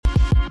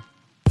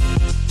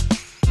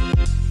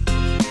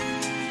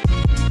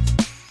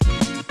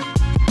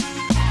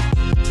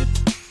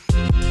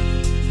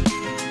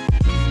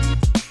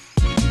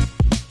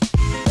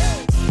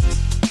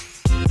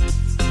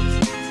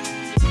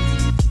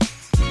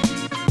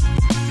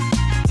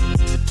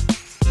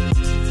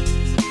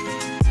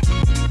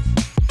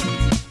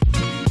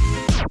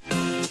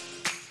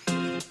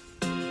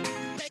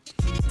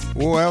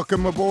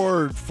Welcome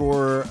aboard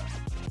for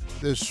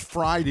this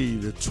Friday,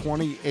 the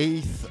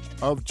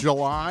 28th of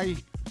July,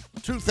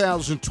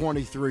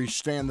 2023.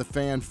 Stan the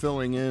Fan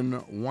filling in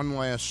one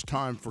last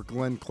time for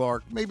Glenn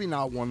Clark. Maybe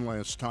not one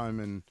last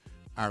time in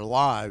our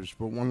lives,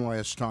 but one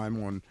last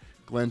time on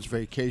Glenn's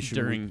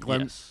vacation.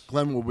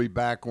 Glenn will be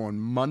back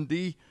on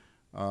Monday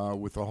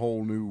with a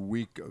whole new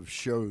week of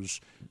shows.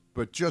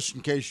 But just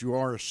in case you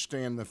are a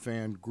Stan the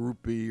Fan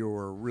groupie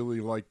or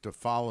really like to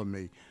follow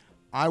me,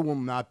 I will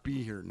not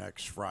be here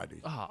next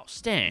Friday. Oh,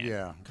 Stan.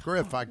 Yeah.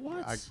 Griff,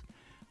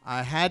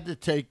 I had to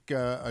take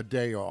a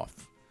day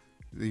off.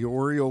 The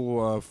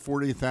Oriole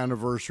 40th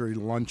anniversary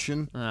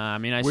luncheon.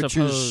 Which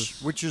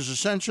is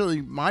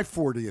essentially my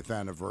 40th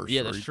anniversary,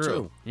 yeah, that's true.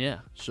 Too.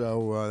 Yeah.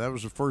 So that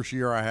was the first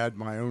year I had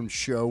my own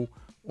show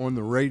on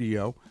the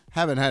radio.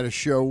 Haven't had a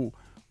show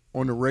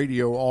on the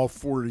radio all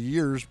 40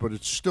 years, but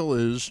it still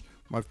is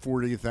my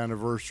 40th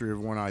anniversary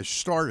of when I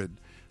started.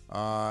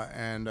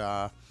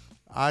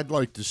 I'd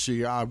like to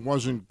see, I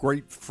wasn't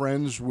great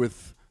friends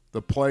with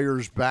the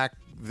players back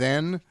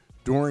then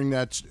during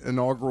that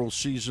inaugural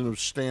season of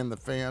Stan the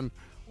Fan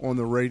on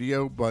the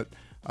radio, but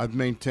I've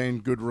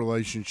maintained good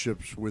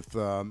relationships with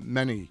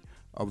many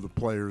of the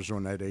players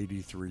on that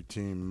 83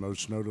 team,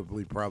 most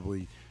notably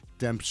probably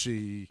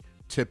Dempsey,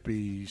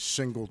 Tippy,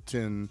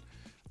 Singleton.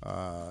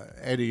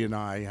 Eddie and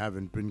I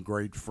haven't been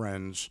great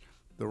friends.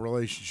 The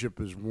relationship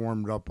has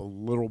warmed up a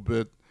little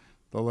bit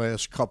the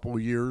last couple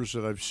years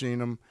that I've seen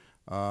him.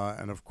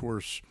 And, of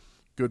course,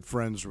 good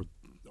friends with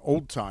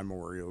old-time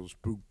Orioles,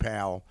 Boog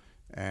Powell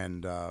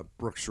and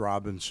Brooks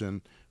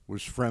Robinson.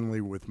 Was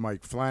friendly with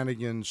Mike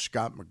Flanagan,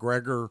 Scott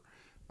McGregor.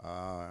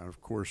 And, of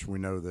course, we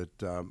know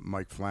that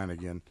Mike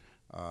Flanagan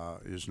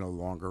is no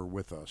longer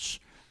with us.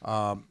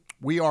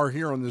 We are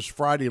here on this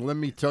Friday. Let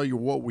me tell you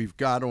what we've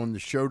got on the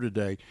show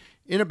today.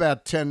 In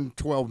about 10,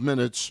 12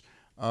 minutes,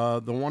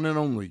 the one and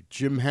only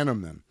Jim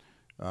Henneman,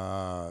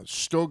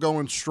 still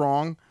going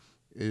strong,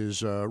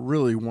 is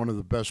really one of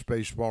the best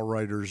baseball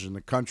writers in the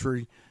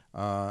country,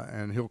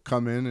 and he'll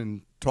come in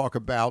and talk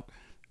about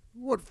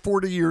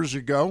 40 years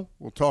ago.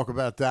 We'll talk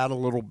about that a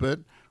little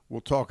bit.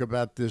 We'll talk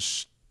about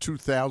this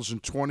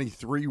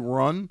 2023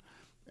 run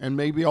and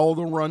maybe all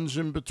the runs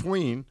in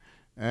between,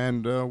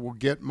 and we'll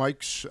get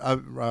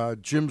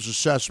Jim's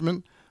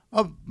assessment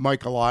of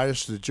Mike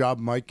Elias, the job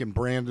Mike and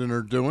Brandon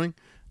are doing,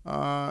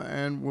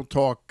 and we'll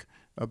talk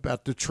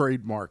about the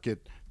trade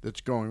market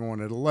that's going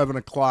on at 11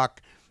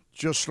 o'clock.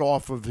 Just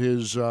off of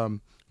his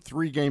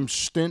 3-game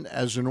stint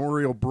as an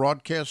Oriole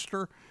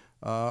broadcaster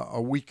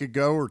a week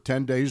ago or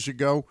 10 days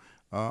ago.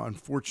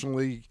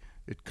 Unfortunately,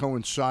 it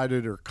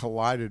coincided or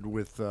collided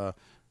with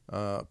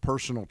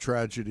personal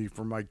tragedy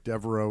for Mike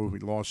Devereaux. He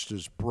lost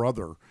his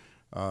brother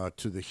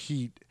to the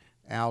heat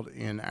out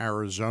in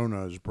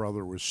Arizona. His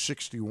brother was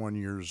 61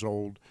 years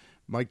old.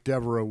 Mike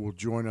Devereaux will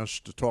join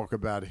us to talk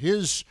about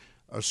his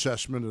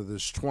assessment of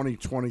this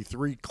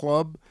 2023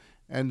 club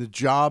and the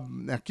job.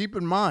 Now, keep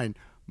in mind,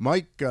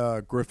 Mike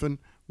Griffin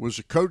was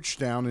a coach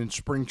down in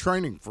spring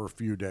training for a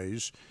few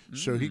days,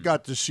 so he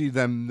got to see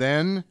them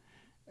then,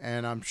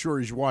 and I'm sure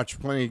he's watched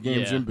plenty of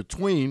games in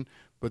between,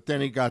 but then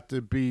he got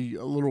to be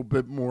a little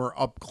bit more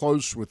up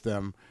close with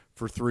them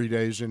for 3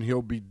 days, and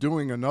he'll be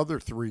doing another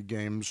 3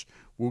 games.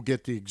 We'll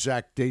get the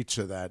exact dates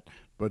of that,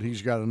 but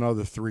he's got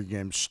another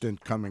 3-game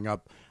stint coming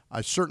up. I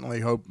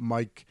certainly hope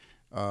Mike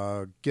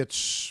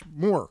gets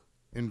more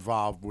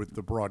involved with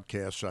the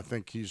broadcast. I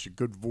think he's a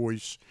good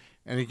voice,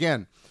 and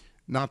again,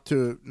 not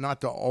to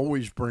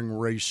always bring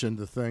race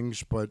into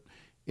things, but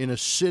in a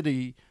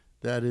city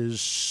that is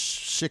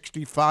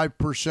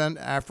 65%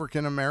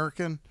 African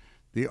American,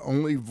 the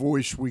only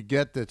voice we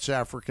get that's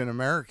African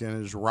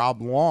American is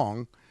Rob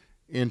Long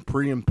in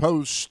pre and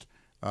post,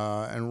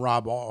 and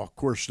Rob, of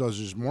course, does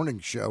his morning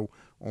show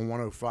on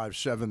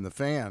 105.7 The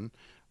Fan.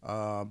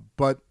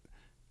 But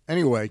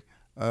anyway,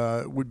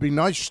 it would be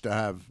nice to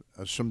have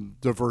some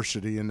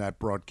diversity in that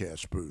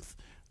broadcast booth.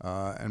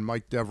 And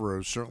Mike Devereaux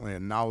is certainly a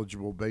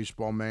knowledgeable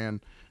baseball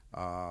man,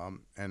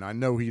 and I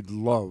know he'd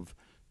love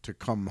to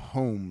come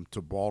home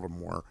to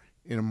Baltimore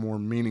in a more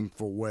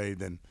meaningful way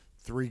than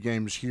 3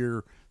 games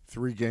here,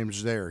 3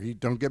 games there.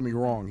 Don't get me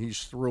wrong,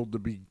 he's thrilled to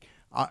be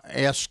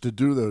asked to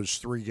do those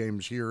 3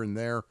 games here and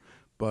there,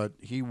 but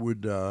he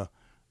would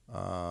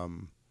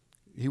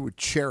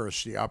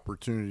cherish the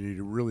opportunity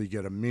to really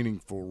get a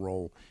meaningful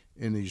role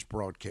in these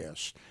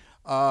broadcasts.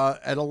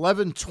 At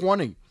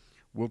 11:20.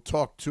 We'll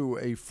talk to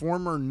a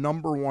former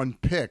number 1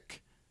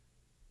 pick.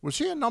 Was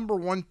he a number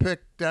 1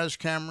 pick, Daz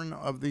Cameron,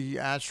 of the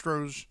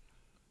Astros?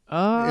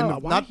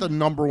 Not the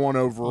number 1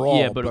 overall.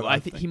 Yeah, but I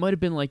think he might have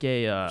been like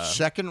a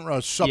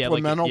second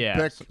supplemental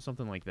pick.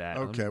 Something like that.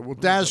 Okay, well,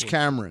 Daz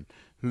Cameron,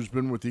 who's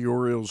been with the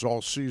Orioles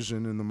all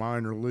season in the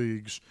minor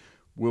leagues,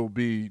 will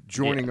be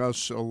joining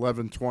us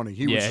 11:20.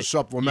 He was a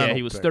supplemental pick. Yeah,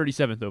 he was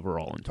 37th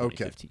overall in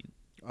 2015.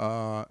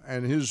 Okay.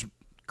 And his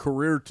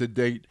career to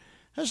date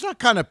has not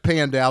kind of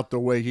panned out the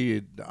way he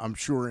had, I'm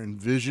sure,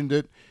 envisioned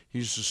it.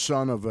 He's the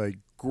son of a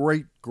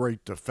great,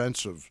 great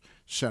defensive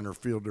center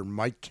fielder,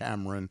 Mike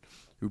Cameron,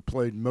 who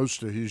played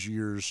most of his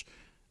years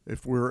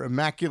if we're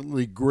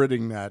immaculately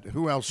gridding that,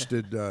 who else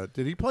did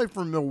he play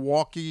for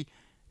Milwaukee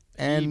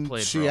and he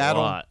played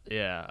Seattle? For a lot.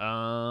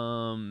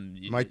 Yeah.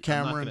 Mike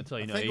Cameron. I'm not going to tell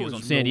you. No, he was on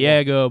Milwaukee. San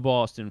Diego,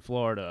 Boston,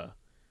 Florida.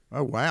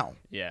 Oh, wow.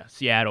 Yeah,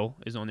 Seattle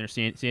is on there.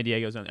 San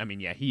Diego's on. I mean,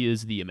 yeah, he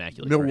is the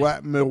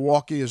immaculate.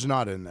 Milwaukee is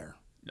not in there.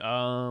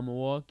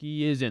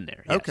 Milwaukee is in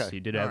there. Yes, okay. He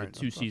did have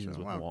 2 seasons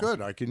with Milwaukee.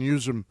 Good. I can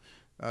use him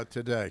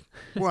today.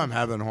 Well, I'm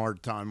having a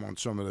hard time on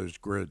some of those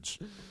grids.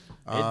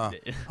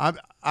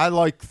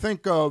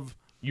 Think of.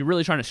 You're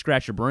really trying to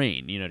scratch your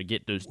brain, to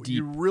get those deep.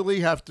 You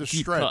really have to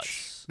stretch.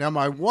 Cuts. Now,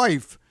 my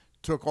wife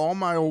took all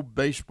my old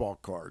baseball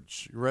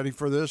cards. You ready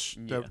for this?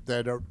 Yeah.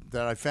 That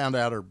I found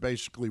out are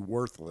basically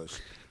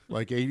worthless,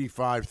 like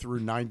 85 through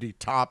 90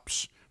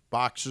 tops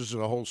boxes of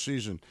the whole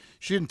season.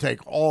 She didn't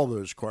take all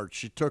those cards.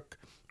 She took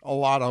a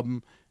lot of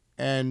them,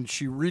 and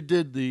she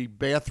redid the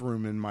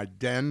bathroom in my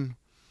den.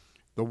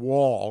 The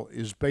wall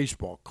is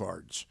baseball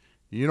cards.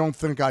 You don't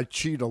think I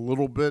cheat a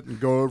little bit and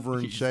go over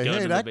and say,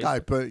 hey, that guy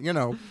put,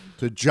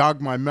 to jog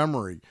my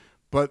memory.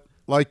 But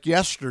like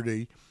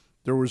yesterday,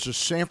 there was a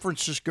San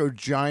Francisco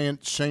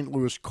Giant St.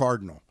 Louis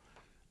Cardinal.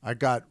 I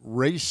got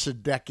Ray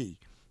Sadecki,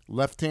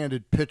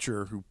 left-handed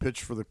pitcher who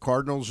pitched for the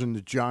Cardinals and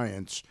the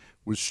Giants,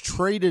 was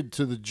traded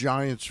to the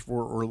Giants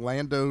for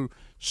Orlando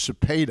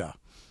Cepeda.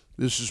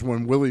 This is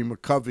when Willie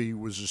McCovey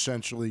was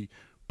essentially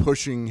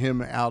pushing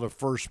him out of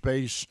first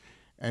base,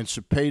 and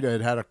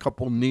Cepeda had a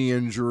couple knee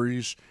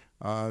injuries.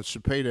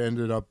 Cepeda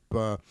ended up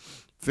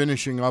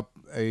finishing up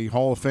a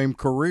Hall of Fame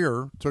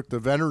career, took the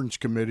Veterans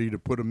Committee to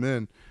put him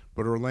in,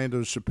 but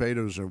Orlando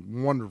Cepeda is a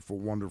wonderful,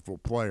 wonderful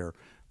player.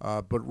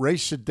 But Ray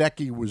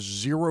Sadecki was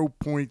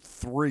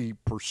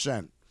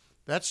 0.3%.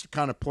 That's the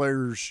kind of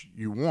players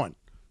you want,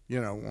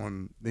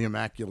 on the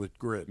immaculate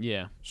grid.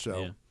 Yeah.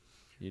 So,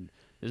 yeah.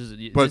 This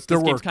game's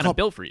kind of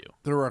built for you.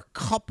 There were a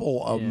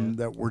couple of them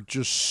that were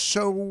just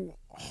so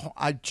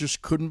I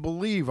just couldn't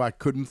believe I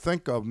couldn't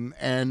think of them,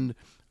 and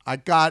I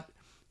got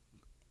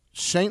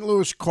St.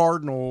 Louis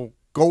Cardinal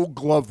Gold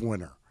Glove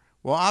winner.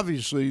 Well,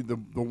 obviously, the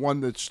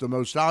one that's the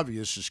most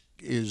obvious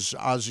is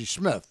Ozzie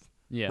Smith.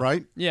 Yeah.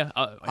 Right? Yeah.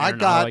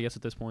 I guess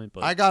at this point.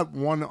 But I got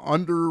one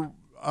under,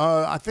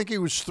 I think he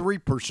was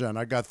 3%.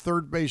 I got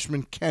third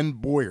baseman Ken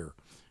Boyer,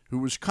 who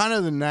was kind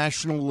of the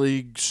National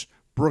League's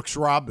Brooks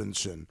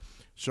Robinson.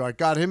 So I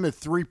got him at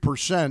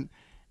 3%.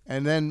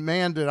 And then,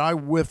 man, did I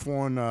whiff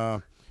on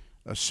a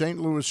St.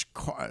 Louis,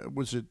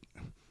 was it?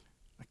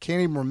 I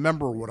can't even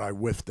remember what I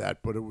whiffed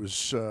at, but it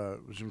was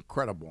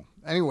incredible.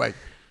 Anyway,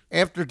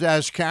 after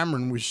Daz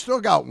Cameron, we still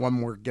got one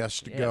more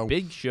guest to go.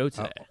 Big show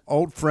today.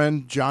 Old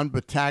friend John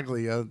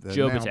Battaglia.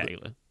 Joe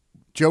Battaglia.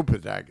 Joe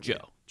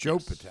Battaglia. Joe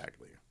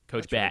Battaglia.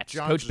 Coach Batch.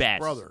 John's Coach his Batch.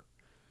 brother.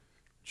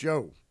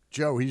 Joe,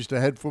 he's the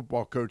head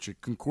football coach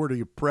at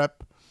Concordia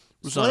Prep.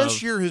 Was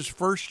last year his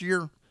first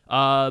year?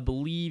 I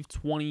believe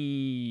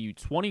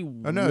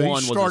 2021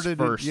 was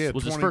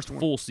his first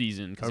full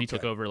season because he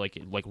took over like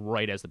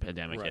right as the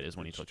pandemic hit is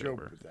when he took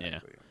over.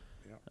 Battaglia.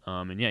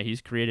 And he's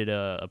created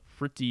a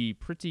pretty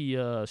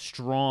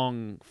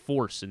strong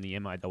force in the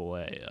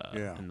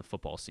MIAA in the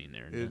football scene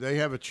there. They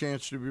have a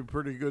chance to be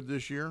pretty good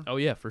this year. Oh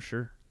yeah, for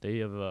sure. They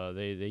have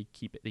they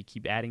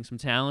keep adding some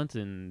talent,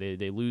 and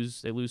they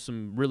lose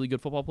some really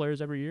good football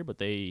players every year, but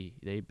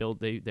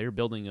they're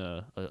building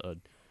a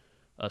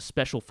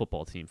special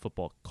football team,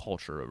 football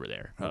culture over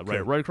there,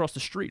 right across the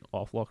street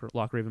off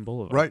Loch Raven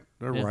Boulevard. Right,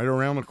 they're right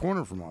around the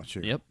corner from us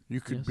here. Yep, you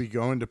could be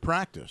going to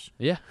practice.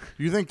 Yeah,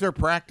 do you think they're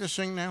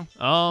practicing now?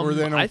 Or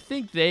they don't? I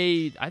think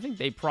they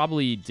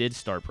probably did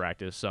start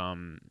practice.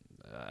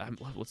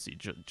 Let's see,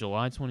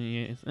 July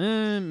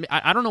 28th.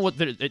 I don't know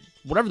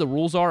whatever the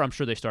rules are. I'm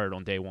sure they started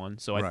on day one,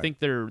 so I think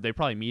they're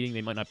probably meeting.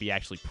 They might not be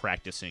actually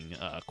practicing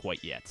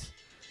quite yet.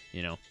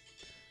 Yeah.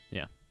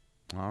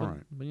 All right.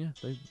 But yeah,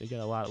 they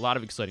got a lot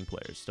of exciting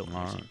players still.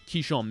 Right.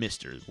 Keyshawn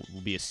Mister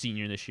will be a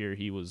senior this year.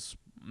 He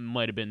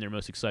might have been their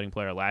most exciting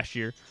player last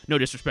year. No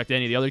disrespect to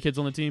any of the other kids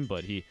on the team,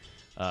 but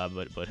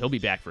but he'll be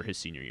back for his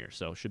senior year,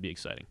 so it should be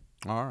exciting.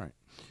 All right.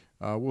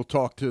 We'll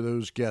talk to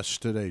those guests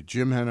today: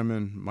 Jim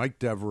Henneman, Mike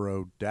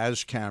Devereaux,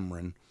 Daz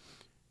Cameron,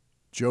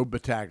 Joe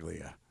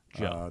Battaglia.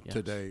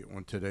 Today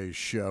on today's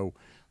show.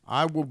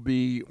 I will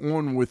be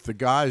on with the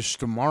guys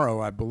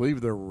tomorrow. I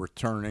believe they're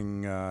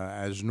returning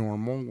as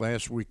normal.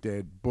 Last week they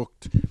had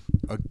booked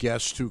a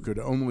guest who could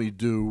only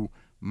do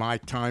my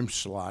time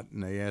slot,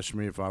 and they asked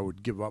me if I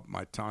would give up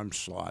my time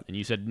slot. And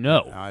you said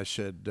no. I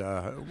said,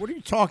 what are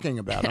you talking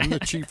about? I'm the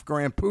chief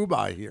grand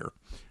poobah here.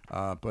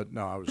 But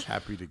no, I was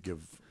happy to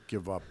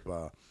give up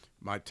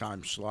my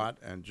time slot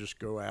and just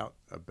go out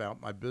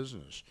about my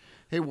business.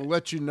 Hey, we'll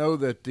let you know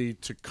that the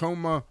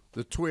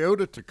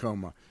Toyota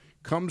Tacoma,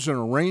 comes in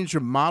a range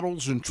of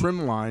models and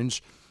trim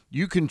lines.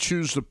 You can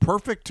choose the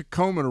perfect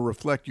Tacoma to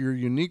reflect your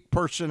unique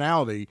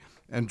personality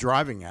and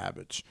driving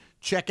habits.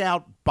 Check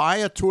out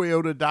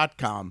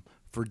buyatoyota.com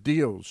for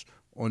deals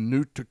on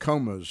new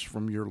Tacomas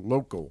from your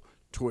local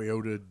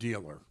Toyota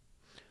dealer.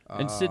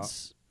 And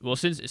Well,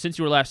 since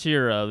you were last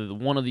here,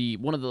 one of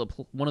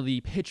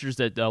the pitchers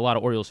that a lot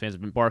of Orioles fans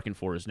have been barking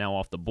for is now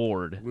off the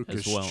board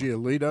Lucas as well.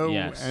 Giolito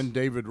and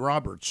David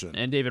Robertson.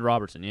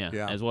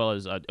 Yeah. As well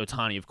as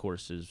Ohtani, of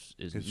course, is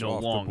no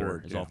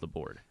longer off the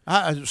board.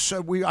 I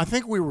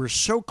think we were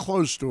so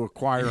close to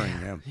acquiring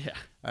him. Yeah,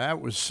 that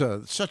was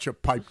such a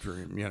pipe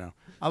dream.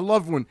 I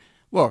love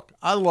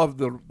I love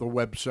the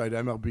website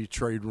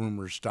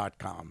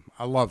MLBTradeRumors.com.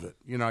 I love it.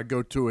 I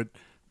go to it.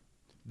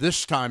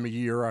 This time of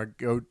year, I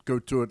go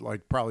to it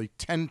like probably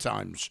 10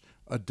 times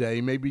a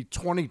day, maybe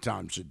 20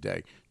 times a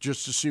day,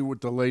 just to see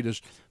what the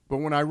latest. But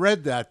when I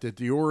read that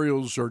the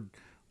Orioles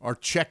are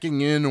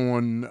checking in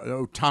on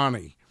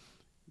Ohtani,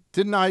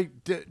 do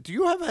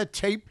you have that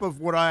tape of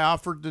what I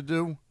offered to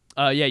do?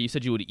 Yeah, you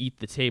said you would eat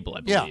the table,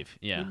 I believe.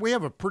 Yeah. We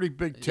have a pretty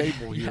big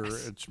table here.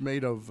 Yes. It's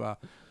made of,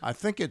 I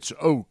think it's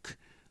oak.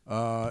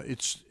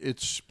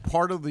 It's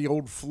part of the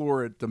old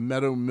floor at the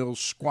Meadow Mill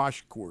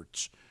squash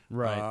courts.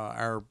 Right.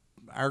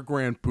 Our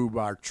Grand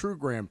Poobah, our true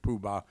Grand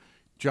Poobah,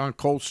 John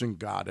Colson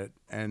got it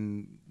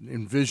and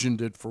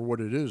envisioned it for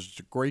what it is. It's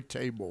a great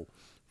table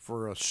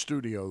for a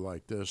studio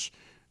like this.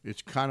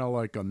 It's kind of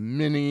like a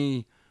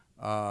mini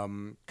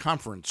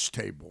conference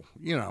table,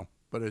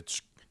 but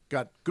it's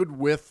got good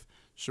width,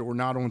 so we're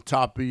not on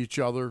top of each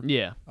other.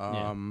 Yeah.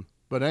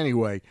 But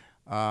anyway,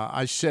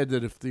 I said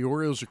that if the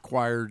Orioles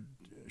acquired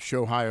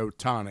Shohei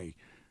Ohtani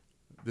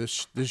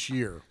this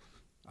year,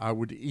 I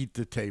would eat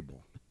the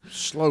table.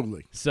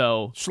 Slowly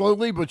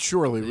but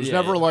surely. It was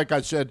never like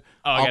I said,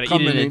 I'll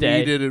come in and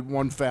eat it in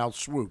one foul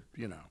swoop,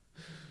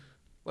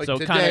 Like so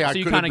today,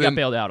 you kind of got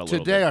bailed out a little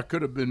bit. Today I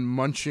could have been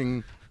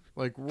munching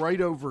like right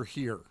over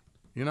here,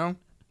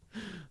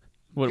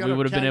 What we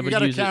would have been able to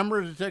use. You got a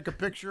camera to take a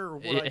picture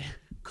of what I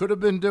could have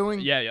been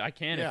doing? Yeah, I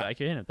can. Yeah. I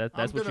can.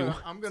 That's what you want.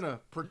 I'm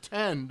gonna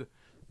pretend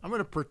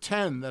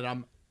that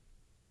I'm.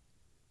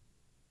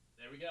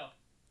 There we go.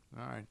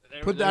 All right.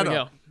 Put that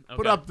up. Okay.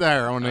 Put up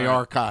there on the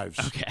archives.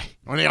 Okay.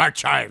 On the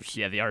archives.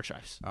 Yeah, the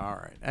archives. All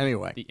right.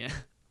 Anyway.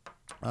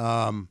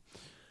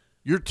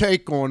 Your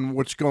take on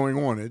what's going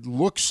on. It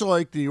looks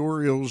like the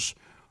Orioles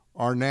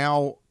are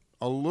now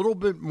a little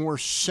bit more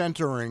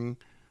centering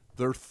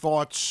their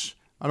thoughts.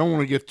 I don't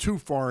want to get too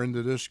far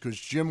into this because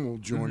Jim will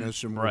join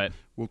us and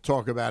we'll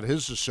talk about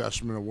his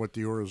assessment of what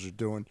the Orioles are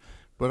doing.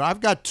 But I've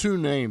got two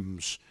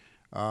names.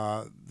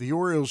 The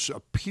Orioles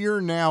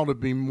appear now to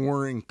be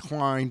more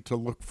inclined to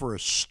look for a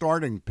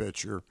starting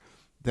pitcher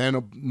than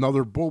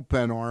another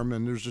bullpen arm,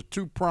 and there's a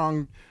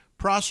two-pronged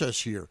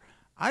process here.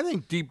 I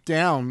think deep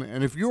down,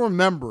 and if you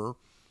remember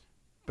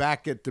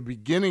back at the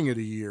beginning of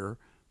the year,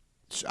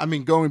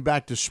 going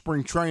back to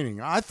spring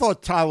training, I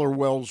thought Tyler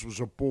Wells was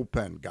a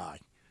bullpen guy.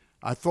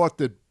 I thought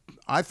that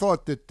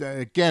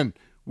again,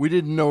 we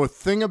didn't know a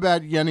thing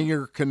about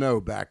Yennier Cano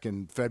back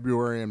in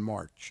February and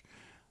March.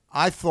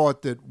 I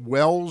thought that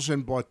Wells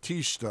and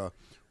Bautista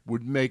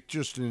would make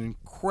just an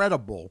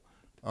incredible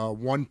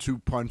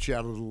 1-2 punch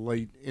out of the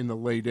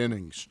late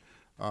innings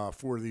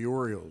for the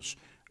Orioles.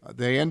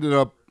 They ended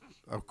up,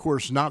 of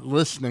course, not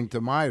listening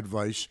to my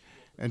advice,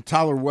 and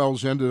Tyler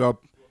Wells ended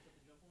up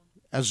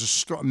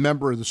as a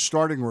member of the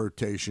starting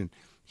rotation.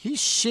 He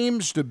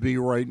seems to be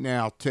right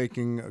now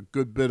taking a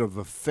good bit of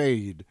a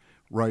fade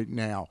right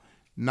now.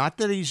 Not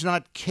that he's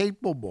not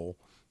capable,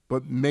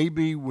 but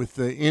maybe with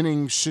the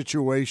inning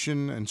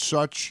situation and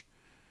such,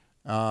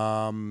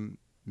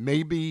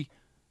 maybe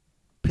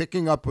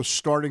picking up a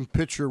starting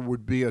pitcher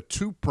would be a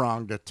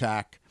two-pronged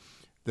attack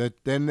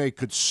that then they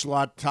could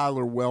slot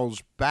Tyler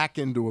Wells back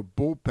into a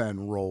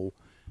bullpen role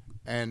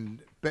and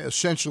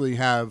essentially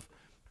have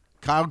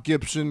Kyle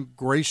Gibson,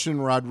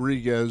 Grayson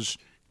Rodriguez,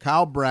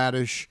 Kyle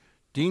Bradish,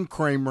 Dean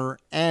Kramer,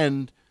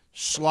 and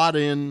slot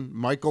in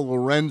Michael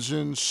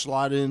Lorenzen,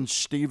 slot in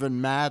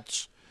Steven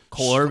Matz,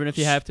 Cole Irvin if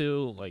you have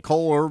to.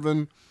 Cole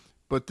Irvin.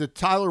 But the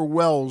Tyler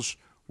Wells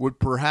would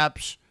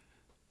perhaps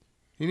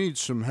 – he needs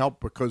some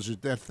help because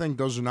that thing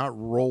does not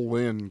roll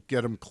in,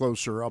 get him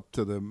closer up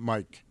to the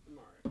mic.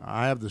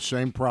 I have the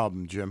same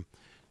problem, Jim.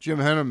 Jim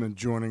Henneman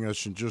joining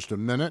us in just a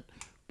minute.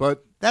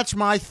 But that's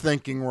my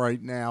thinking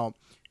right now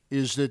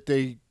is that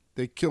they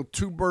killed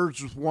two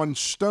birds with one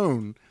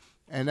stone,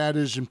 and that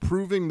is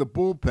improving the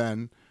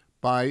bullpen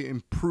by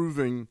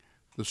improving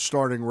the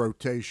starting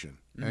rotation.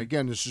 And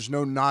again, this is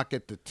no knock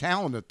at the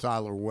talent of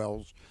Tyler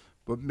Wells,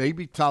 but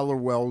maybe Tyler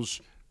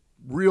Wells'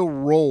 real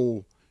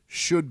role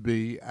should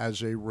be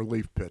as a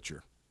relief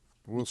pitcher.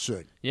 We'll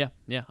see. Yeah,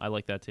 I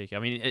like that take. I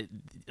mean,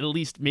 at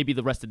least maybe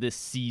the rest of this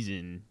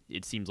season,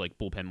 it seems like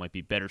bullpen might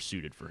be better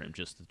suited for him,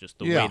 just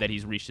the way that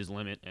he's reached his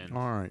limit. And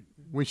all right.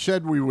 We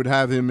said we would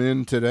have him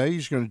in today.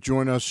 He's going to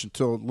join us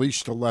until at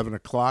least 11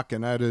 o'clock,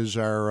 and that is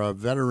our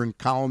veteran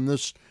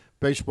columnist,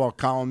 baseball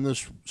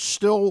columnist,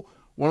 still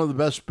one of the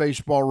best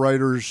baseball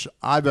writers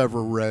I've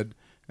ever read,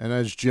 and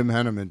that's Jim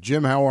Henneman.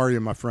 Jim, how are you,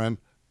 my friend?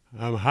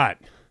 I'm hot.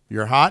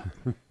 You're hot?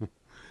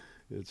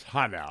 It's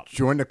hot out.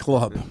 Join the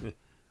club.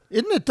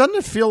 Doesn't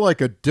it feel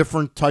like a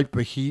different type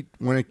of heat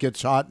when it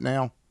gets hot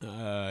now?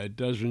 It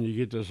does when you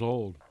get this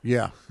old.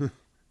 Yeah.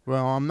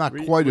 Well, I'm not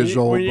quite as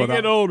old. When you but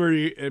get older,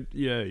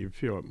 you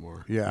feel it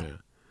more. Yeah.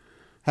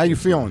 How you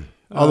feeling?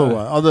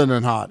 Other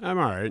than hot. I'm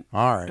all right.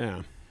 All right.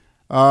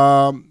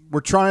 Yeah.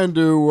 We're trying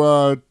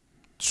to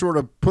sort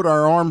of put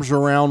our arms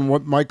around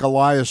what Mike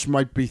Elias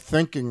might be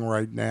thinking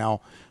right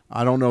now.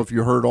 I don't know if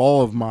you heard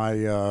all of my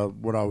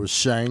what I was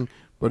saying,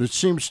 but it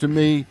seems to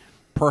me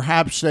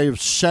perhaps they've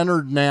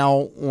centered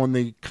now on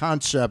the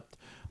concept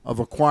of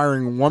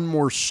acquiring one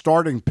more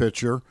starting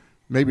pitcher,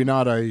 maybe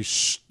not a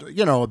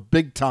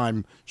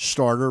big-time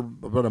starter,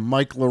 but a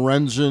Mike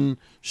Lorenzen,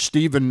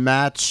 Steven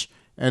Matz,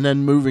 and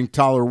then moving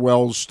Tyler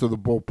Wells to the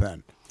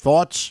bullpen.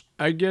 Thoughts?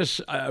 I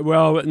guess.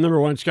 Well, number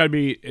one, it's got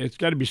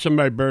to be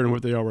somebody better than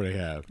what they already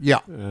have. Yeah.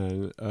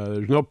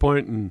 There's no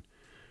point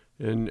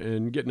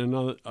in getting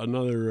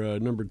another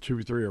number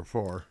 2, 3, or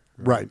 4.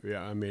 Right.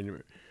 Yeah. I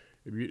mean,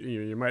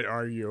 you might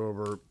argue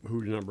over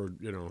who's number.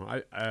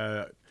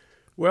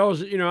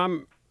 Wells.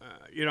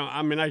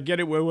 I get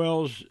it with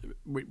Wells.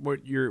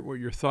 What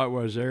your thought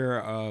was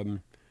there.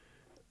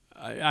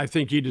 I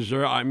think he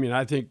deserves. I mean,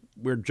 I think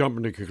we're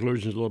jumping to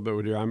conclusions a little bit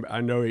with here.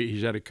 I know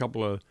he's had a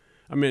couple of.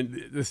 I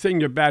mean, the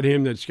thing about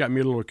him that's got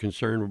me a little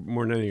concerned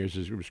more than anything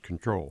is it was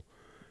control,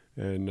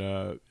 and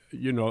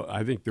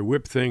I think the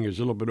whip thing is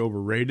a little bit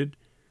overrated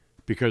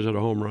because of the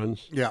home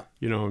runs. Yeah.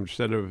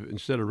 Instead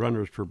of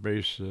runners per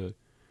base,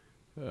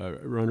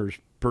 runners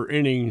per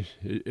inning,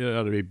 it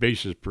ought to be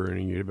bases per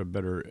inning. You have a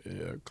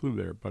better clue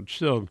there. But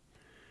still,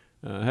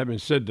 having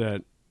said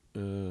that,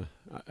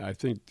 I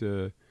think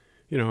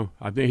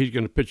I think he's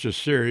going to pitch this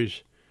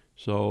series,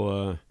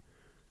 so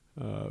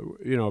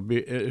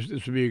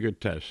this would be a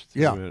good test.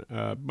 Yeah.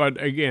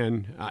 But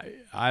again,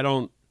 I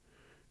don't.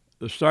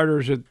 The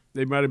starters that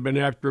they might have been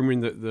after. I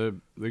mean,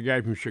 the guy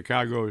from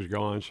Chicago is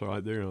gone,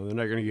 so they're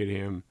not going to get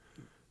him.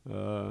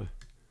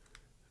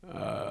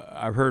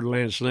 I've heard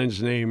Lance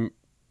Lynn's name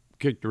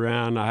kicked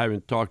around. I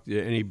haven't talked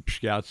to any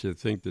scouts that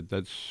think that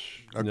that's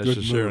a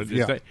necessarily. good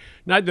move, yeah.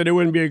 Not that it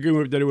wouldn't be a good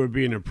move, that it would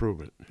be an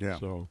improvement. Yeah.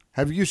 So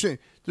have you seen?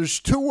 There's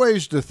two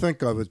ways to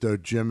think of it, though,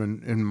 Jim.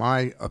 In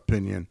my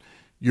opinion,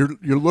 you're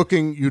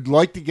looking. You'd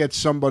like to get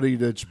somebody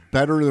that's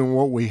better than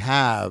what we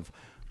have,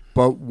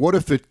 but what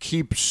if it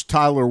keeps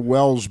Tyler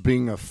Wells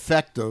being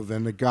effective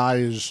and the guy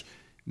is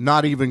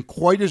not even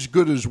quite as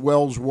good as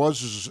Wells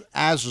was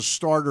as a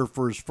starter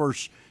for his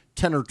first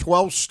 10 or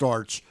 12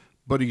 starts,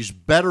 but he's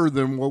better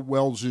than what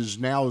Wells is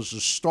now as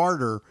a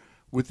starter,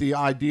 with the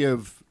idea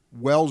of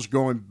Wells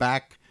going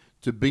back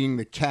to being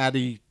the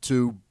caddy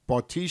to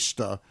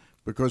Bautista,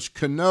 because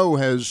Cano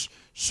has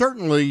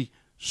certainly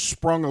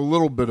sprung a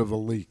little bit of a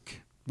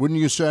leak, wouldn't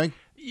you say?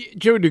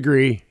 To a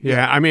degree,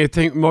 yeah. I mean, I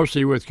think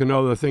mostly with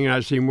Cano, the thing I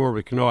see more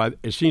with Cano,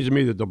 it seems to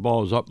me that the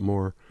ball is up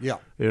more. Yeah.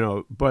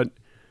 But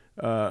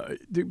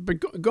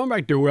going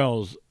back to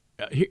Wells,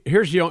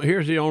 here's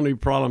the only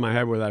problem I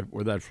have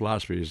with that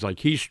philosophy. Is like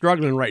he's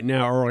struggling right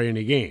now early in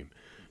the game.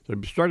 So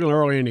struggling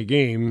early in the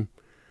game,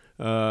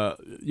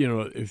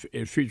 if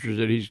it features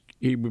that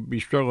he would be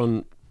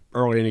struggling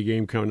early in the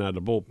game coming out of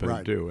the bullpen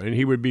right. too, and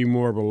he would be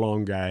more of a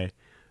long guy.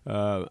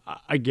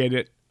 I get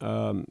it.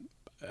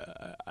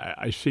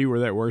 I see where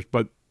that works,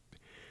 but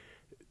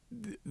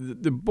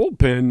the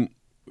bullpen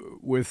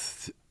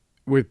with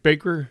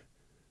Baker,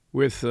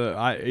 with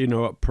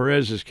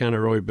Perez has kind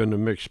of really been a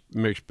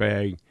mixed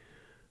bag.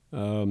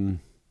 Who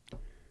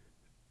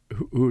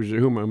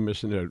am I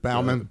missing there?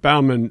 Bauman.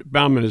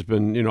 Bauman has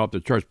been off the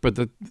charts, but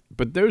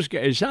those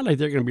guys, it sounds like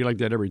they're going to be like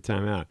that every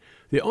time out.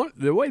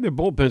 The way the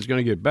bullpen's going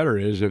to get better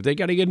is if they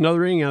got to get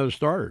another inning out of the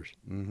starters,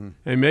 and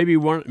maybe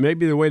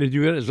the way to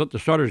do that is let the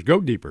starters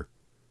go deeper.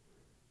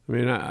 I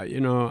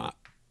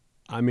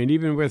mean,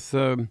 even with,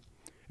 and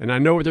I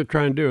know what they're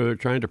trying to do. They're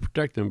trying to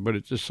protect them, but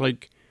it's just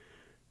like,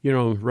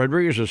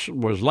 Rodriguez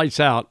was lights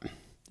out.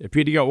 If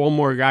he'd got one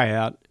more guy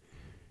out,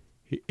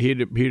 he'd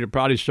have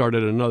probably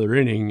started another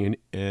inning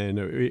and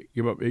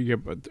give up a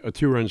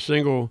 2-run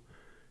single.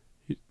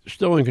 He's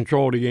still in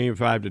control of the game,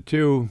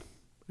 5-2.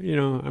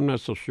 I'm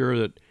not so sure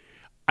that.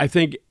 I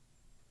think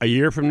a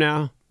year from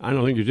now, I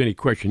don't think there's any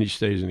question he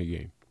stays in the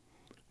game.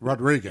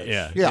 Rodriguez.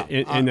 Yeah.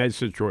 In that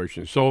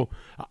situation. So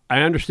I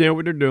understand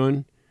what they're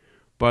doing,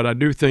 but I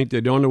do think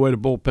that the only way the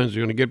bullpens are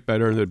going to get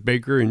better and that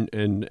Baker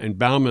and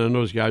Bauman and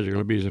those guys are going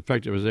to be as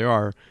effective as they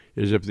are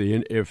is if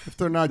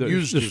they're not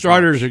used. The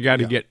starters have got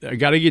to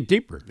get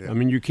deeper. Yeah. I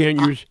mean, you can't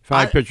use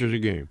 5 pitchers a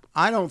game.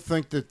 I don't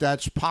think that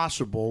that's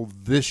possible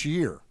this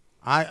year.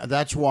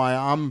 That's why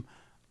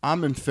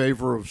I'm in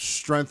favor of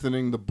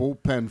strengthening the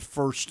bullpen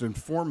first and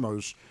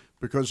foremost,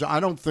 because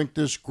I don't think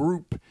this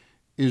group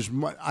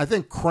I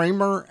think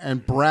Kramer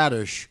and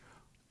Bradish,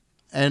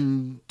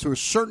 and to a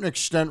certain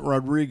extent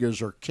Rodriguez,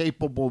 are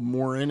capable of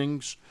more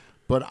innings,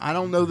 but I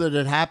don't know that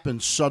it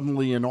happens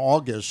suddenly in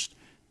August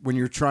when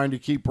you're trying to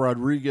keep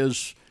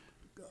Rodriguez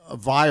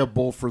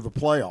viable for the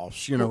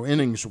playoffs,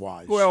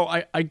 innings-wise. Well,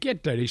 I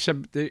get that,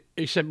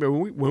 except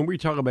when we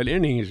talk about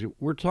innings,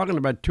 we're talking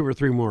about 2 or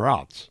 3 more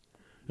outs.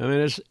 I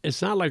mean,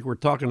 it's not like we're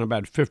talking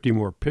about 50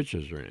 more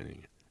pitches or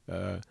anything.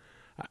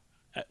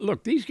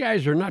 Look, these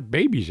guys are not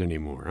babies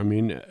anymore. I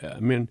mean,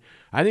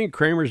 I think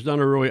Kramer's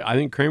done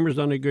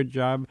a good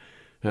job.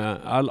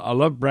 I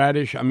love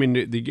Bradish. I mean,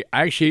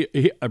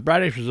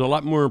 Bradish was a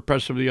lot more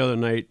impressive the other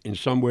night in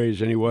some ways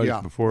than he was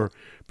before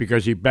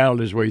because he battled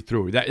his way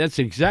through. That's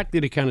exactly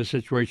the kind of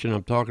situation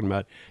I'm talking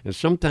about. And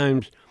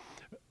sometimes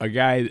a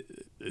guy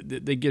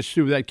that gets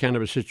through that kind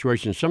of a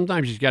situation,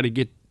 sometimes he's got to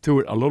get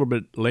through it a little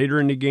bit later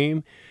in the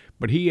game.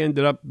 But he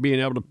ended up being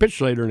able to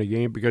pitch later in the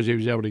game because he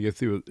was able to get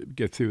through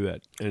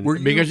that, and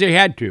because he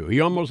had to.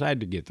 He almost had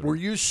to get through. Were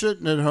you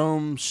sitting at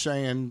home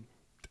saying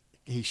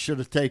he should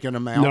have taken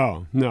him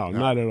out? No,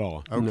 not at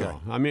all. Okay.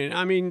 No. I mean,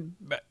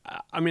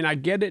 I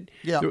get it.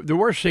 Yeah. The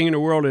worst thing in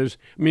the world is,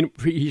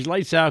 he's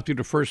lights out through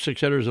the first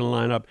 6 hitters in the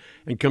lineup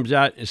and comes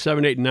out at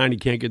 7, 8, and 9. He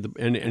can't get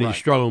and he's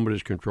struggling with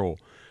his control.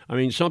 I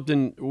mean,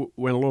 something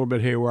went a little bit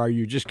haywire.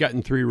 You just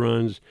gotten 3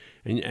 runs,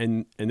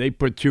 and they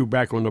put 2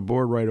 back on the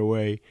board right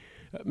away.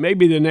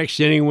 Maybe the next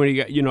inning when he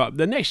got,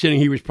 the next inning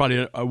he was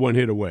probably a 1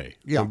 hit away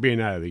from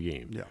being out of the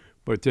game. Yeah.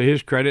 But to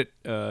his credit,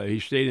 he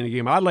stayed in the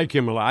game. I like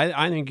him a lot.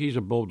 I think he's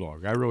a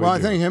bulldog. I really do. Well, I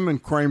think him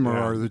and Kramer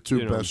are the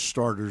 2 best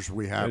starters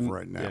we have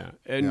right now.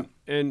 Yeah.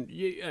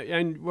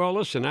 And well,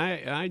 listen,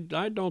 I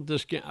don't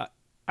discount.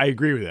 I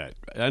agree with that.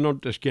 I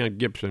don't discount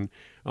Gibson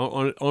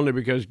only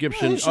because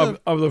Gibson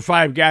of the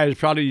 5 guys,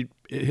 probably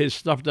his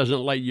stuff doesn't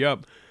light you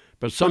up.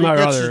 But somehow or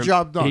other,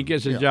 he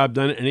gets the job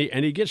done,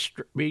 and he gets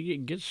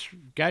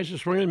guys to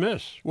swing and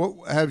miss.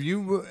 Well, have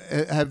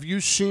you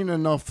seen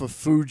enough of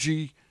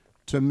Fuji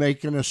to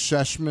make an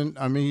assessment?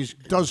 I mean, he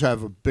does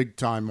have a big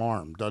time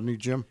arm, doesn't he,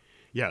 Jim?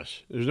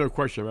 Yes, there's no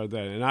question about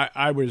that. And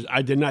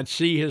I did not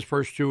see his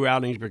first 2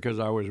 outings because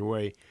I was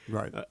away.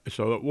 Right.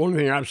 So the one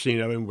thing I've seen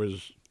of him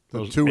was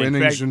the 2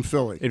 innings in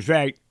Philly. In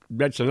fact,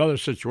 that's another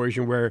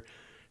situation where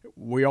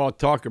we all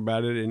talk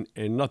about it,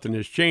 and nothing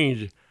has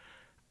changed.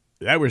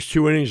 That was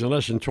 2 innings and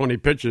less than 20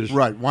 pitches.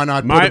 Right. Why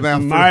not put him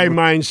out? My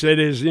mindset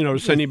is,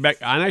 send him back.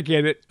 And I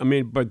get it. I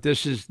mean, but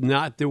this is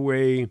not the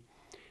way.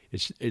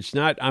 It's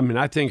not. I mean,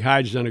 I think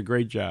Hyde's done a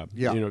great job.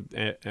 Yeah.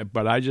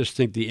 But I just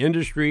think the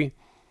industry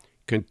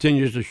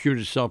continues to shoot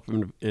itself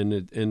in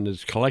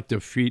its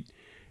collective feet,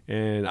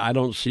 and I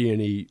don't see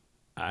any.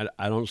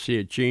 I don't see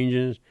it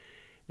changing,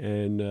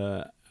 and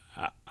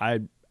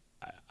I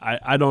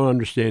don't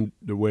understand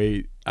the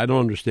way. I don't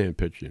understand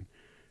pitching.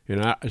 And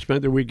I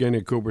spent the weekend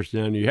in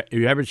Cooperstown.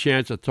 You have a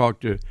chance to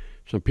talk to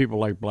some people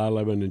like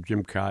Blyleven and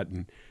Jim Cott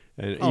and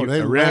they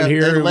around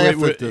here. They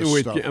laugh at this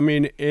stuff. I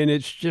mean, and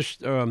it's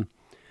just, I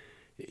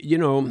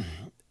mean,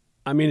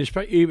 it's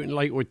even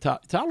like with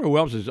Tyler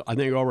Wells I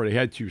think already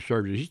had 2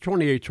 surgeries. He's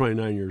 28,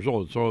 29 years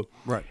old. So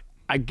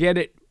I get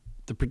it,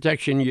 the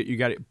protection, you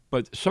got it.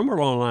 But somewhere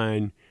along the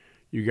line,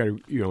 you got to,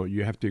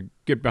 you have to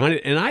get behind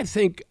it. And I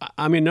think,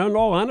 I mean, in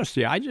all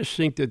honesty, I just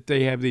think that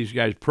they have these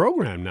guys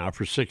programmed now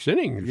for 6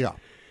 innings. Yeah.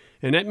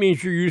 And that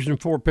means you're using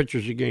 4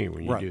 pitchers a game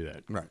when you do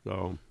that. Right.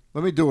 So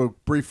let me do a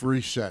brief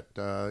reset.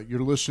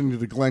 You're listening to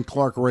the Glenn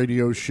Clark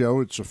Radio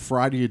Show. It's a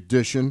Friday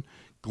edition.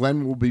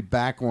 Glenn will be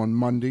back on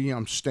Monday.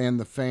 I'm Stan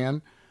the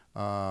Fan,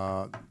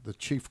 the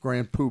chief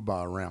grand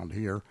poobah around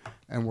here.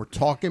 And we're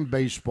talking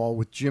baseball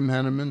with Jim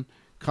Henneman.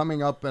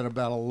 Coming up at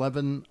about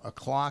 11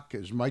 o'clock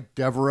is Mike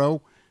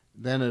Devereaux.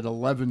 Then at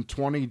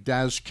 11:20,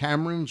 Daz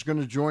Cameron's going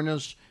to join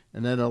us.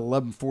 And then at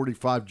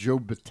 11:45, Joe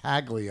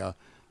Battaglia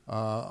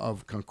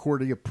of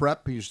Concordia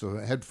Prep. He's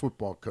the head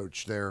football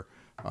coach there,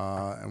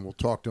 and we'll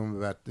talk to him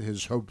about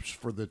his hopes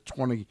for the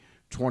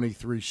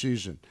 2023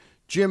 season.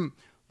 Jim,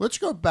 let's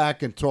go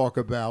back and talk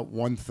about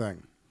one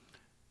thing.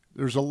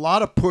 There's a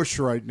lot of push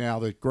right now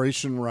that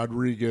Grayson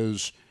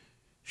Rodriguez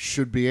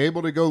should be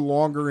able to go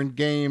longer in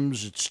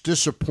games. It's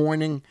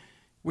disappointing.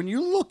 When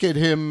you look at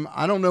him,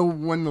 I don't know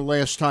when the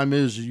last time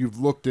is you've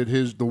looked at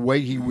the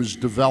way he was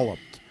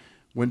developed.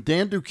 When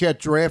Dan Duquette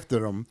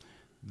drafted him,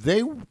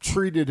 they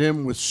treated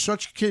him with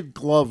such kid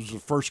gloves the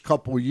first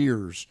couple of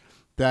years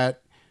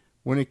that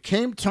when it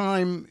came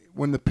time,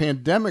 when the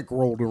pandemic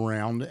rolled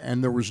around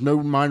and there was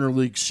no minor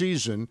league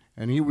season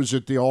and he was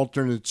at the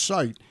alternate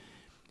site,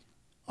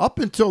 up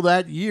until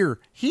that year,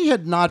 he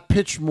had not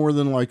pitched more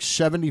than like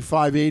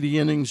 75, 80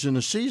 innings in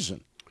a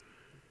season.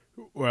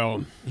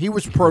 Well, he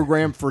was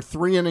programmed for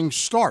 3 inning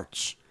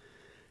starts.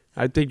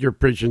 I think you're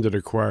preaching to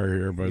the choir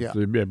here, but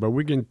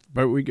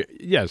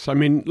yes. I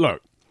mean,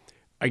 look,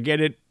 I get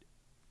it.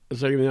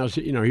 It's like everything else.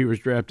 He was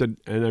drafted,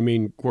 and I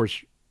mean, of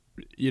course,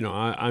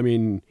 I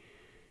mean,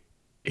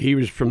 he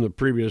was from the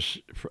previous.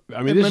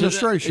 I mean,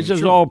 administration. This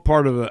is all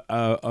part of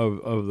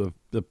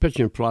the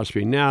pitching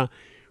philosophy now,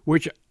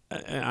 which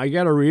I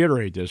got to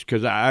reiterate this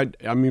because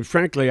I mean,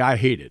 frankly, I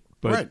hate it.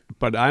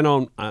 But I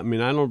don't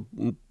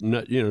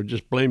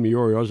just blame the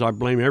Orioles. I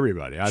blame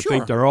everybody. I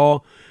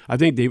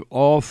think they've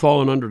all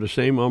fallen under the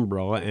same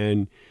umbrella,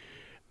 and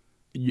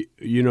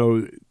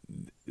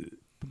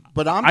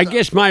But I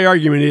guess my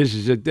argument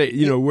is that they,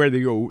 where they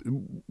go,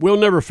 we'll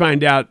never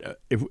find out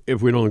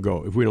if we don't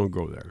go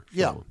there.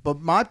 Yeah,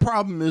 but my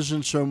problem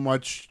isn't so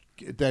much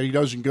that he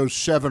doesn't go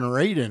 7 or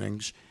 8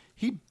 innings.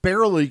 He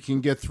barely can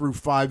get through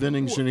 5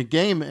 innings in a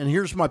game, and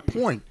here's my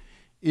point: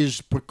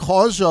 is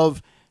because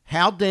of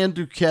how Dan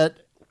Duquette,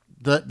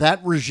 that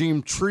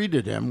regime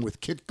treated him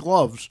with kid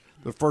gloves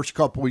the first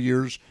couple of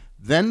years.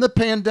 then the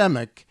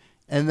pandemic,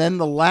 and then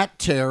the lat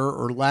tear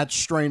or lat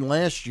strain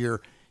last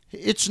year,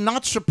 it's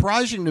not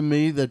surprising to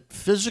me that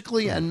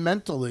physically and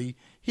mentally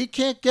he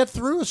can't get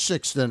through a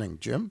sixth inning,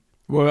 Jim.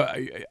 Well,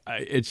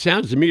 it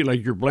sounds to me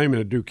like you're blaming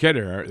the Duquette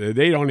era.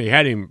 They only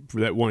had him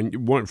for that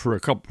one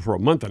for a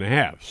month and a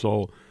half.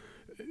 So,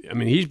 I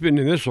mean, he's been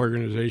in this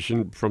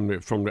organization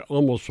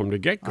almost from the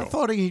get-go. I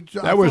thought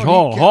that was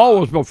Hall. Hall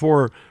was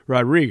before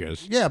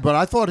Rodriguez. Yeah, but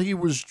I thought he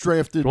was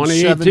drafted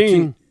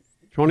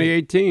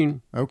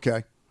 2018.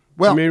 Okay.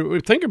 Well, I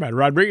mean, think about it.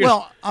 Rodriguez.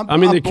 Well,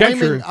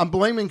 catcher. I'm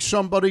blaming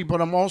somebody, but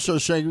I'm also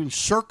saying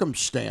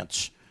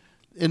circumstance.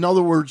 In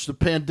other words, the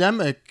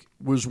pandemic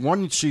was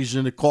one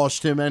season that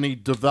cost him any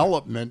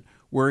development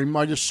where he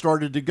might have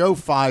started to go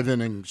 5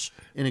 innings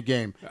in a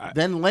game.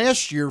 Then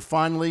last year,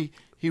 finally,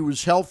 he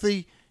was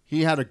healthy.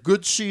 He had a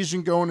good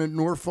season going at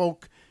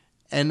Norfolk,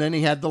 and then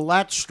he had the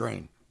lat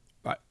strain.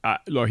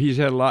 Look, he's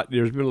had a lot.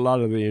 There's been a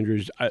lot of the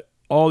injuries.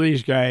 All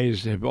these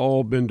guys have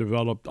all been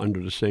developed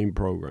under the same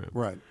program.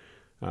 Right.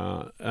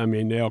 I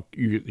mean,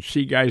 you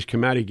see guys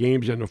come out of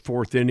games in the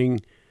fourth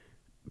inning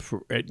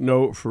for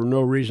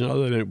no reason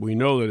other than we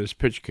know that his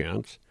pitch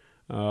counts.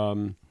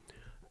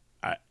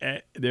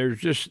 There's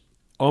just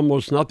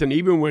almost nothing.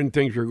 Even when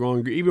things were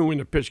going, even when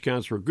the pitch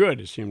counts were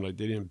good, it seemed like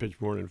they didn't pitch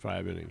more than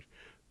 5 innings.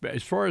 But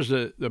as far as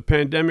the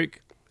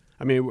pandemic,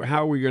 I mean,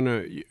 how are we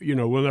gonna?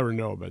 We'll never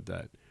know about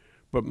that.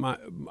 But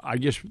I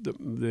guess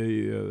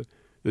the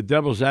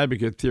devil's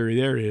advocate theory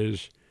there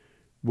is,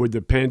 would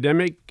the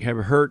pandemic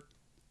have hurt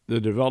the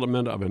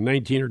development of a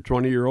 19 or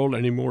 20-year-old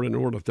any more than it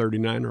would a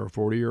 39 or a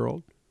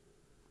 40-year-old?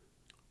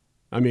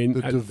 I mean,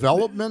 the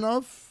development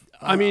of.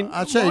 I mean,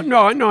 I'd say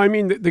no. I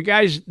mean, the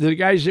guys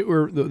that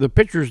were the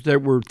pitchers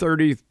that were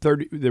 30,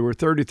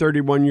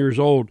 31 years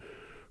old,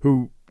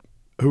 who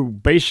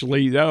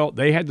basically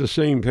they had the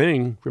same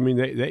thing. I mean,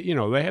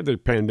 they had the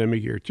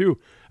pandemic here too.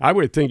 I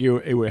would think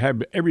it would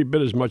have every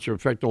bit as much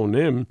effect on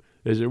them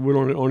as it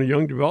would on a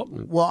young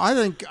development. Well, I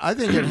think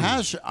it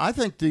has. I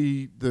think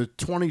the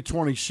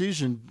 2020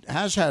 season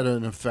has had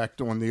an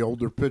effect on the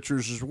older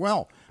pitchers as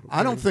well. Okay.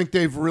 I don't think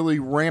they've really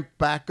ramped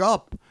back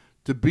up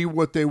to be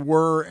what they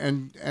were,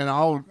 and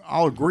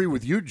I'll agree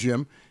with you,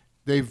 Jim.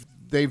 They've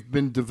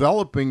been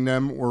developing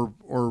them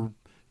or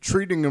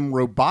treating them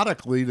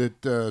robotically.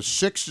 That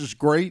 6 is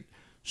great,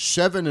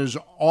 7 is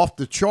off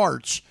the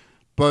charts,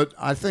 but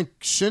I think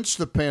since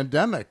the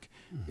pandemic,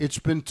 it's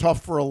been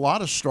tough for a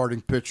lot of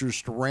starting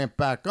pitchers to ramp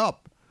back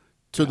up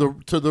to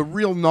the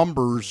real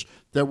numbers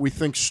that we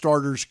think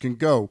starters can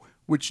go,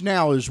 which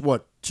now is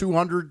what,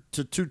 200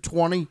 to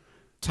 220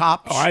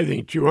 tops. Oh, I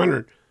think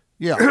 200.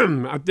 Yeah,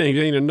 I think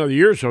in another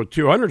year or so,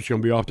 200 is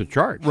going to be off the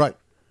charts. Right.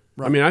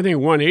 I mean, I think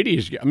 180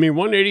 is. I mean,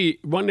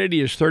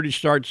 180 is 30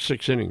 starts,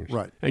 6 innings.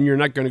 Right. And you're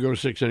not going to go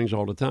 6 innings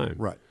all the time.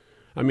 Right.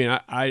 I mean,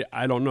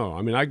 I don't know.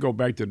 I mean, I go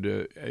back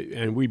to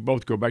and we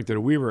both go back to the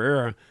Weaver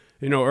era.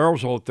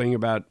 Earl's whole thing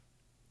about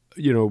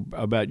you,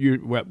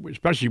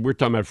 especially we're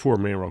talking about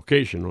 4-man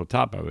rotation on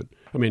top of it.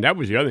 I mean, that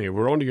was the other thing. If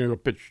we're only going to go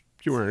pitch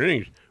 200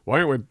 innings,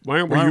 why aren't we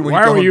going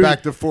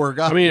back to 4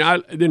 guys? I mean,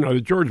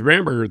 the George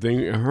Bamberger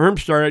thing. Herm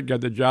Starrett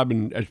got the job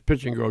as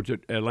pitching coach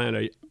at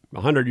Atlanta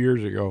 100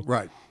 years ago.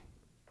 Right.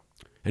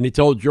 And he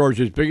told George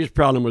his biggest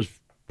problem was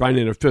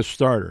finding a 5th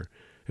starter.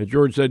 And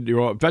George said,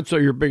 if that's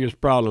your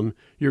biggest problem,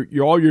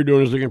 all you're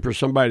doing is looking for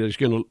somebody that's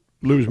going to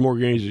lose more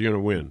games than going to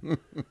win.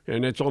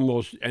 And that's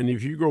almost. And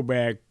if you go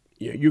back,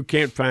 you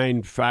can't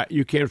find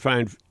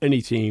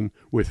any team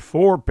with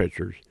 4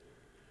 pitchers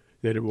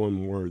that have won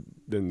more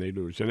than they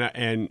lose.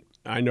 And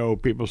I know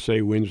people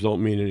say wins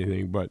don't mean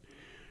anything, but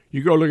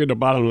you go look at the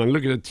bottom line,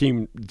 look at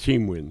the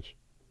team wins.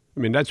 I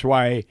mean, that's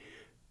why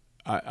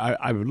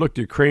I've looked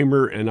at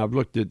Kramer and I've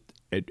looked at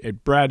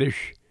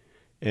Bradish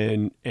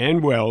and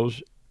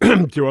Wells,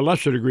 to a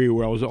lesser degree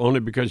Wells, only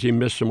because he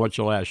missed so much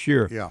of last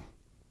year. Yeah.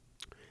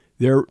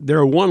 Their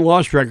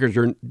 1-loss records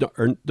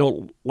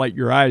don't light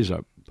your eyes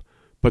up,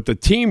 but the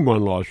team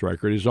 1-loss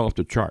record is off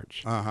the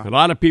charts. Uh-huh. A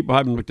lot of people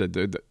haven't looked at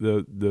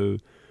the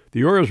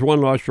Orioles'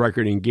 1-loss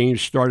record in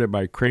games started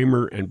by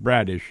Kramer and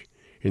Bradish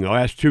in the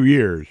last 2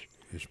 years.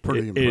 It's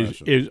pretty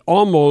impressive. Is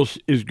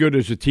almost as good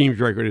as the team's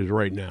record is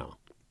right now.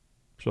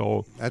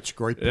 So that's a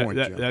great point.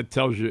 That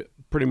tells you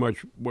pretty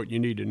much what you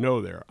need to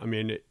know there. I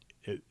mean,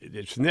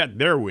 it's not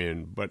their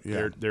win, but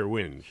their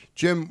wins.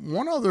 Jim,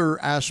 one other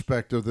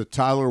aspect of the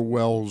Tyler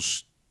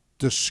Wells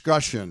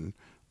discussion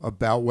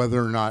about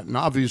whether or not, and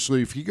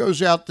obviously if he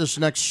goes out this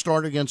next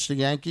start against the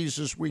Yankees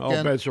this weekend,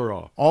 all bets are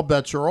off. All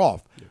bets are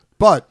off. Yeah.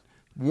 But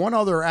one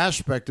other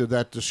aspect of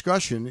that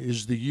discussion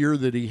is the year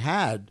that he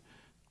had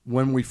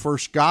when we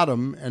first got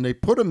him and they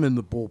put him in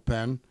the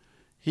bullpen.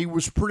 He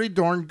was pretty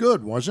darn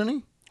good, wasn't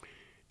he?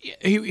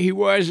 He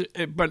was,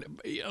 but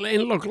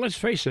and look, let's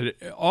face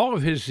it. All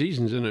of his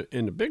seasons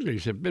in the big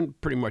leagues have been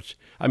pretty much.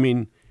 I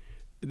mean,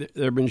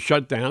 there have been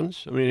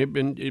shutdowns. I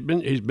mean,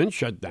 he's been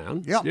shut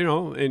down. Yeah.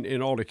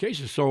 In all the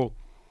cases. So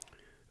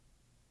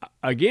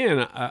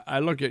again, I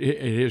look at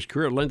his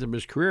career, length of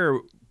his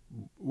career,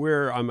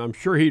 where I'm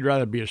sure he'd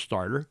rather be a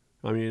starter.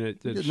 I mean,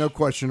 it's no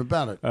question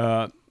about it.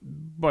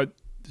 But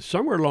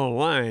somewhere along the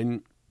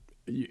line,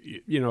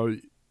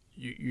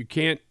 you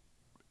can't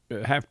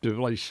have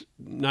to like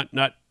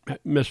not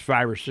miss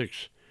 5 or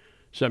 6,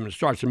 7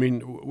 starts. I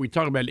mean, we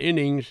talk about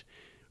innings.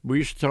 We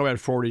used to talk about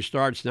 40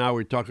 starts. Now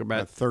we talk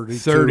about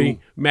 30,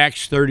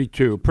 max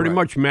 32. Pretty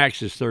much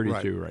max is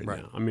 32 right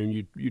now. I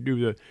mean, you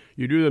do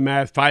the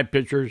math. 5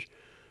 pitchers,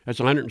 that's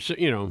 100.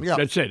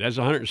 That's it. That's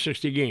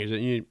 160 games,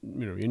 and you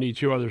need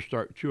 2 other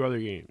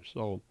games.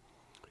 So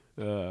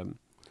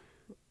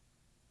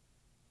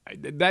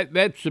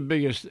that's the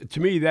biggest. To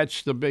me,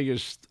 that's the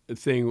biggest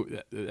thing.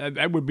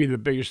 That would be the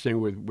biggest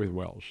thing with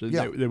Wells.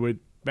 That would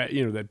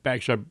that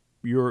backs up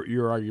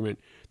your argument.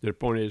 The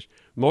point is,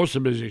 most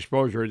of his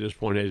exposure at this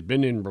point has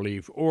been in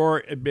relief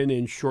or been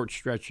in short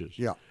stretches.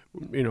 Yeah.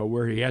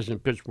 Where he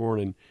hasn't pitched more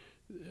than,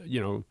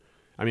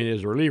 I mean,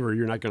 as a reliever,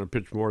 you're not going to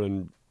pitch more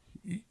than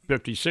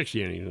 50,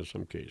 60 innings in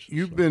some cases.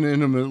 You've been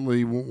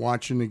intimately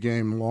watching the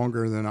game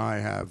longer than I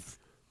have,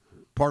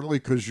 partly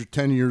because you're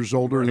 10 years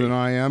older than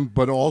I am,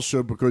 but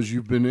also because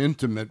you've been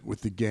intimate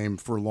with the game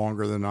for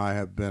longer than I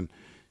have been.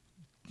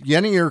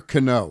 Yennier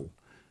Cano.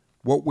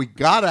 What we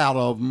got out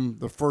of him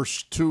the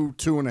first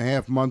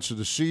 2.5 months of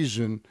the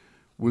season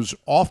was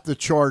off the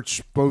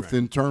charts, both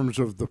in terms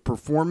of the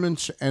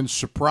performance and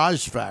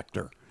surprise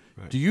factor.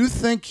 Right. Do you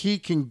think he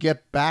can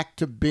get back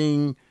to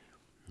being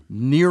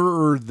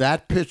nearer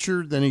that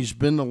pitcher than he's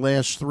been the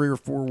last 3 or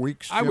 4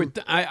 weeks, Jim?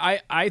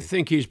 I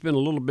think he's been a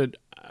little bit.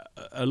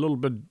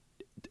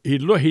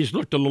 He's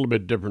looked a little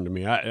bit different to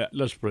me.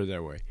 Let's put it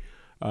that way.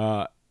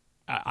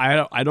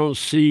 I don't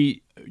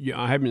see.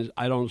 I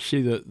don't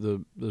see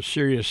the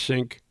serious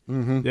sink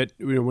that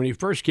when he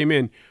first came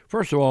in.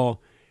 First of all,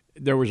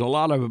 there was a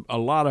lot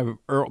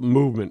of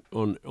movement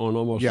on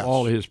almost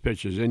all of his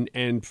pitches,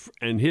 and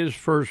his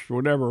first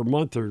whatever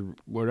month or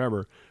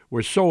whatever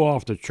was so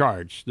off the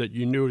charts that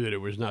you knew that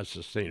it was not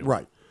sustainable.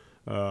 Right.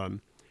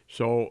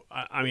 So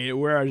I mean,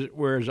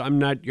 whereas I'm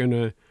not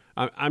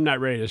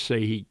ready to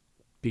say he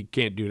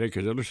can't do that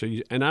because it looks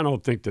like and I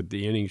don't think that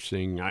the innings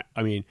thing.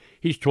 I mean,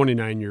 he's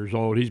 29 years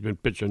old. He's been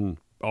pitching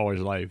all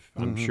his life.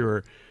 I'm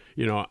sure.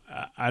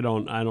 I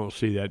don't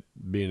see that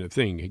being a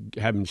thing.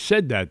 Having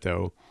said that,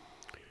 though,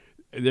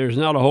 there's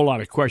not a whole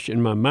lot of question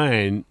in my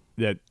mind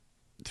that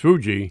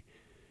Fuji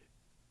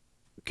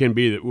can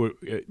be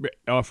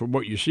off of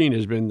what you've seen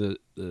has been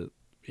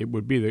it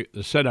would be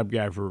the setup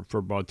guy for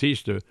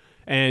Bautista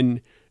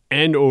and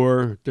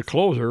or the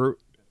closer.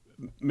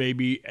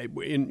 Maybe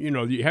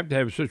you have to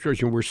have a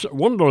situation where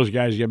one of those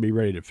guys got to be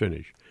ready to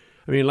finish.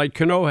 I mean, like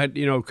Cano had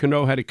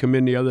to come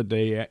in the other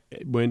day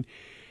when,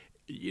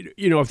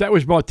 if that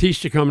was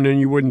Bautista coming in,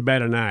 you wouldn't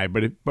bat an eye.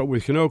 But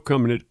with Cano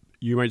coming in,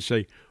 you might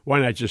say, why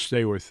not just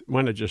stay with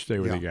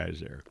the guys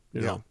there?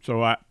 You know?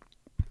 So I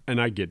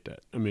get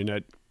that. I mean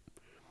that.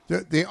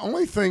 The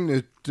only thing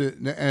that,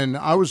 and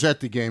I was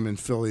at the game in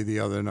Philly the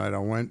other night. I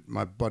went.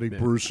 My buddy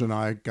Bruce and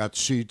I got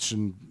seats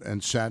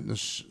and sat in the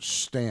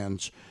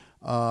stands.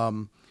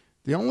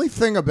 The only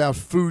thing about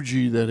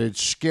Fuji that had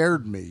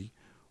scared me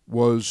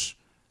was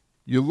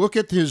you look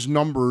at his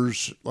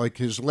numbers, like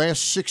his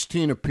last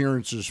 16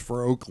 appearances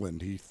for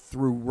Oakland. He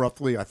threw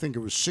roughly, I think it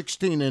was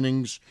 16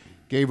 innings,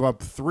 gave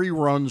up 3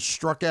 runs,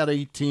 struck out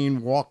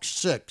 18, walked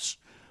 6.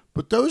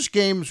 But those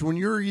games, when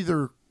you're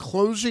either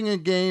closing a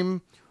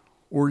game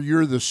or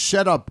you're the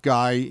setup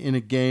guy in a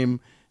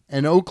game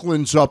and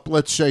Oakland's up,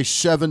 let's say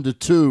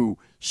 7-2,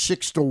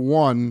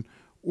 6-1,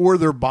 or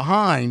they're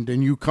behind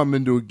and you come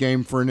into a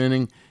game for an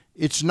inning,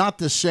 it's not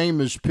the same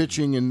as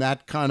pitching in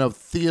that kind of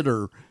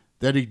theater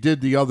that he did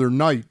the other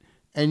night.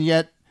 And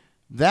yet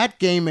that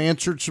game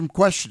answered some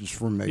questions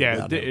for me.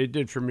 Yeah, it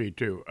did for me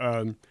too.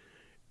 I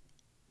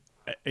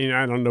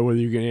don't know whether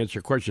you can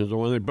answer questions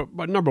on it,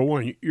 but number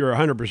one, you're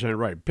 100%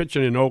 right.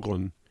 Pitching in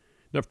Oakland,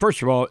 now,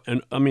 first of all,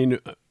 and I mean,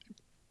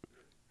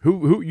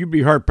 who you'd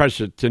be hard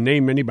pressed to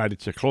name anybody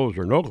that's a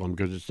closer in Oakland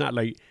because it's not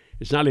like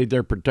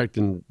they're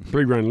protecting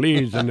 3-run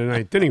leads in the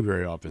ninth inning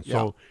very often.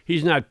 So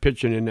he's not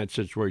pitching in that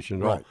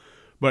situation at all.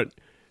 But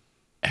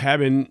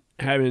having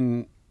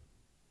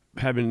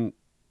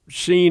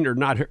seen or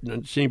not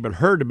seen but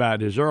heard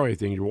about his early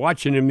things,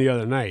 watching him the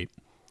other night,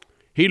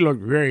 he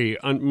looked very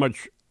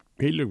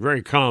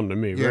calm to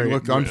me. He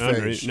looked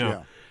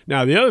unfazed.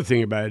 Now the other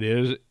thing about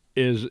it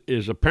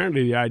is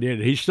apparently the idea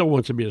that he still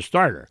wants to be a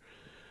starter.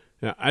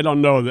 Now, I don't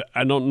know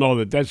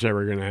that that's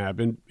ever going to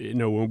happen.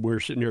 When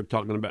we're sitting here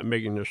talking about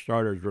making the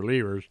starters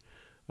relievers,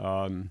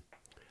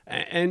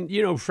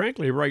 and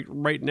frankly,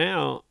 right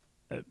now,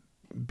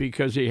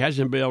 because he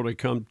hasn't been able to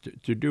come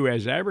to do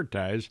as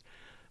advertised,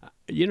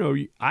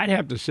 I'd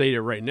have to say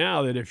that right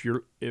now that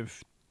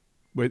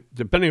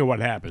depending on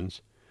what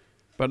happens,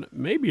 but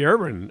maybe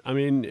Irvin. I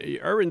mean,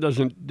 Irvin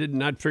did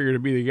not figure to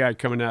be the guy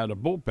coming out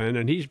of the bullpen,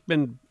 and he's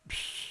been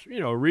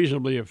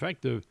reasonably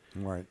effective.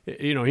 Right.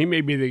 He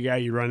may be the guy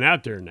you run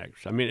out there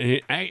next. I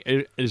mean,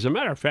 as a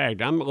matter of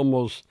fact, I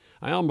almost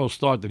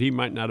thought that he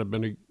might not have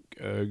been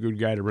a good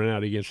guy to run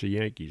out against the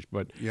Yankees.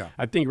 But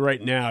I think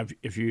right now,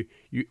 if you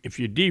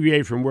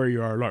deviate from where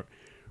you are, look,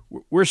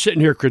 we're sitting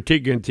here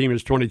critiquing a team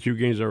that's 22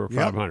 games over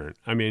 500.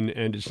 I mean,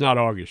 and it's not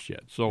August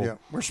yet. So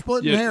we're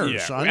splitting hairs.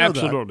 Yeah, I know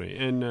absolutely.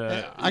 that. And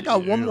I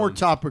got one more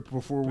topic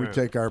before we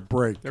take our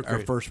break, our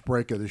first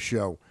break of the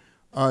show.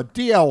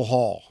 DL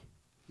Hall.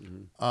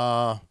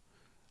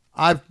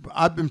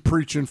 I've been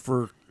preaching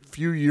for a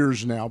few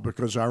years now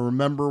because I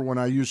remember when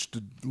I used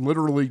to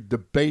literally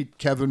debate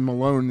Kevin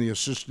Malone, the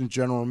assistant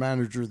general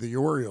manager of the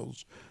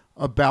Orioles,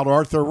 about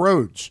Arthur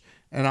Rhodes.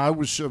 And I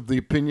was of the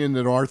opinion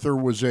that Arthur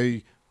was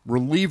a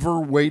reliever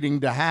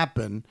waiting to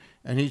happen.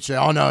 And he'd say,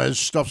 oh, no, his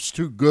stuff's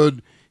too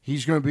good.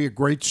 He's going to be a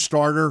great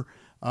starter.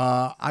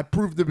 I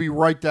proved to be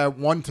right that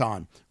one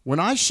time.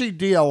 When I see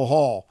DL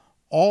Hall,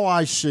 all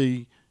I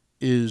see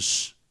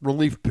is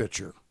relief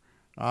pitcher.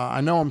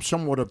 I know I'm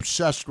somewhat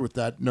obsessed with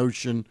that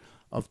notion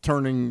of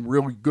turning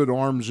really good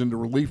arms into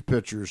relief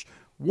pitchers.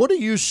 What do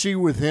you see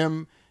with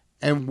him,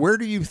 and where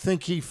do you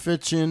think he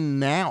fits in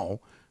now,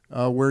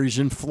 where he's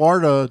in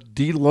Florida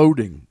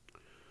deloading?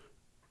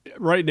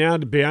 Right now,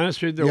 to be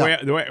honest with you,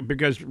 the way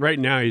because right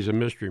now he's a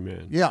mystery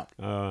man. Yeah.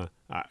 I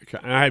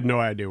have no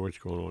idea what's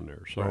going on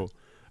there. So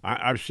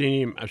I've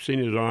seen him. I've seen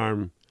his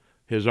arm.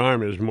 His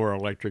arm is more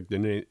electric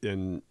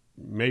than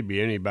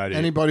maybe anybody.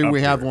 Anybody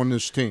we have on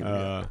this team.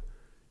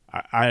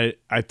 I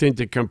think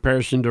the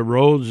comparison to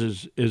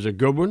Rhodes is a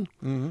good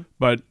one,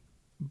 but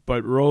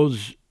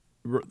Rhodes.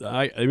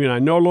 I mean, I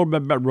know a little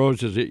bit about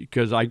Rhodes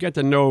because I get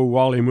to know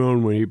Wally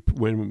Moon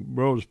when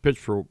Rhodes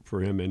pitched for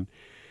him,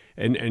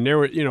 and there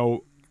were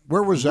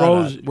where was that?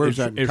 Rhodes, Where was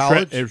that? In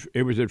college?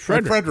 It was at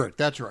Frederick. Frederick,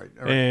 that's right.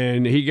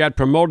 And he got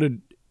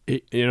promoted.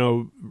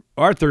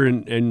 Arthur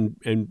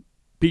and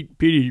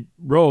Petey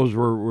Rose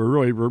were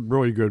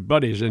really good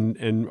buddies,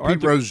 and Arthur,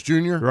 Pete Rose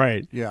Jr.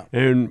 Right. Yeah.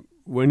 And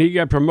when he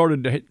got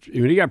promoted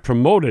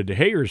to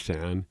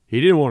Hagerstown,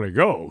 he didn't want to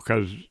go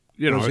because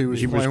he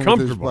was comfortable.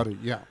 With his buddy.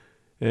 Yeah.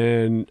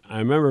 And I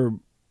remember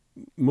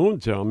Moon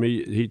telling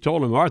me, he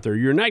told him, Arthur,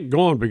 you're not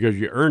going because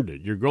you earned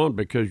it. You're going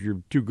because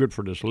you're too good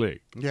for this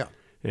league. Yeah.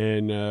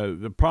 And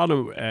the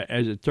problem,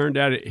 as it turned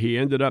out, he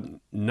ended up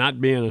not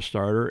being a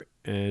starter,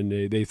 and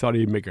they thought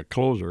he'd make a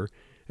closer,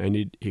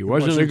 and he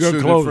wasn't a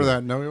good closer for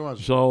that. No, he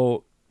wasn't.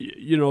 So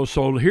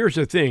so here's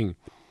the thing: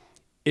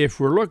 if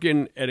we're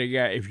looking at a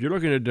guy, if you're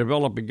looking to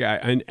develop a guy,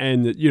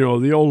 and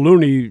the old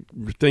Looney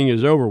thing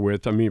is over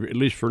with. I mean, at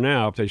least for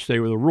now, if they stay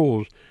with the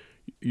rules,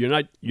 you're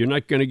not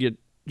going to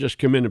just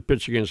come in and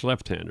pitch against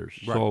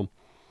left-handers. Right. So.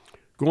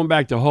 Going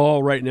back to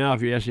Hall right now,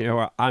 if you ask me,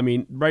 I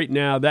mean, right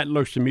now that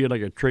looks to me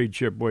like a trade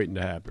chip waiting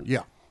to happen.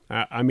 Yeah.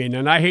 I mean,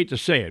 and I hate to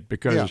say it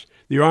because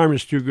the arm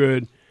is too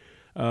good.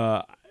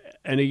 And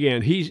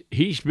again,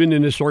 he's been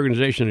in this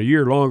organization a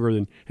year longer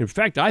than. In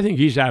fact, I think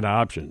he's out of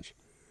options.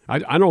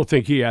 I don't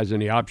think he has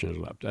any options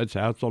left. That's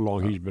how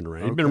long he's been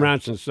around. He's been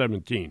around since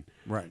 17.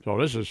 Right. So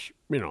this is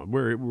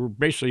we're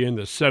basically in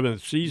the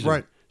 7th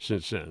season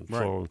since then.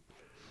 Right. So.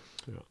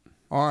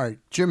 All right.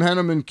 Jim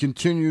Henneman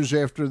continues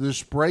after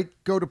this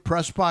break. Go to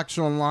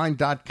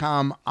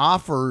PressBoxOnline.com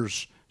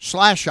offers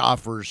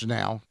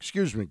now.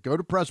 Excuse me. Go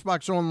to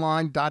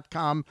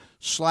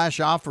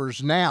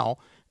PressBoxOnline.com/offers now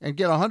and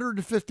get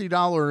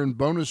 $150 in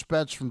bonus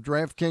bets from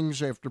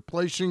DraftKings after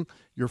placing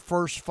your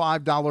first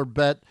 $5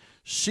 bet.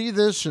 See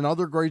this and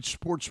other great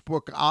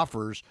sportsbook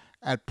offers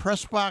at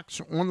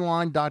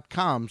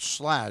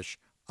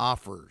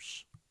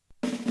PressBoxOnline.com/offers.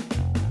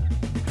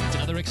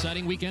 Another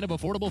exciting weekend of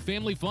affordable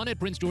family fun at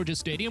Prince George's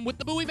Stadium with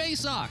the Bowie Bay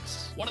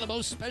Sox. One of the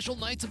most special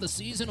nights of the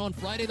season on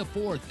Friday the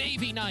 4th,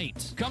 Navy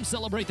Night. Come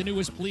celebrate the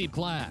newest plebe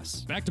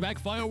class. Back-to-back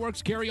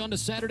fireworks carry on to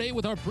Saturday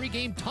with our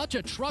pregame Touch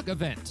a Truck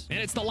event. And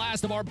it's the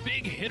last of our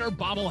big hitter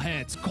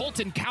bobbleheads,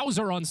 Colton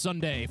Cowser on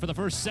Sunday for the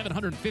first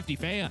 750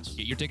 fans.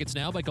 Get your tickets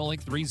now by calling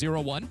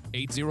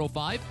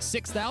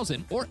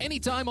 301-805-6000 or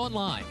anytime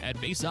online at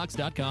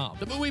baysox.com.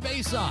 The Bowie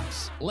Bay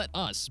Sox. Let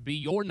us be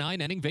your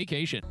 9-inning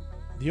vacation.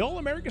 The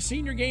All-America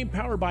Senior Game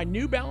powered by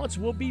New Balance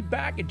will be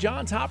back at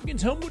Johns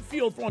Hopkins Homewood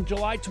Field on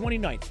July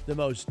 29th. The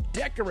most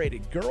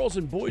decorated girls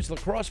and boys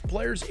lacrosse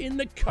players in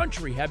the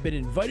country have been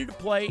invited to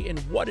play in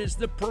what is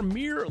the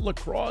premier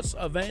lacrosse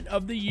event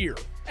of the year.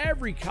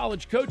 Every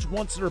college coach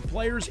wants their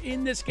players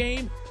in this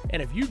game,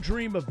 and if you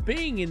dream of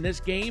being in this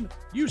game,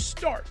 you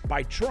start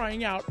by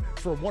trying out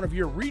for one of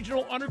your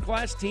regional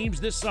underclass teams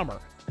this summer.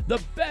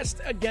 The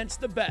best against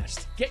the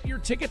best. Get your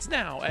tickets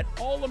now at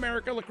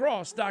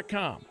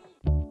allamericalacrosse.com.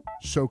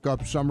 Soak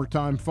up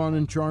summertime fun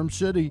in Charm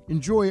City.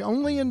 Enjoy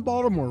only in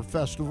Baltimore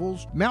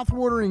festivals,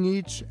 mouth-watering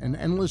eats, and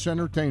endless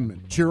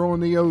entertainment. Cheer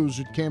on the O's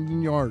at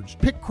Camden Yards.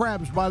 Pick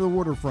crabs by the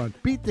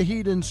waterfront. Beat the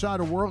heat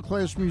inside a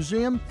world-class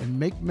museum and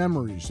make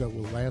memories that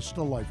will last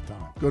a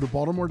lifetime. Go to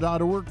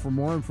baltimore.org for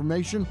more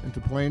information and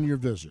to plan your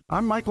visit.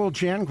 I'm Michael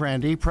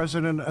Giangrandy,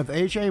 president of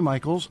A.J.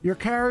 Michaels, your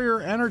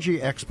carrier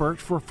energy expert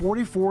for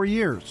 44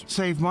 years.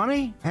 Save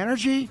money,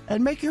 energy,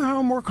 and make your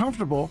home more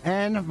comfortable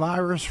and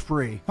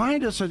virus-free.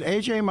 Find us at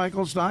ajmichaels.com.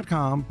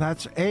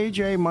 That's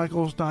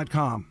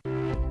ajmichaels.com.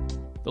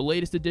 The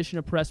latest edition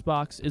of Press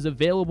Box is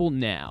available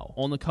now.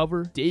 On the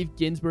cover, Dave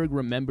Ginsburg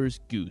remembers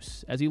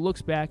Goose as he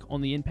looks back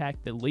on the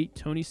impact that late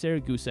Tony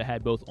Saragusa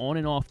had both on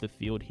and off the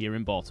field here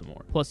in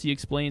Baltimore. Plus, he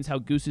explains how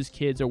Goose's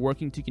kids are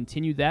working to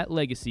continue that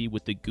legacy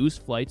with the Goose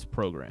Flights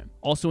program.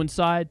 Also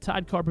inside,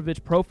 Todd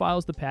Karpovich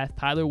profiles the path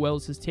Tyler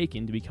Wells has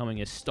taken to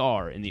becoming a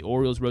star in the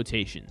Orioles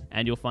rotation.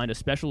 And you'll find a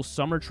special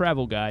summer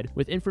travel guide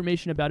with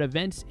information about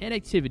events and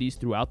activities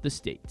throughout the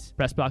state.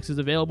 Press Box is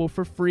available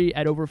for free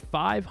at over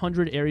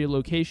 500 area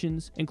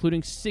locations,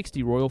 including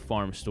 60 Royal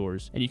Farm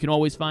stores. And you can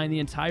always find the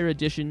entire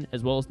edition,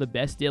 as well as the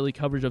best daily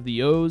coverage of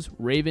the O's,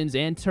 Ravens,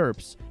 and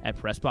Terps at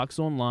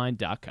PressBoxOnline.com.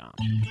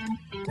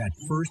 That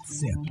first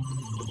sip.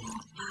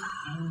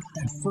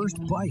 That first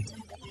bite.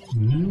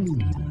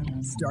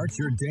 Start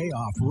your day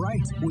off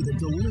right with a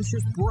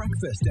delicious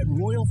breakfast at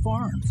Royal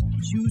Farms.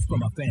 Choose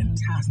from a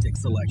fantastic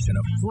selection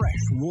of fresh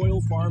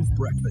Royal Farms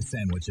breakfast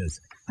sandwiches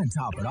and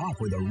top it off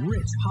with a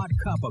rich hot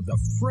cup of the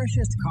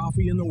freshest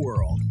coffee in the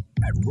world.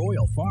 At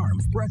Royal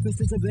Farms, breakfast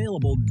is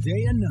available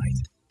day and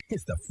night.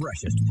 It's the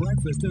freshest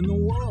breakfast in the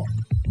world.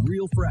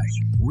 Real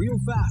fresh, real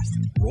fast.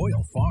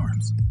 Royal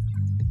Farms.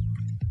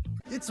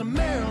 It's a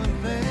Maryland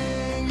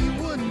thing you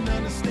wouldn't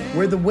understand.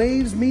 Where the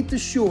waves meet the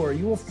shore,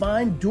 you will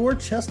find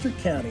Dorchester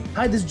County.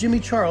 Hi, this is Jimmy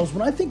Charles.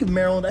 When I think of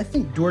Maryland, I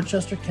think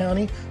Dorchester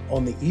County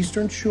on the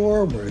eastern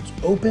shore where it's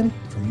open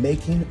for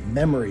making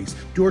memories.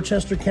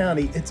 Dorchester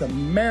County, it's a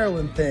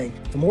Maryland thing.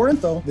 For more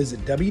info, visit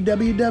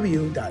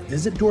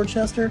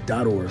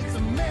www.visitdorchester.org. It's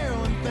a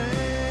Maryland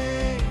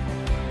thing.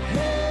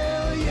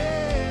 Hell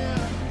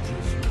yeah.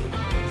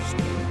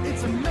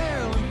 It's a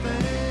Maryland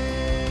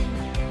thing.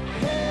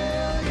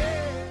 Hell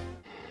yeah.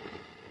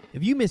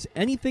 If you miss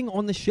anything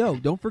on the show,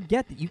 don't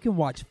forget that you can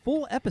watch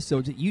full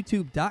episodes at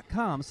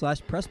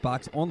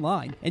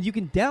youtube.com/pressboxonline, and you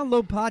can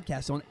download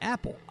podcasts on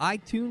Apple,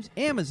 iTunes,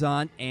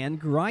 Amazon,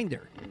 and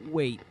Grindr.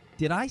 Wait,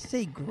 did I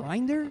say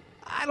Grindr?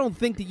 I don't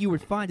think that you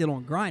would find it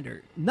on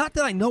Grindr. Not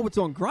that I know what's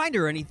on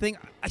Grindr or anything,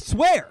 I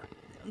swear.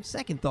 On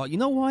second thought, you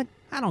know what?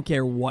 I don't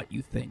care what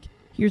you think.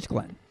 Here's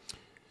Glenn.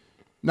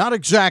 Not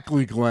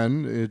exactly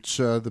Glenn. It's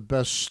the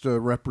best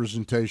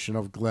representation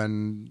of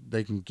Glenn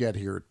they can get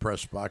here at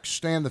Press Box.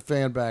 Stan the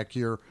Fan back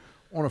here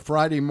on a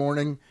Friday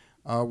morning.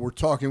 We're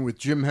talking with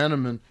Jim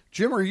Henneman.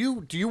 Jim,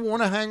 do you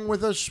want to hang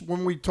with us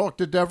when we talk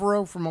to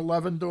Devereaux from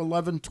 11 to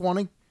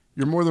 11:20?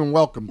 You're more than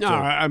welcome to. No,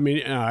 I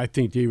mean, I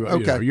think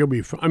okay. You'll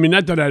be fine. I mean,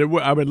 not that I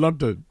would love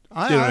to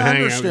I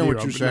hang understand out what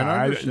with you're saying.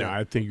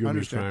 I think you'll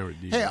be fine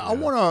with these. Hey, I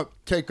want to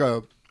take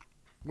a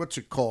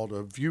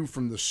view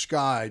from the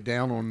sky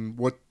down on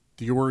what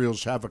the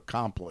Orioles have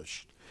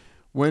accomplished.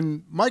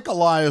 When Mike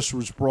Elias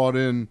was brought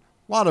in,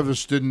 a lot of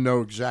us didn't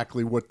know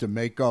exactly what to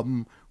make of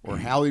him or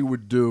how he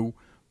would do.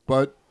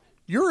 But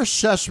your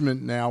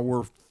assessment now,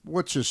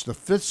 what's this, the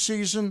fifth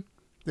season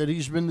that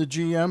he's been the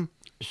GM?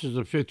 This is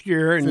the fifth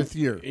year. And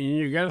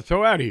you got to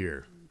throw out a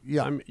year.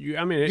 Yeah.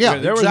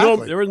 There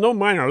was no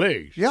minor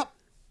leagues. Yep.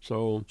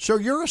 So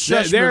your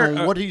assessment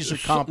on what he's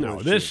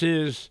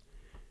accomplished.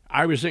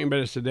 I was thinking about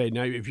this today.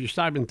 Now, if you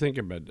stop and think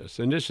about this,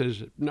 and this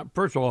is,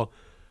 first of all,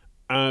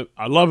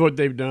 I love what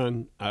they've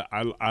done.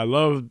 I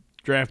love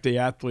draft the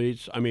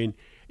athletes. I mean,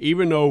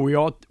 even though we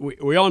all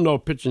know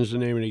pitching's the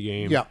name of the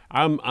game. Yeah.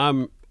 I'm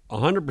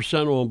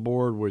 100% on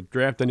board with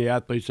drafting the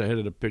athletes ahead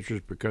of the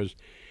pitchers because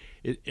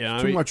it's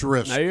too much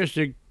risk. I used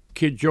to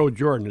kid Joe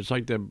Jordan. It's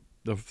like the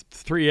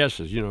three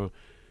S's.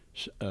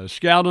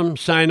 Scout them,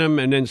 sign them,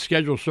 and then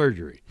schedule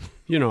surgery.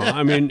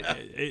 I mean,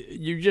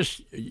 you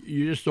just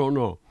don't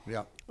know.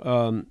 Yeah.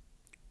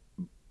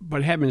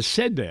 But having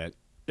said that,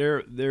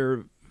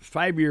 they're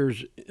 5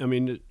 years. I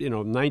mean,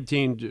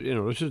 19.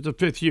 This is the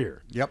fifth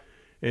year. Yep.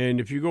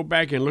 And if you go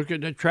back and look at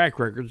the track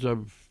records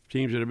of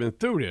teams that have been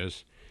through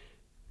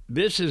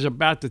this is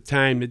about the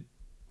time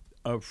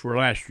for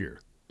last year.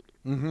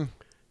 Mm-hmm.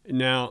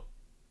 Now,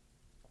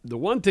 the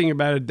one thing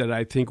about it that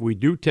I think we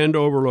do tend to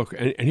overlook,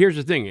 and here's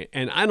the thing,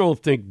 and I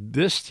don't think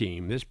this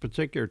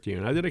particular team,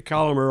 and I did a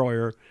column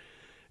earlier,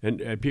 and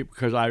people,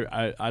 because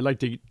I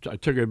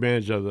took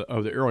advantage of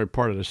the early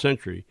part of the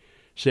century,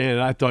 saying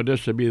that I thought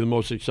this would be the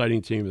most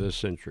exciting team of this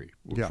century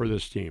for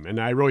this team, and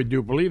I really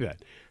do believe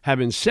that.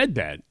 Having said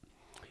that,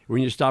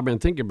 when you stop and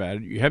think about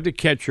it, you have the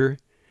catcher,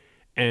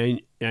 and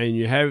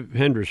you have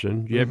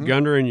Henderson, you have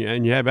Gunnar,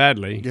 and you have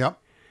Adley. Yep.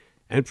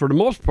 And for the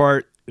most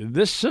part,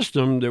 this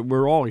system that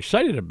we're all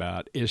excited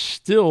about is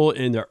still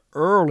in the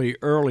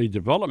early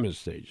development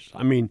stages.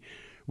 I mean,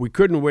 we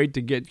couldn't wait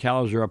to get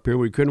Callister up here.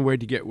 We couldn't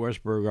wait to get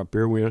Westberg up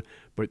here.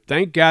 But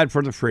thank God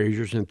for the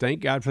Fraziers and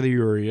thank God for the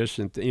Urias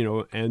and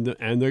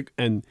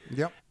the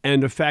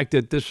fact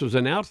that this was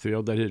an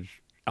outfield that is.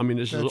 I mean,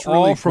 this is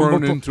all really from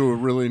grown into a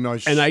really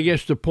nice. And I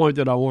guess the point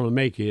that I want to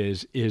make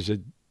is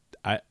that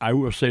I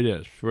will say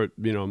this: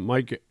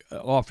 Mike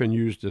often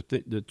used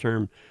the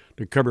term.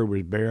 The cupboard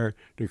was bare.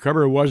 The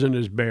cupboard wasn't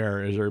as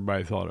bare as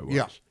everybody thought it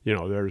was.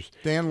 Yeah. There's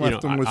Dan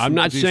left them with I'm some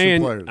not decent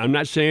saying players. I'm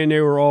not saying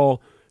they were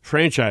all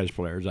franchise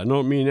players. I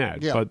don't mean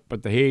that. Yeah.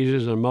 But the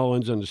Hayeses and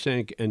Mullins and the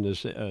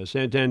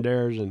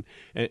Santanders and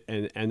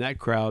that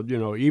crowd.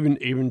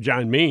 Even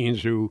John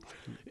Means, who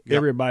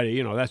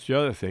everybody, that's the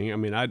other thing. I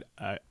mean, I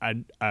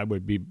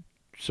would be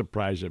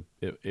surprised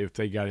if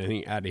they got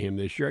anything out of him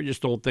this year. I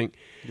just don't think,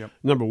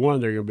 number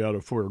one, they're going to be able to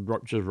afford to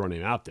just run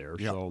him out there.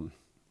 Yep. So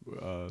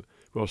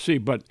we'll see.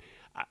 But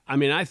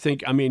I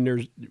think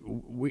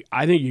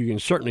you can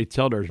certainly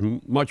tell there's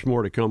much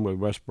more to come with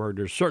Westburg.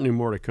 There's certainly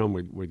more to come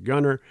with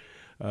Gunnar.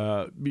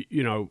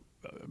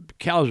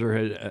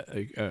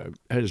 Calzer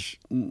has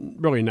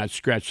really not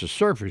scratched the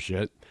surface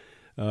yet.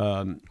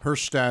 Her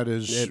stat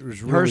is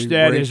really her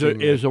stat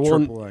is a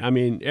one. AAA. I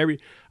mean,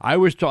 I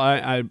was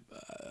told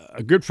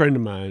a good friend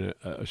of mine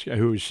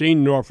who's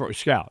seen Norfolk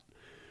scout,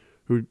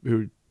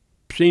 who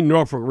seen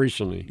Norfolk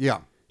recently. Yeah,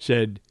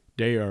 said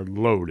they are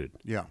loaded.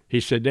 Yeah, he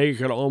said they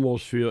could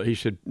almost feel. He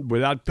said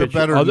without pitching,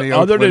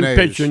 other than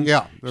pitching,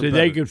 said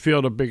they could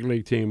feel the big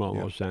league team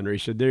almost down there. He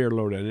said they are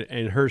loaded,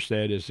 and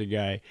Herstad is the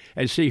guy.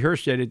 And see,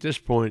 Herstad at this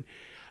point,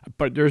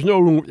 but there's no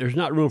room. There's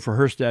not room for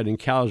Herstad and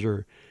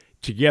Calzer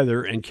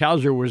together, and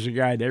Calzer was the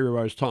guy that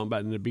everybody was talking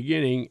about in the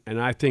beginning,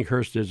 and I think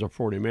Hurst is a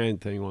 40-man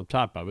thing on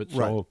top of it.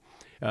 So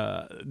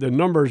the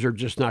numbers are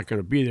just not going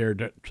to be there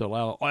to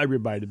allow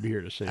everybody to be here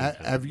at the same time.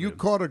 Have you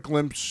caught a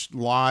glimpse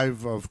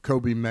live of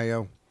Kobe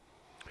Mayo?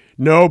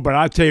 No, but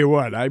I'll tell you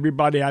what,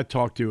 everybody I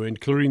talk to,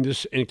 including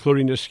this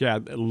guy,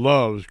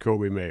 loves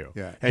Kobe Mayo.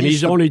 Yeah, and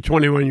he's only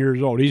 21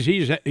 years old.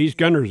 He's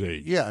Gunner's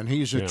age. Yeah, and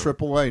he's a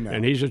AAA now.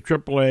 And he's a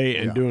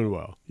AAA and doing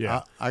well.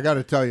 Yeah, I got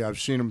to tell you,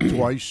 I've seen him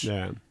twice.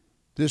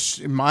 This,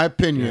 in my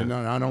opinion,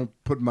 and I don't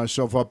put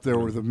myself up there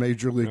with a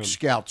major league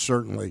scout,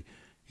 certainly,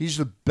 he's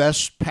the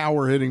best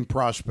power hitting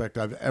prospect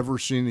I've ever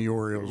seen the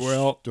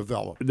Orioles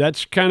develop.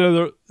 That's kind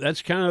of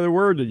the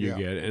word that you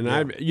get. And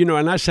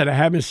I said I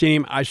haven't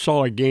seen him. I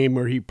saw a game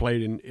where he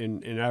played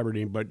in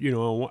Aberdeen, but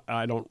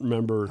I don't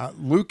remember.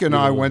 Luke and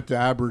I went to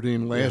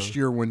Aberdeen last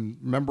year when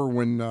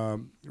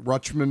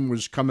Rutschman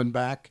was coming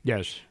back.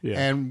 Yes. Yeah.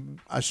 And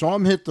I saw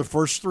him hit the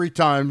first 3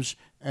 times,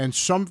 and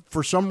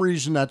for some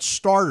reason that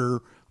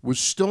starter was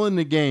still in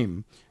the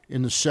game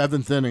in the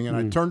 7th inning, and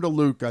I turned to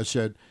Luke. I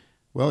said,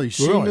 well, he's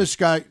seen this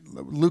guy.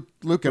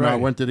 Luke and I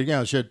went to the game.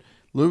 I said,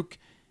 Luke,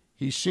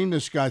 he's seen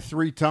this guy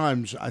 3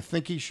 times. I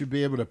think he should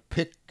be able to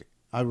pick.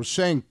 I was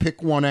saying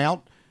pick one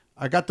out.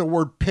 I got the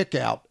word pick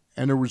out,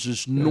 and there was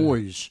this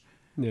noise.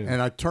 Yeah.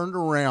 And I turned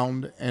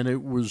around, and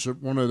it was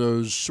one of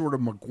those sort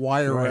of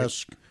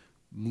McGuire-esque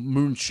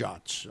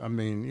moonshots. I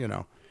mean,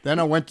 Then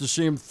I went to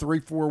see him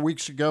 3-4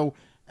 weeks ago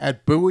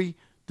at Bowie,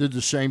 did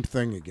the same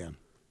thing again.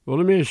 Well,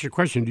 let me ask you a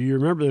question. Do you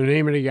remember the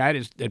name of the guy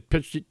that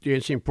pitched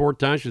against him 4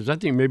 times? Because I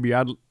think maybe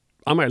I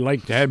might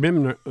like to have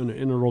him in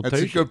the rotation.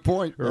 That's a good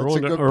point. Or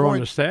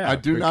on the staff. I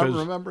do not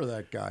remember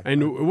that guy.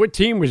 And what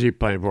team was he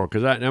playing for?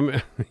 Because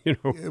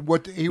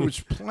what he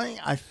was playing,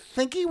 I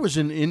think he was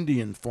in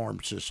Indian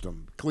farm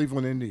system,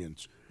 Cleveland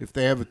Indians, if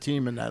they have a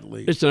team in that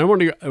league. Listen, I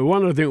want to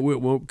one other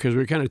thing, because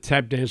we kind of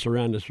tap danced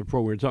around this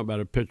before. We were talking about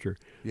a pitcher.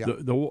 Yeah.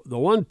 The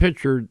one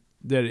pitcher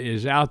that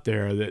is out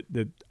there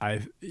that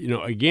I,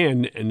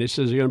 again, and this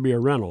is going to be a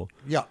rental.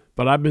 Yeah.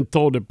 But I've been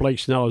told that Blake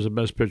Snell is the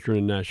best pitcher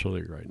in the National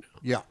League right now.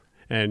 Yeah.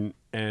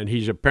 And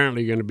he's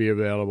apparently going to be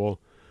available,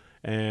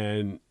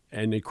 and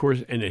of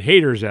course, and the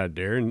Hader's out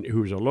there, and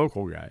who's a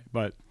local guy.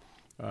 But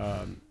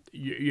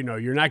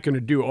you're not going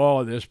to do all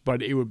of this,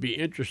 but it would be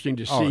interesting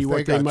to see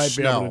what they might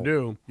be able to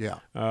do. Yeah.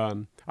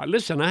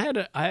 Listen,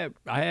 I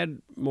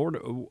had more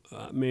to.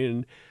 I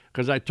mean,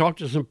 because I talked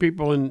to some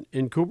people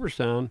in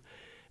Cooperstown.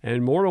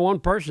 And more than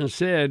one person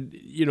said,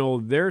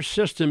 their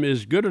system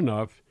is good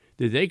enough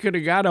that they could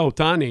have got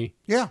Ohtani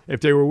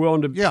if they were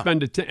willing to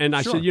spend it. And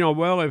I said,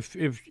 well, if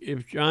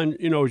John,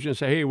 is going to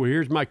say, hey, well,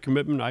 here's my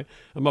commitment. I'm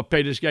going to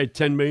pay this guy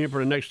 $10 million for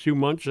the next 2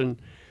 months.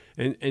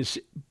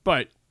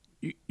 But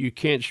you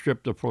can't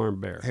strip the farm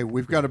bare. Hey,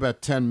 we've got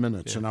about 10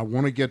 minutes, and I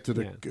want to get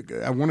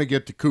to I want to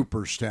get to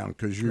Cooperstown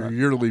because your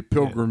yearly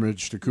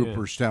pilgrimage to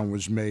Cooperstown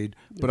was made.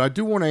 But I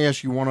do want to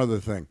ask you one other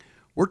thing.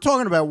 We're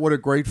talking about what a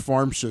great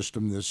farm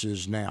system this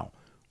is now.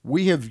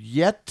 We have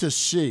yet to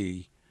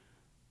see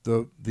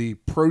the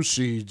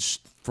proceeds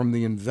from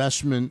the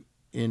investment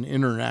in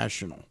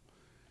international.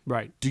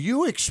 Right. Do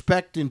you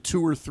expect in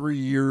 2 or 3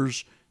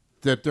 years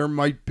that there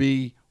might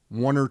be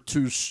 1 or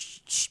 2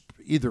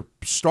 either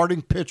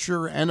starting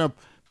pitcher and a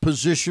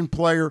position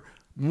player?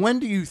 When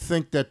do you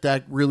think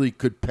that really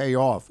could pay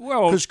off?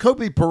 Well, because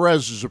Kobe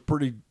Perez is a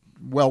pretty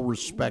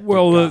well-respected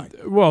guy.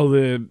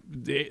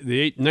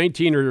 The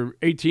 19 or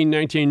 18,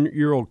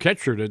 19-year-old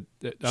catcher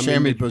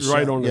Sammy Bassett,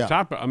 right on the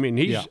top. I mean,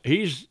 he's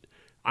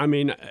not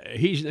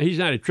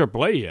a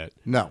AAA yet.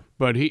 No,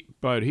 but he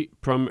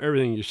from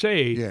everything you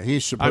say,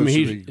 he's supposed to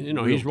be.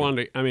 He's one.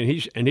 He's young. I mean,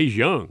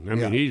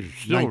 he's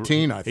still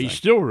 19. I think he's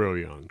still real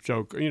young.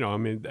 So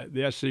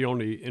that's the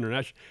only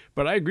international.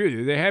 But I agree with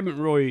you. They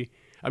haven't really.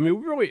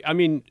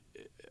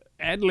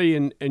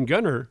 Adley and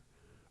Gunnar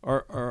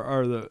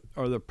are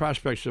the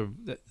prospects of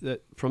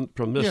that from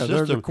this system.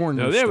 They're the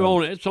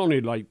cornerstone. It's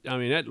only like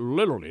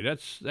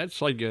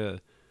that's like a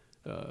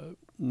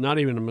not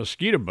even a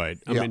mosquito bite.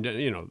 I mean,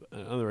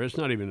 it's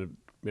not even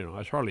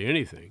it's hardly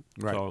anything.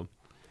 Right. So,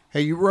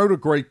 Hey, you wrote a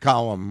great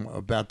column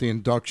about the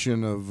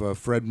induction of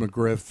Fred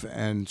McGriff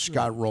and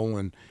Scott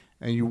Rowland,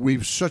 and you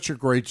weave such a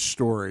great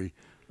story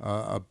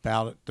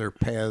about their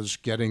paths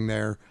getting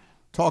there.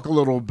 Talk a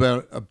little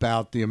bit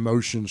about the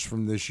emotions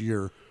from this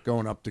year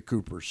going up to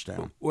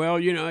Cooperstown. Well,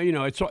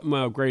 it's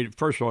great.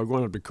 First of all,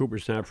 going up to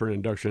Cooperstown for an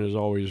induction is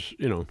always,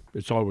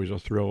 it's always a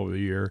thrill of the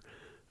year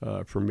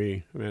for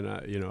me. I mean,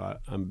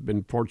 I've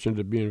been fortunate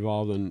to be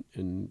involved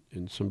in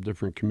some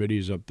different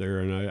committees up there,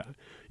 and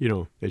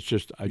it's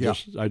just I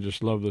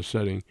just love the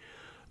setting.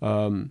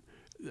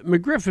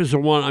 McGriff is the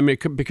one. I mean,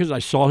 because I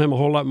saw him a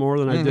whole lot more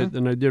than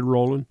I did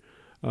Rowland.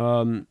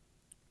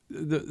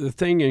 The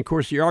thing, and of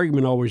course, the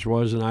argument always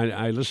was, and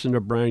I listened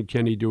to Brian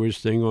Kenny do his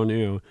thing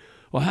on,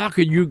 well, how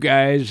could you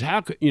guys,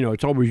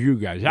 it's always you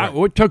guys.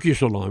 What took you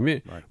so long? I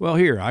mean, well,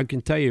 here, I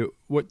can tell you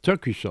what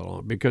took you so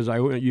long, because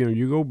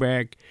you go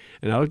back,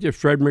 and I looked at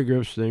Fred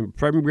McGriff's thing.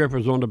 Fred McGriff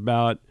was on the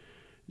ballot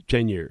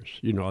 10 years,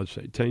 I'd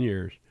say 10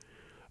 years.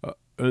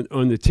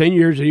 On the 10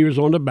 years that he was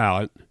on the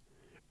ballot,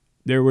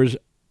 there was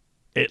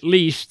at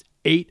least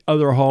 8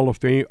 other Hall of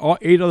Fame,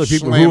 8 other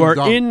people who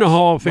are in the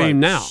Hall of Fame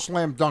now,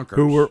 slam dunkers,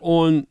 who were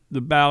on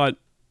the ballot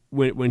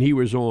when he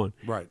was on,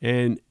 right?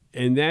 And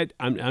that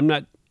I'm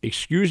not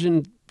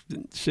excusing,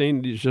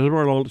 saying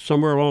somewhere along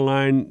the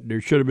line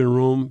there should have been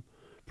room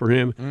for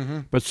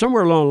him, but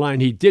somewhere along the line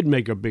he did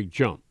make a big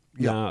jump,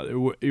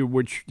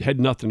 which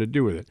had nothing to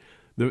do with it.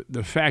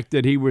 The fact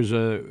that he was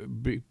a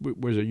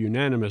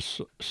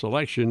unanimous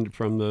selection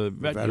from the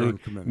veteran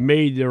committee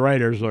made the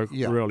writers look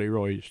really,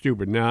 really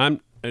stupid. Now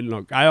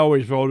I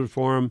always voted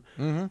for him.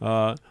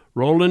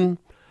 Rowland,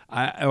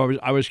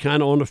 I was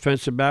kind of on the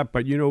fence about,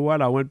 but you know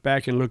what? I went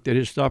back and looked at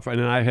his stuff, and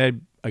then I've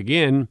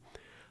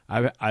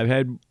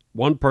had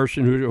one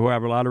person who I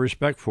have a lot of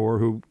respect for,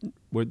 who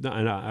would,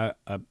 and I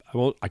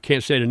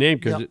can't say the name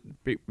because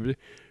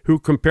who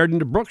compared him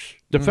to Brooks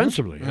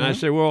defensively, and I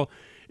say, well,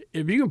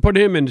 if you can put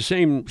him in the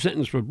same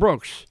sentence with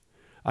Brooks,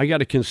 I got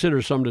to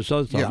consider some of this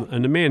other stuff.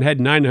 And the man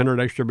had 900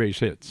 extra base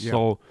hits,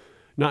 so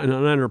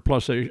 900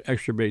 plus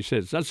extra base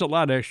hits. That's a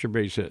lot of extra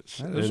base hits.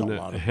 That is a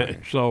lot of base.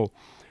 So.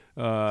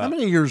 How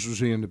many years was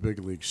he in the big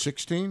league?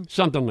 16?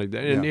 Something like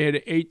that. And he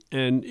had 8,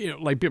 and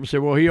like people say,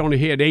 well, he only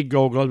had 8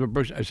 gold gloves with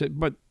Brooks. I said,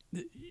 but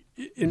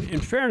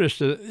in fairness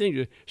to the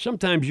thing,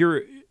 sometimes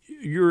you're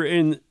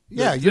in.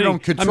 Yeah, you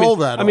don't control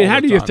that. I mean, how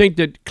do you think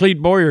that Clete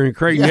Boyer and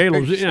Craig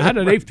Naylor? How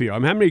did they feel?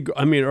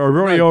 Or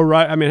Roy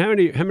O'Reilly. I mean,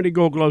 how many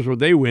gold gloves would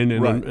they win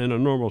in a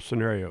normal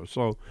scenario?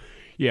 So,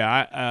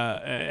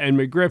 and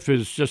McGriff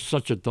is just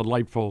such a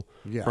delightful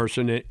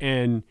person,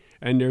 and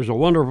there's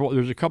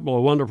a couple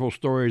of wonderful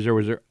stories. There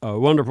was a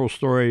wonderful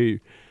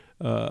story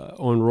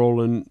on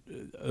Rowland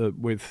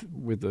with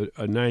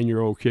a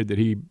 9-year-old kid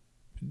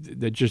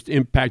that just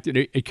impacted.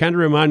 It kind of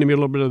reminded me a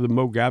little bit of the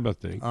Mo Gaba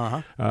thing.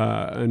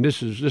 And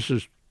this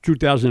is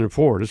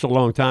 2004. This is a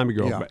long time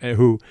ago. But,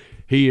 who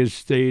he has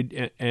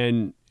stayed,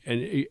 and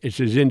it's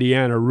his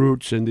Indiana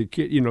roots, and the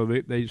kid,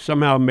 they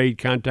somehow made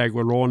contact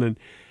with Rowland,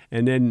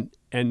 and then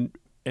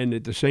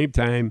at the same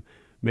time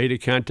made a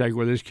contact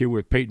with this kid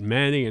with Peyton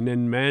Manning, and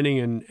then Manning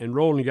and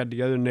Rowland got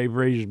together, and they've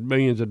raised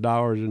millions of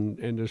dollars,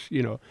 and this,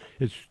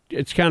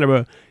 it's kind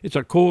of it's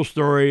a cool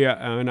story,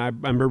 and I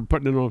remember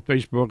putting it on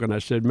Facebook, and I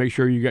said, make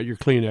sure you got your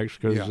Kleenex,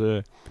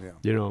 because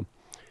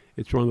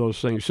it's one of those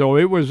things. So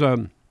it was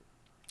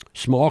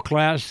small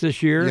class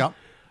this year,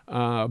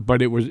 but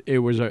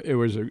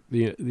the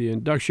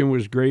induction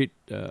was great.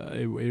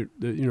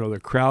 The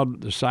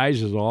crowd, the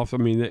size is off. I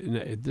mean,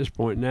 at this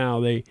point now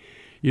they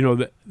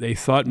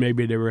thought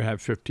maybe they would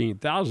have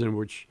 15,000,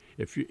 which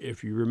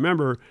if you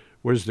remember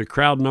was the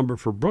crowd number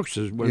for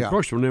Brooks's when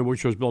Brooks went in,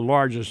 which was the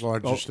largest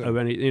of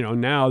any.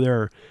 Now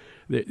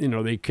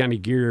they kind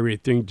of gear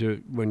everything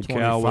to when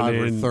Cal went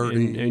in,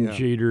 30, and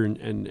Jeter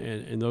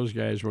and those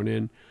guys went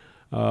in.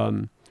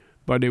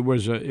 But it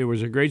was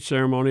a great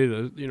ceremony.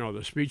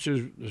 The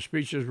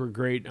speeches were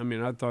great. I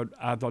mean, I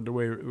thought the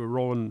way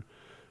Rowland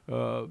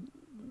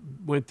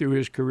went through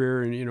his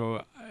career, and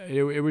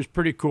it was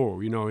pretty cool.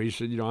 He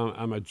said,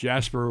 I'm a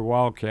Jasper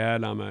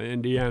Wildcat, I'm an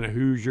Indiana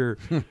Hoosier,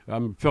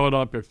 I'm a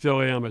Philadelphia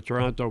Philly, I'm a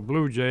Toronto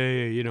Blue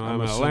Jay,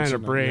 I'm an Atlanta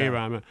Brave,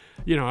 I'm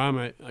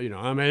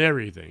an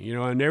everything.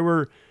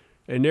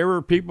 And there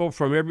were people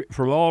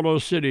from all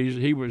those cities.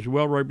 He was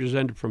well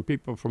represented from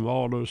people from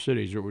all those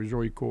cities. It was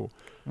really cool.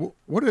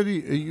 What did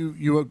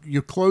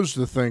you closed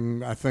the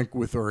thing, I think,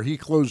 with, or he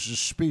closed his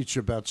speech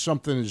about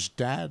something his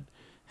dad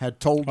had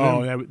told him?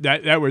 Oh,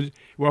 that was,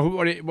 well,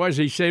 what it was,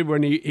 he said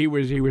when he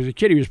was a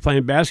kid, he was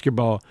playing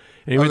basketball,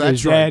 and he went to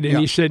his dad, and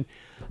he said,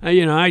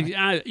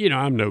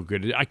 I'm no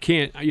good. I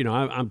can't,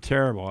 I'm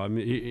terrible. I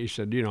mean, he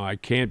said, I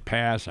can't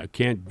pass, I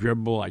can't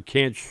dribble, I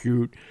can't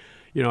shoot,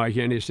 I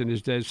can't. And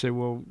his dad said,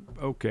 well,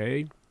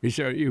 okay. He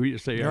said,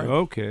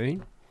 okay,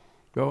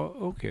 well,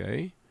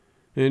 okay.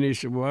 And he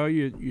said, well,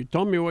 you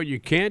told me what you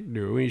can't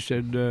do. And he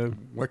said,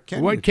 what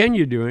can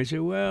you do? And I said,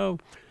 well,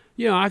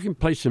 I can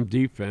play some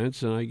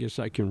defense, and I guess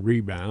I can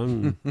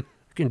rebound. And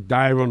I can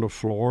dive on the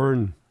floor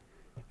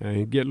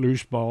and get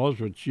loose balls,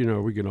 which,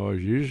 we can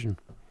always use. And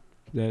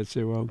Dad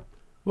said,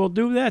 well,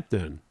 do that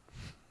then.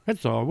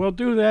 That's all. Well,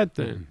 do that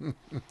then.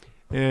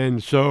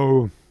 And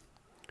so,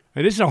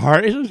 and this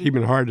is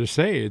even hard to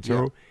say. And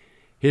so,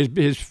 his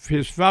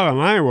final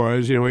line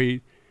was,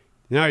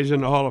 now he's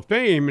in the Hall of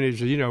Fame, and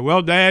he said,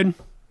 well, Dad,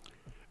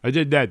 I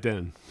did that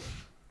then.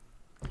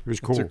 It was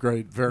cool. It's a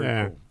great, very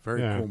cool,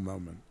 very cool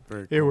moment.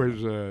 Very cool. It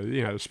was,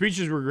 the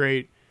speeches were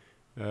great.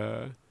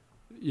 Like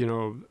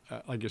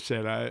I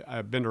said,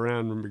 I've been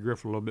around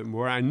McGriff a little bit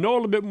more. I know a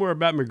little bit more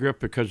about McGriff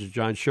because of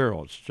John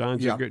Sherrills.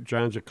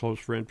 John's a close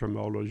friend from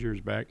all those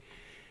years back.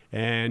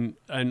 And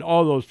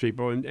all those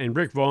people, and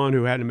Rick Vaughn,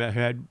 who had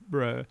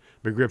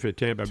McGriff at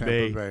Tampa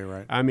Bay.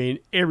 Right. I mean,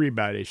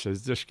 everybody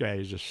says this guy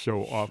is just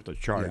so off the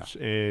charts,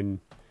 and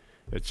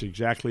it's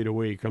exactly the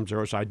way he comes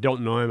across. I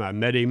don't know him. I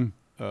met him.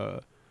 I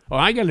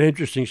got an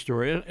interesting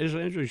story. It's an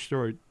interesting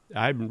story.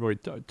 I haven't really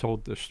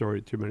told this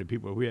story to too many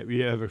people. We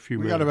have a few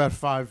minutes. We got about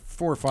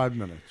 4 or 5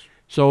 minutes.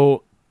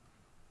 So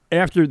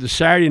after the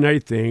Saturday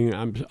night thing,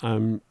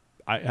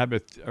 I have a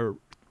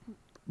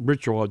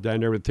ritual down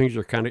there where things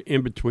are kind of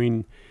in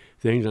between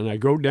things, and I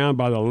go down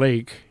by the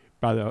lake,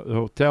 by the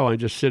hotel, and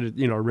just sit at,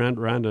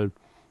 around the,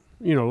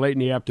 late in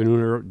the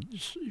afternoon or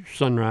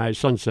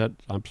sunset,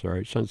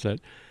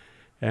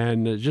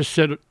 and just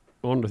sit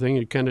on the thing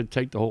and kind of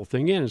take the whole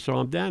thing in. And so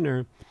I'm down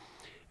there,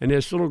 and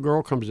this little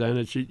girl comes down,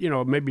 and she,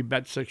 maybe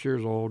about 6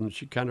 years old, and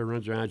she kind of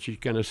runs around. She's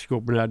kind of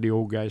scoping out the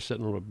old guy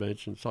sitting on a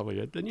bench and stuff like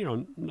that.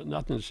 Then,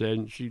 nothing said,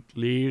 and she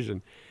leaves,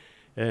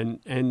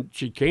 and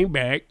she came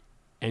back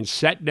and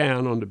sat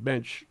down on the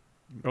bench.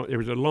 It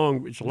was a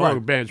long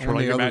bench on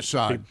the other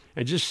side,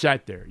 and just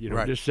sat there.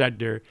 Just sat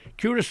there.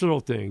 Cutest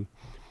little thing,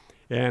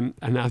 and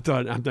I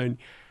thought,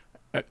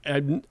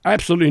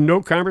 absolutely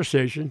no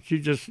conversation. She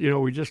just,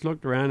 we just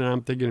looked around, and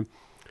I'm thinking,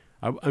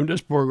 I'm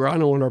this poor girl. I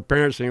don't want her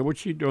parents saying,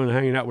 what's she doing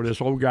hanging out with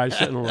this old guy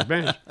sitting on a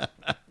bench?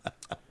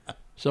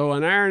 So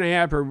an hour and a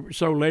half or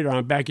so later,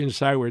 I'm back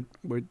inside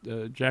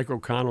with Jack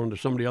O'Connell and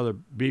some of the other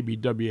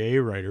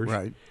BBWA writers.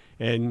 Right.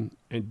 And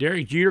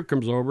Derek Jeter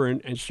comes over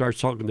and starts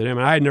talking to them.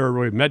 And I had never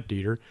really met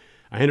Jeter.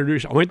 I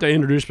went to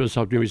introduce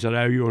myself to him. He said,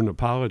 I owe you an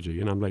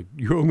apology. And I'm like,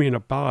 you owe me an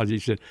apology? He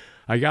said,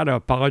 I got to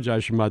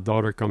apologize for my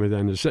daughter coming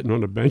down and sitting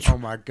on the bench. Oh,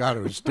 my God.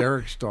 It was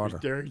Derek's daughter. It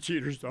was Derek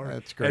Jeter's daughter.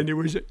 That's great.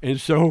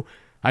 And so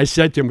I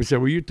said to him,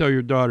 well, you tell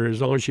your daughter, as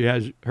long as she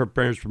has her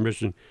parents'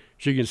 permission,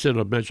 she can sit on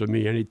the bench with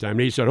me anytime.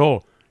 And he said,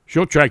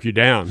 she'll track you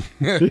down.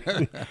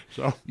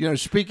 So,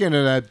 speaking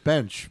of that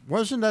bench,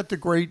 wasn't that the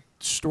great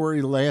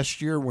story last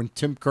year when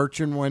Tim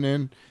Kirchin went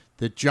in,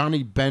 that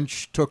Johnny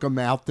Bench took him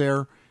out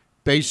there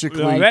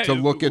basically to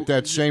look at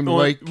that same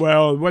lake?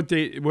 Well, what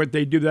they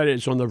do that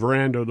is on the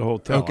veranda of the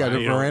hotel. Okay,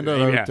 the veranda of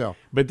the hotel.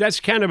 But that's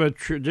kind of a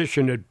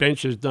tradition that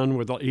Bench has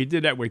done he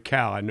did that with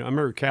Cal. I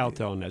remember Cal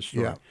telling that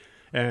story. Yeah.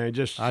 And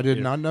I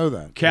did not know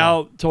that.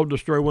 Cal told the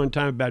story one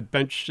time about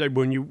Bench said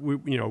when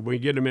we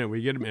get him in,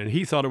 and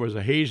he thought it was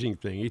a hazing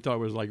thing. He thought it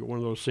was like one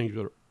of those things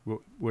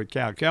with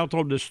Cal. Cal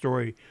told this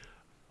story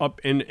up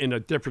in a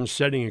different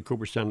setting in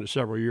Cooperstown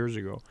several years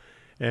ago,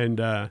 and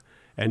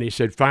he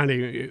said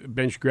finally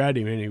Bench grabbed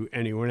him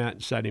and he went out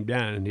and sat him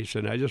down, and he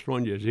said, I just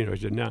want you to, he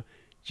said, now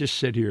just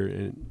sit here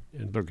and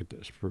look at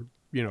this for.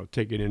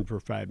 Take it in for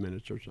 5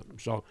 minutes or something.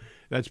 So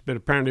that's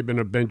apparently been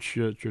a Bench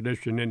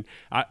tradition, and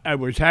I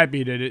was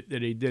happy that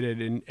he did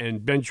it.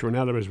 And Bench went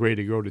out of his way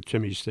to go to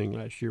Timmy's thing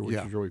last year, which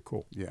was really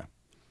cool. Yeah,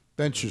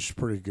 Bench is a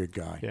pretty good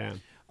guy. Yeah.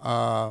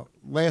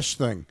 Last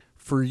thing,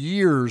 for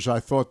years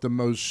I thought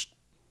the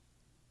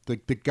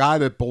guy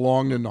that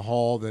belonged in the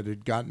Hall that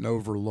had gotten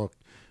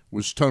overlooked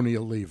was Tony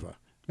Oliva,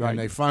 and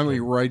they finally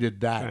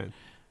righted that.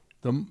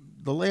 Right.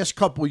 The last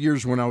couple of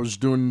years when I was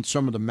doing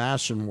some of the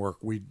MASN work,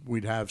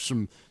 we'd have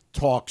some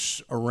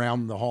talks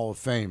around the Hall of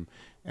Fame,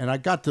 and I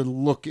got to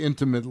look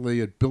intimately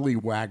at Billy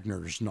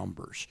Wagner's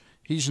numbers.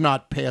 He's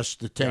not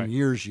past the 10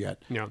 years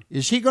yet. No.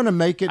 Is he going to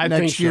make it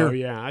next year? So,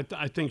 yeah,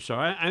 I think so.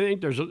 I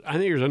think there's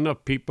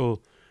enough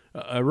people.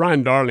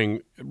 Ron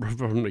Darling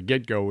from the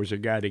get-go was a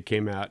guy that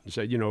came out and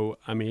said, you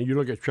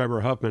look at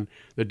Trevor Huffman.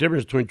 The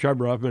difference between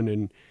Trevor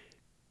Huffman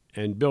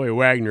and Billy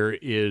Wagner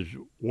is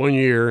 1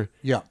 year,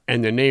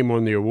 and the name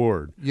on the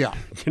award. Yeah,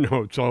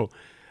 So.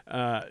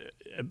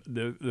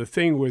 The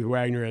thing with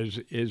Wagner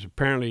is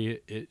apparently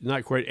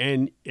not quite.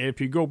 And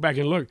if you go back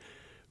and look,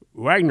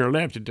 Wagner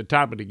left at the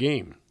top of the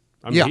game.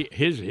 I mean,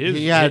 his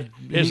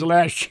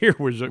last year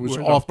was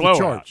off the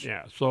charts.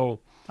 Yeah, so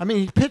I mean,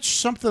 he pitched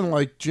something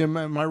like, Jim,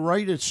 am I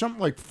right? It's something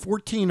like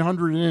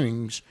 1,400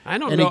 innings. I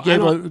don't and know. He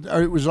gave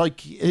it was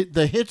like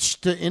the hits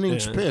to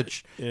innings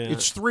pitched. Yeah.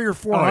 It's 300 or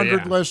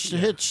 400 less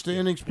hits to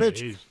innings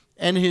pitched,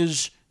 and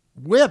his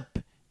WHIP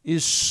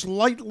is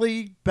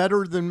slightly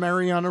better than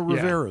Mariano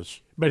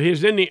Rivera's. But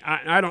his inning,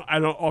 I don't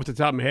off the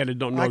top of my head, I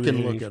don't know. I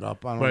can look it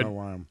up. I don't know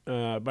why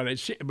I'm.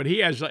 But he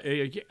has.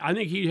 I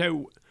think he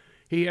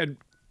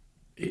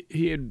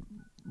had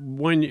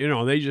one.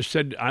 They just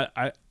said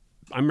I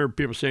remember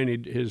people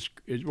saying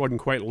it wasn't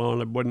quite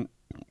long. It wasn't.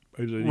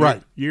 It was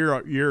a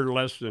year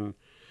less than.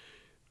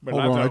 But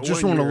Hold on, I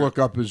just want to look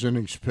up his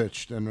innings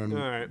pitched, and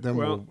then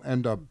we'll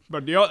end up.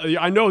 But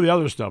I know the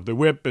other stuff, the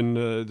WHIP and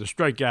the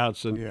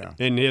strikeouts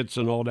and hits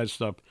and all that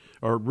stuff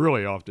are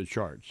really off the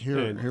charts.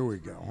 Here we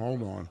go.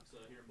 Hold on.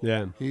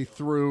 Yeah. He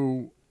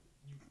threw.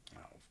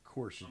 Of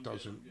course, it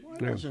doesn't. Why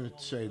doesn't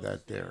it say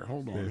that there?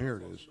 Hold on. Here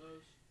it is.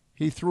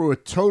 He threw a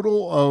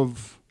total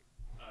of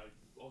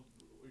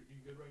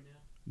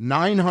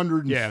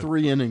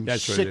 903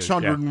 innings,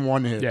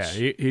 601 hits. Yeah,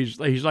 he's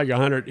like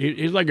 100.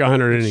 He's like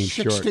 100 innings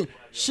 16.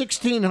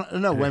 short.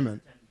 No, wait a minute.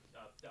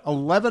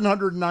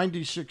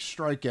 1,196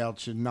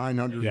 strikeouts in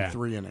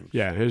 903 innings.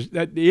 Yeah,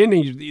 the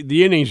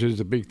innings is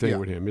the big thing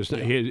with him. It's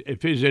not,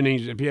 if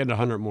he had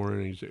 100 more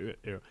innings,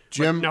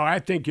 Jim. No, I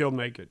think he'll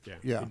make it.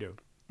 Yeah. You do.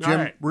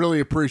 Jim,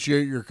 really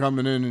appreciate your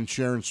coming in and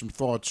sharing some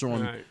thoughts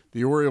on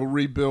the Oriole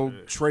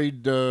rebuild,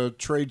 trade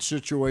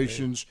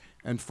situations,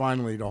 and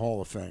finally the Hall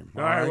of Fame.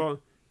 All right. Well,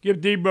 give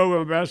Debo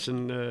my best,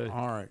 and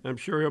all right. I'm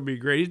sure he'll be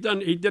great.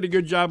 He did a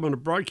good job on the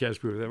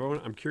broadcast booth.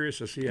 I'm curious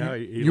to see how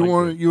he.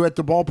 You at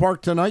the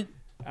ballpark tonight?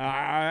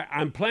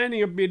 I'm planning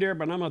to be there,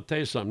 but I'm going to tell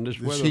you something.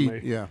 This weather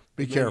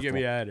be careful. Get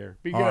me out of there.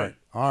 Be good.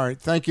 All right.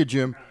 Thank you,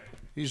 Jim.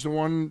 He's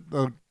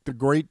the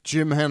great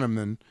Jim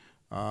Henneman,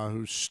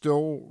 who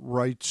still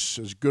writes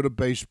as good a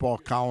baseball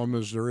column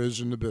as there is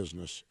in the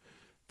business.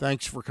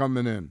 Thanks for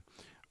coming in.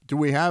 Do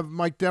we have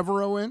Mike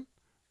Devereaux in?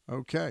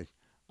 Okay.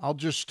 I'll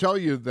just tell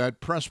you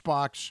that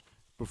PressBox,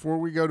 before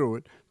we go to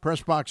it,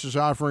 PressBox is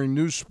offering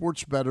new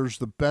sports bettors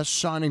the best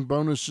signing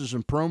bonuses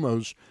and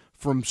promos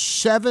from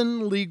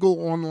 7 legal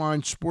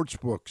online sports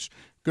books.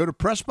 Go to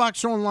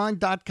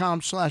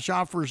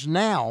PressBoxOnline.com/offers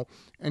now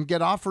and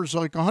get offers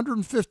like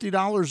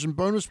 $150 in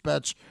bonus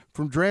bets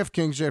from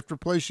DraftKings after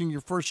placing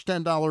your first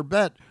 $10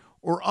 bet,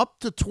 or up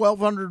to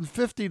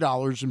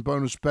 $1,250 in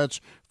bonus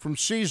bets from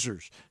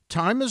Caesars.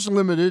 Time is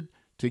limited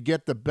to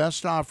get the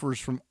best offers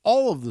from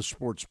all of the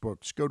sports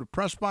books. Go to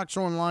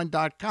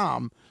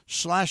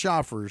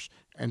PressBoxOnline.com/offers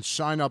and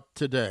sign up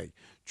today.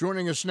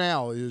 Joining us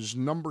now is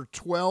number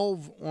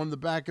 12 on the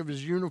back of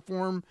his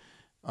uniform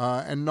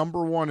and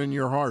number 1 in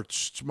your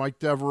hearts. It's Mike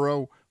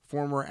Devereaux,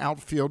 former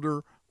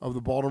outfielder of the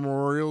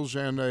Baltimore Orioles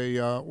and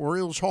a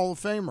Orioles Hall of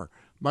Famer.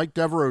 Mike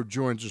Devereaux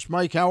joins us.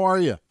 Mike, how are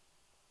you?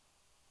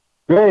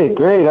 Great.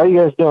 How you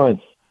guys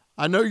doing?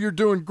 I know you're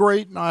doing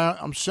great, and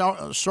I'm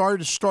sorry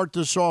to start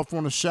this off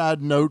on a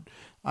sad note.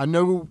 I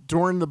know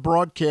during the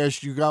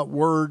broadcast you got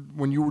word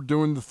when you were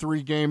doing the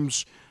 3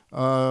 games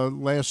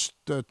last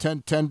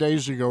 10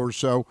 days ago or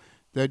so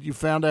that you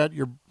found out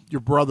your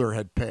brother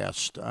had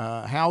passed.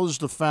 How's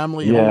the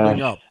family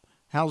holding up?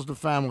 How's the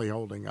family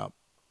holding up?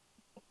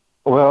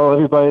 Well,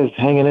 everybody's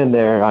hanging in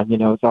there.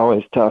 It's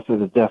always tough. It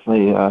was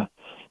definitely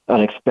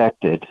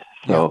unexpected.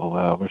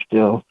 So we're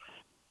still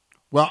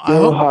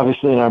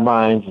obviously in our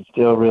minds and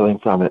still reeling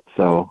from it.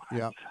 So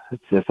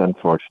it's just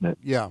unfortunate.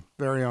 Yeah,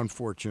 very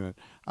unfortunate.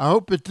 I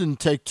hope it didn't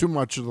take too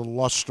much of the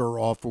luster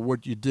off of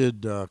what you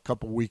did a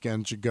couple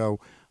weekends ago,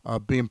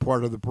 being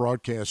part of the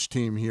broadcast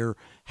team here.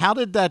 How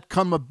did that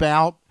come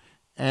about?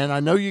 And I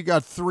know you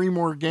got 3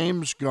 more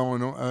games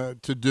going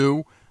to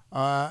do.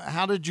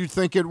 How did you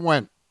think it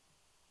went?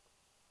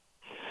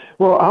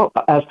 Well,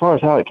 as far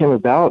as how it came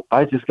about,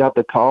 I just got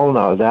the call and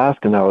I was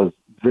asked, and I was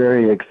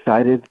very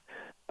excited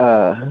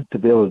to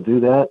be able to do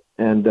that.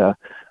 And it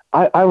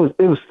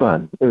was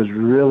fun. It was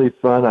really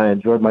fun. I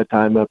enjoyed my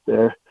time up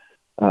there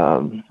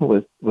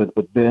with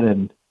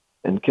Ben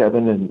and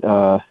Kevin, and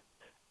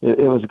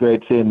it was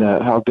great seeing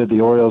how good the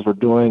Orioles were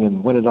doing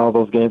and winning all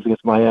those games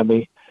against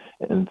Miami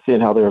and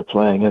seeing how they were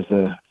playing. It's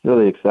a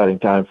really exciting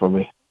time for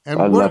me. I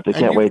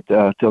can't wait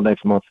till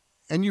next month.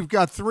 And you've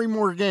got 3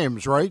 more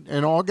games, right,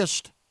 in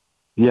August?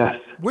 Yes.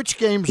 Which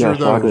games are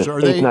those? August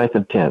 8th, 9th,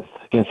 and 10th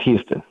against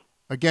Houston.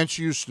 Against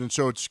Houston,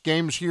 so it's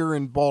games here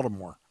in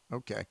Baltimore.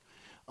 Okay.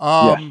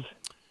 Yes.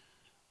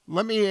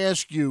 Let me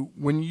ask you,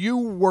 when you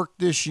worked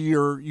this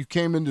year, you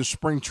came into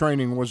spring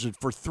training, was it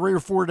for 3 or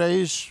 4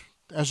 days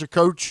as a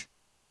coach?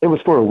 It was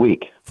for a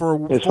week. For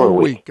a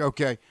week,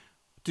 okay.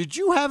 Did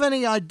you have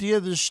any idea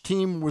this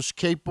team was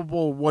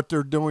capable of what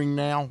they're doing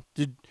now?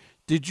 Did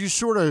you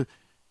sort of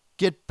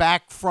get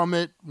back from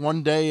it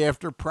one day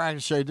after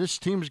practice, say, this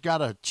team's got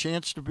a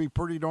chance to be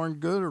pretty darn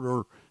good,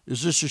 or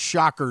is this a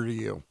shocker to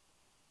you?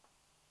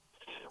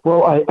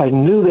 Well, I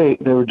knew they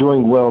were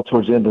doing well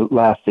towards the end of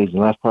last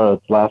part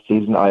of last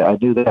season. I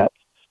do that.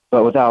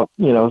 But without,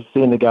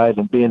 seeing the guys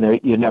and being there,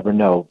 you never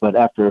know. But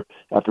after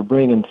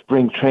bringing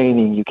spring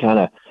training, you kind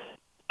of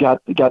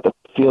got the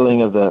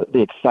feeling of the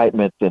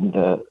excitement and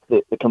the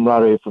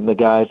camaraderie from the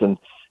guys, and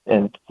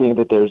seeing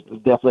that there's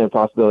definitely a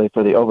possibility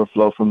for the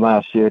overflow from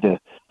last year, to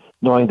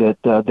knowing that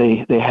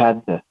they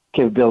had the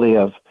capability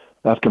of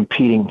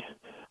competing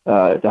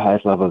at the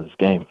highest level of this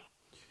game.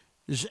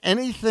 Is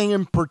anything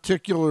in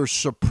particular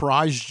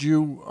surprised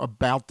you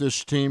about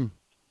this team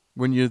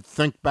when you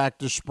think back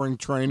to spring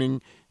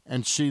training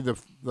and see the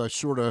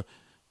sort of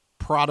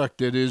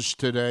product it is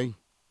today?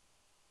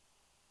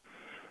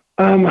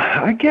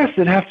 I guess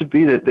it'd have to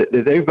be that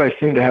everybody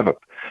seemed to have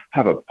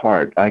a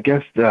part. I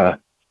guess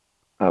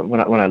when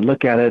I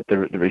look at it, the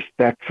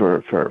respect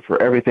for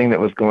everything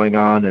that was going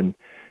on,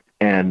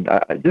 and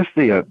just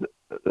the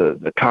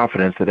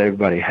confidence that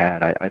everybody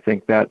had. I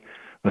think that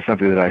was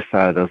something that I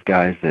saw of those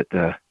guys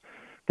that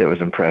that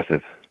was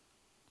impressive.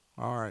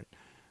 All right.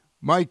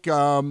 Mike,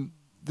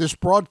 this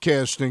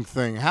broadcasting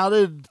thing, how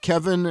did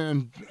Kevin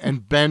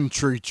and Ben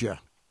treat you?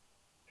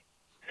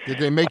 Did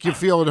they make you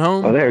feel at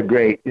home? Oh, they're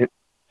great.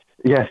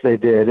 Yes, they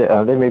did.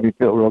 They made me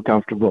feel real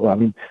comfortable. I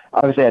mean,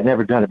 obviously, I'd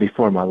never done it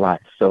before in my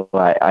life, so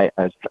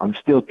I'm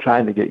still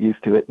trying to get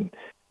used to it,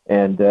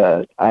 and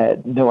I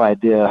had no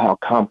idea how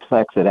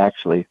complex it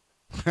actually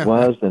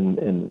was,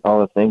 and all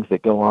the things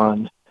that go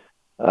on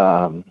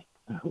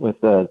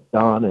with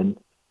Don, and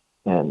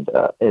it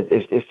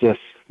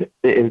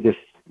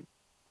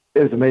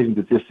was amazing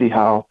to just see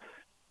how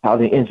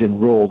the engine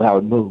rolled, how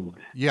it moved.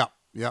 Yeah,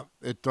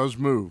 it does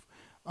move.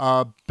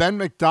 Ben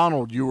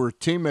McDonald, you were a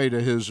teammate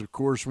of his, of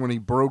course, when he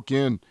broke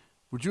in.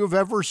 Would you have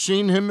ever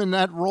seen him in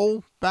that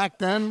role back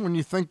then, when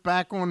you think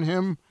back on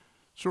him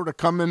sort of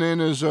coming in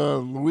as a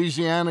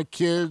Louisiana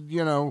kid,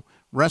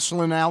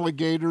 wrestling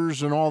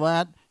alligators and all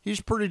that?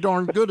 He's pretty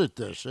darn good at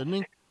this, isn't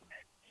he?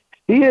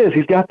 He is.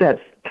 He's got that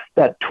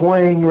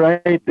twang,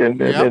 right, and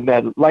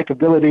that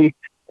likability,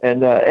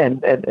 and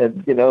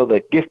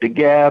the gift of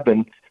gab,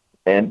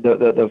 and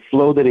the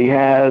flow that he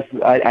has.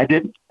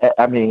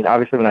 I mean,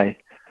 obviously,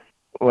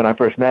 when I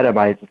first met him,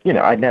 you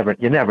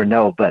never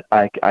know, but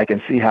I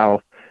can see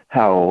how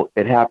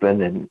it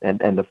happened,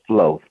 and the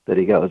flow that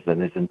he goes,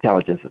 and his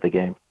intelligence of the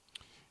game.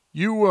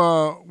 You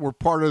were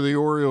part of the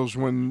Orioles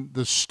when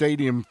the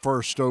stadium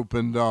first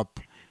opened up.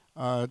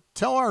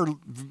 Tell our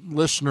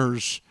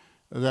listeners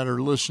that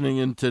are listening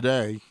in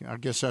today, I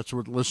guess that's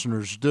what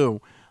listeners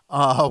do,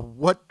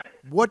 what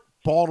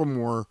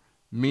Baltimore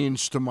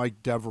means to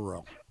Mike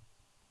Devereaux.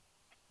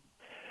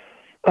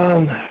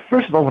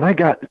 First of all, when I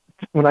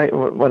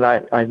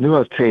knew I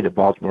was traded to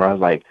Baltimore, I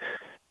was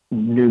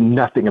knew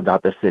nothing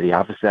about the city.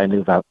 Obviously, I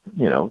knew about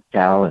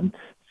Cal and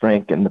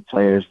Frank and the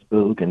players,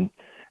 Boog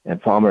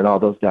and Palmer and all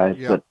those guys,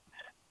 but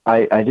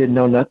I didn't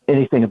know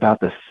anything about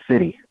the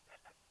city.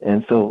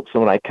 And so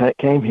when I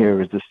came here, it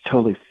was just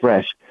totally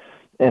fresh.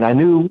 And I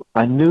knew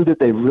that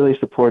they really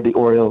supported the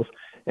Orioles,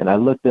 and I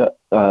looked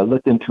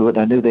into it, and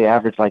I knew they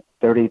averaged like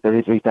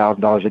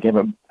 $33,000 a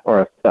game,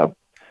 or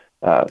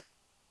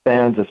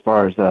fans as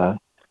far as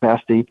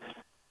capacity.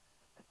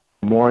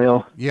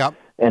 Memorial. Yep.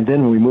 And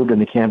then when we moved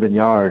into Camden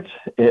Yards,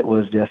 it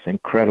was just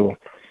incredible.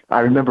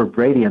 I remember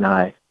Brady and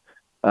I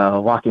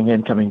walking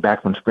in, coming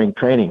back from spring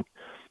training.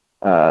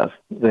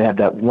 They had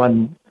that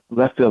one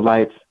left field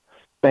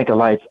bank of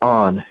lights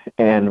on,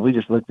 and we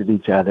just looked at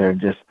each other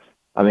and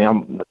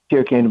a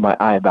tear came to my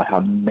eye about how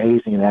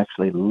amazing it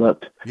actually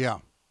looked. Yeah.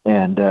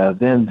 And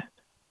then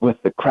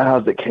with the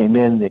crowds that came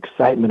in, the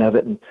excitement of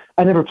it, and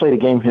I never played a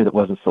game here that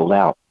wasn't sold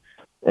out,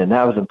 and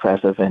that was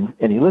impressive. And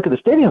you look at the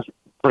stadium's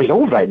pretty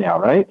old right now,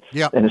 right?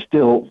 Yeah. And it's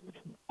still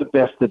the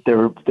best that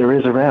there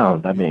is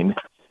around. I mean,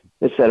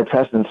 it set a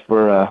precedence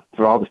for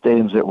all the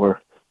stadiums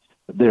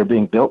that are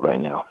being built right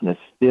now, and it's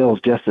still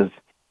just as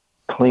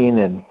clean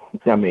and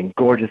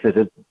gorgeous as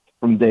it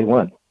from day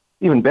one.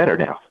 Even better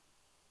now.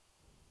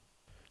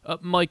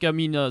 Mike,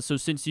 so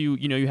since you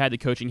had the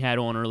coaching hat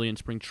on early in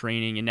spring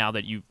training, and now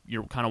that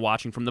you're kind of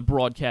watching from the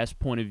broadcast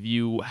point of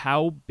view,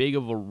 how big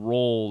of a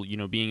role,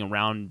 being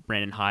around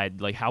Brandon Hyde,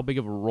 how big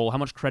of a role, how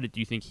much credit do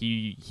you think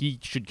he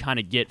should kind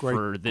of get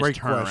for this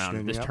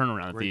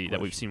turnaround that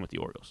we've seen with the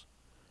Orioles?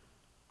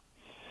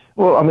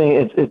 Well,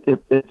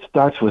 it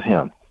starts with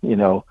him,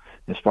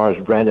 as far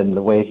as Brandon,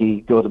 the way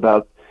he goes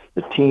about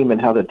the team and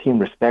how the team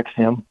respects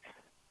him.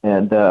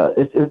 And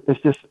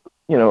it's just,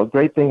 a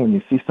great thing when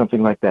you see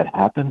something like that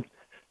happen,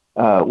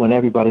 when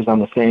everybody's on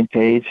the same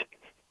page.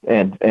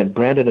 And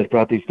Brandon has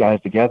brought these guys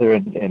together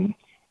and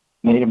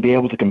made them be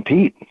able to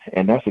compete.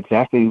 And that's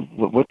exactly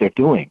what they're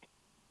doing.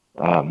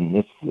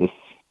 I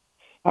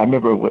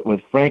remember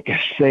with Frank,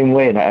 same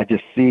way, and I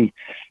just see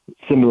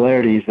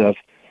similarities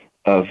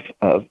of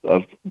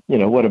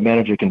what a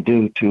manager can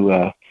do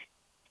to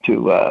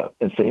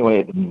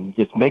insinuate and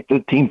just make the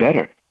team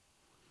better.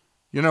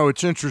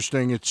 It's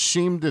interesting. It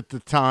seemed at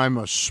the time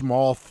a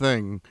small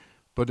thing,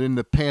 but in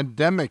the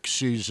pandemic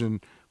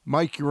season,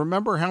 Mike, you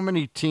remember how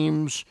many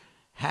teams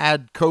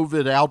had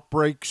COVID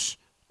outbreaks?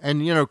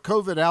 And,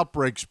 COVID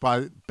outbreaks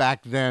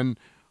back then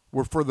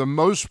were, for the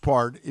most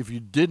part, if you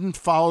didn't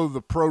follow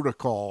the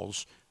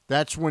protocols,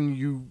 that's when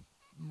you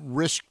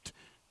risked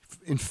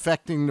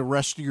infecting the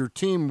rest of your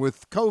team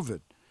with COVID.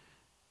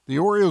 The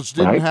Orioles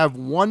didn't have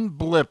one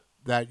blip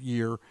that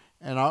year,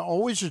 and I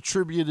always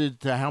attributed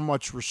to how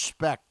much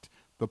respect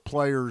the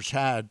players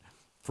had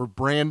for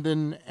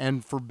Brandon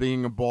and for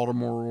being a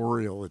Baltimore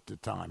Oriole at the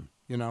time.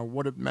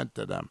 What it meant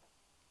to them.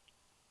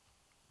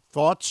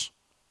 Thoughts?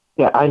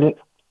 Yeah, I didn't.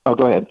 Oh,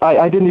 go ahead.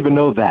 I didn't even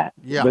know that.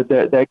 Yeah. But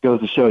that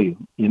goes to show you.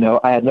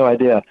 I had no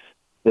idea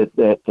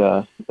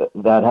that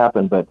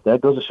happened. But that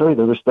goes to show you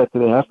the respect that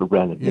they have for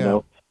Brandon. Yeah.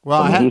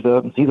 Well, he's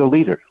a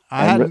leader.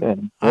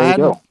 And there you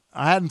go.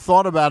 I hadn't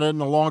thought about it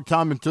in a long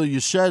time until you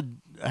said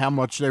how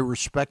much they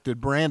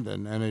respected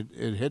Brandon, and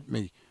it hit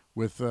me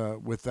with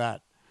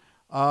that.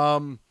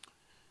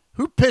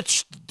 Who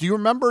pitched? Do you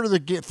remember the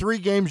 3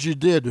 games you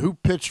did? Who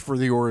pitched for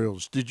the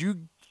Orioles? Did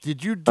you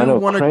do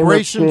one of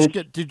Grayson's?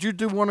 Did you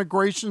do one of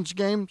Grayson's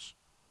games?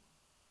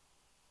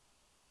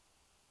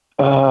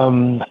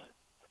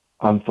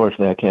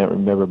 Unfortunately, I can't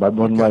remember.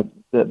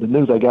 The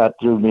news I got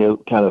threw me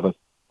kind of a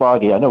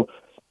foggy. I know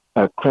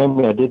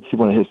Kramer, I did see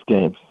one of his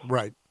games.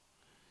 Right.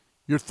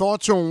 Your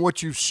thoughts on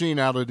what you've seen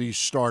out of these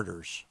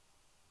starters?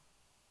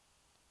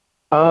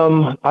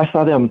 I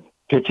saw them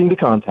pitching to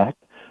contact.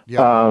 Yep.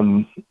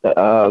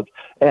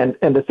 And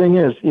the thing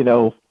is,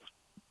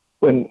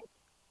 when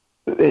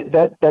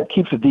that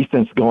keeps the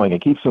defense going,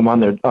 it keeps them on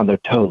their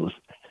toes.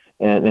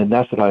 And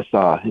that's what I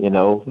saw,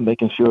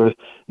 making sure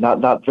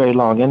not very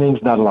long innings,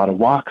 not a lot of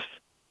walks.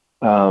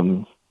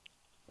 And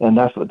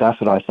that's what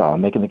I saw,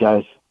 making the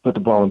guys put the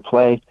ball in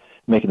play,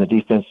 making the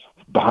defense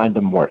behind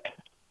them work.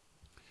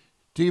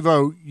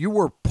 Devo, you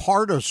were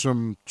part of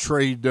some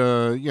trade,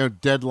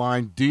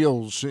 deadline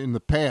deals in the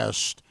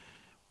past.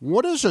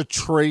 What does a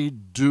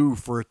trade do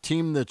for a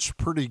team that's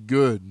pretty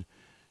good?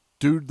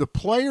 Do the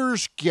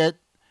players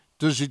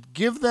does it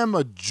give them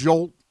a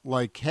jolt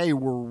like, hey,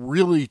 we're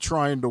really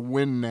trying to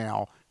win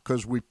now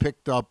because we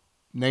picked up,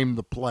 name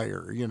the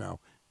player,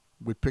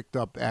 we picked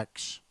up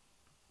X?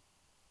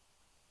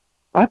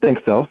 I think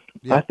so.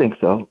 Yeah. I think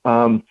so.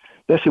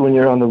 Especially when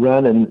you're on the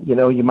run and,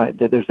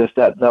 there's just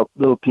that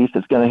little piece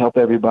that's going to help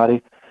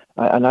everybody.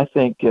 And I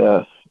think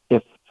if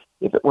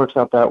it works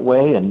out that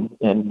way and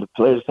the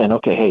players are saying,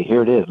 okay, hey,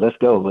 here it is, let's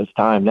go, it's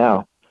time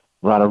now,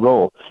 we're on a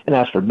roll. And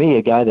as for me,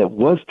 a guy that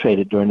was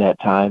traded during that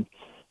time,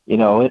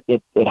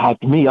 it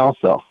hyped me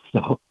also.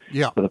 So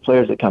yeah, for the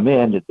players that come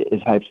in,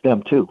 it hypes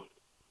them too.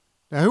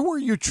 Now, who were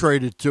you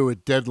traded to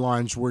at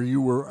deadlines where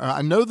you were?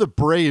 I know the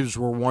Braves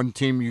were one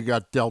team you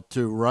got dealt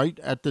to, right,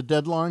 at the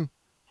deadline?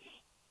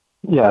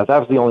 Yeah, that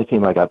was the only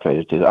team I got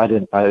traded to.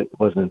 I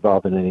wasn't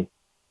involved in any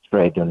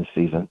trade during the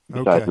season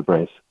besides the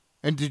Braves.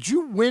 And did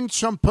you win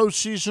some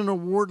postseason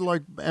award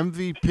like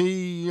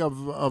MVP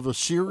of a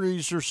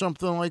series or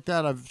something like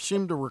that? I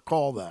seem to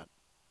recall that.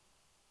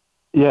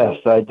 Yes,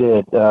 I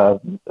did.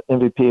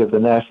 MVP of the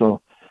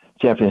National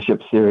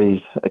Championship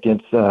Series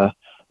against the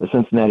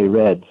Cincinnati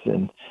Reds.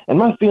 And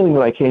my feeling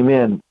when I came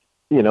in,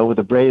 with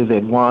the Braves,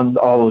 they'd won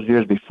all those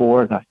years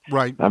before. And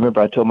right. I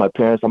remember I told my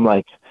parents, I'm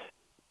like,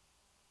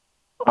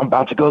 I'm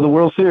about to go to the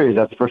World Series.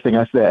 That's the first thing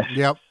I said.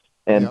 Yep.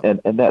 And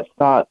that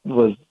thought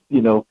was,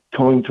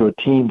 going to a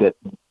team that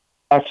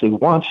actually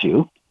wants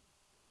you,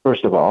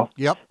 first of all.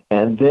 Yep.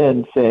 And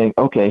then saying,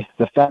 okay,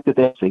 the fact that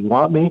they actually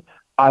want me,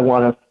 I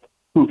want to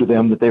prove to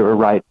them that they were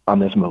right on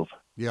this move.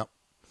 Yep.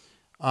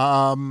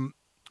 When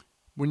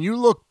you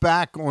look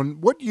back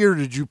on, what year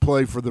did you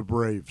play for the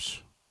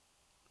Braves?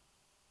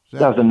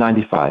 That was in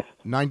 95.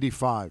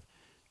 95.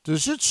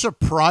 Does it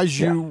surprise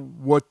you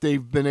what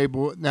they've been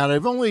able? Now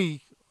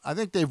I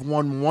think they've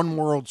won one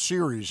World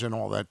Series in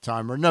all that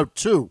time, or no,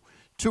 two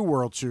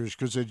World Series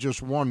because they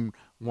just won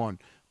one.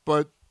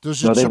 But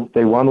does it?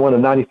 They won one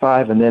in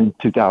 95 and then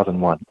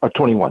 2001 or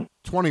 21.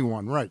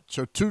 21, right?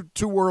 So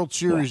two World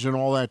Series in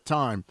all that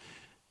time.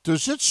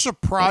 Does it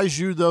surprise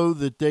you though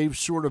that they've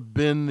sort of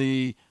been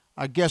the,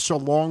 I guess,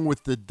 along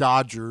with the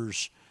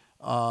Dodgers,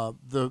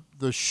 the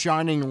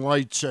shining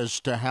lights as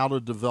to how to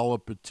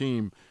develop a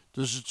team?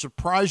 Does it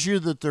surprise you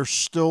that they're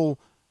still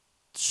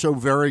so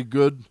very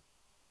good?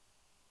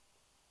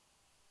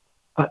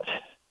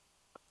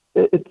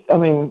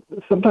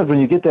 Sometimes when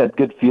you get that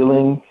good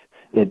feeling,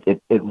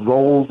 it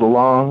rolls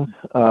along,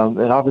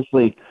 and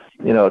obviously,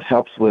 it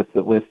helps with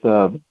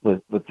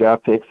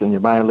draft picks and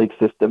your minor league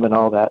system and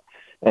all that,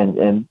 and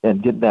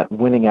getting that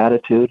winning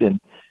attitude,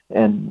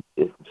 and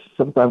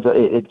sometimes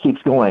it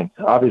keeps going.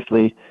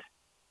 Obviously,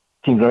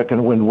 teams aren't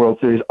going to win the World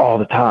Series all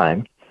the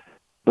time,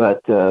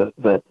 but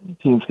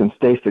teams can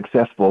stay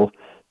successful,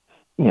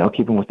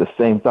 keeping with the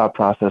same thought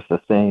process, the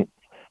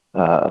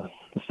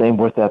same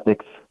work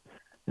ethics.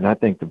 And I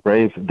think the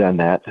Braves have done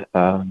that,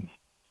 along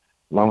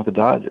with the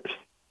Dodgers.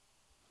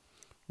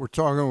 We're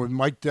talking with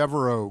Mike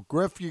Devereaux.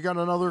 Griff, you got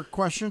another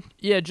question?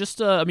 Yeah, just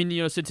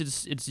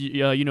since it's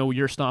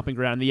your stomping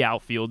ground, the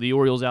outfield, the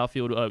Orioles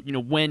outfield.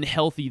 When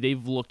healthy,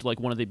 they've looked like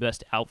one of the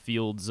best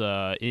outfields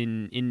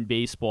in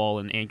baseball,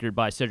 and anchored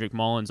by Cedric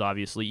Mullins.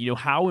 Obviously,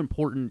 how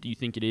important do you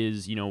think it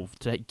is,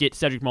 to get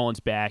Cedric Mullins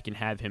back and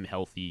have him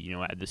healthy?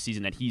 At the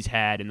season that he's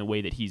had and the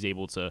way that he's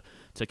able to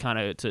kind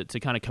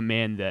of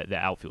command the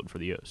outfield for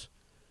the O's.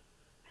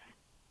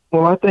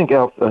 Well, I think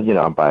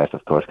I'm biased,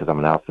 of course, because I'm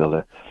an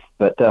outfielder,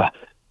 but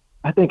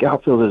I think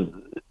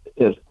outfield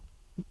is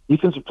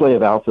defensive play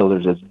of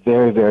outfielders is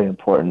very, very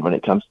important when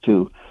it comes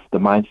to the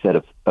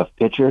mindset of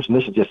pitchers. And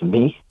this is just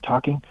me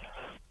talking,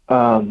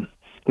 because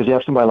you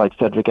have somebody like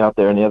Cedric out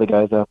there and the other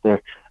guys out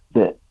there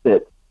that.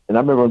 And I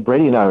remember when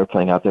Brady and I were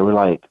playing out there, we're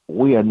like,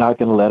 we are not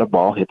going to let a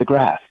ball hit the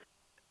grass.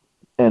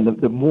 And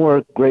the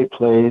more great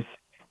plays,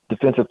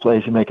 defensive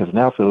plays you make as an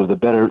outfielder, the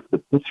better the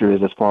pitcher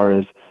is as far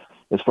as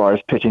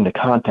pitching to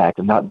contact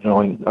and not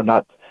knowing or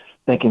not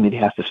thinking that he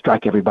has to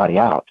strike everybody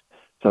out.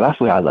 So that's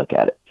the way I look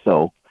at it.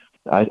 So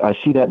I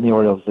see that in the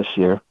Orioles this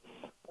year,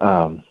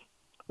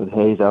 with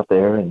Hayes out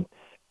there and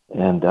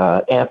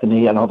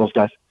Anthony and all those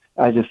guys.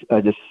 I just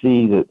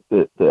see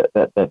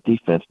that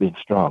defense being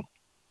strong.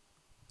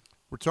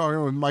 We're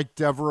talking with Mike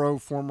Devereaux,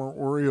 former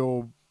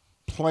Oriole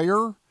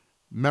player,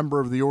 member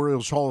of the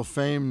Orioles Hall of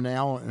Fame,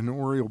 now an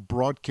Oriole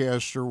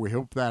broadcaster. We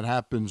hope that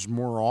happens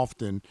more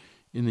often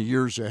in the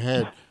years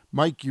ahead.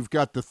 Mike, you've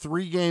got the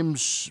 3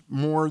 games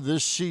more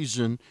this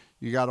season.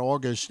 You got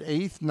August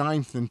 8th,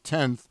 9th, and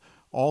 10th.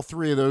 All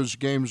 3 of those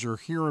games are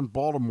here in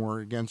Baltimore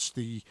against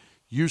the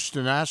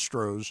Houston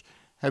Astros.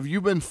 Have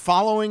you been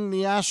following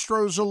the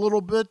Astros a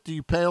little bit? Do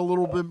you pay a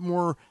little bit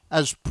more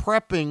as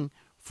prepping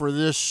for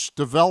this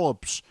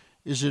develops?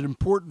 Is it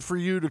important for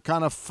you to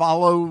kind of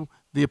follow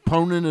the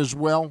opponent as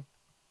well?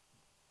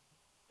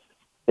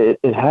 It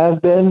has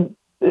been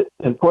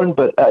important,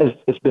 but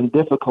it's been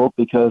difficult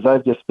because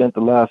I've just spent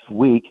the last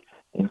week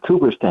in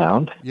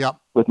Cooperstown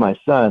with my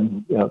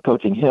son,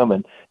 coaching him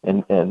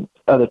and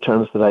other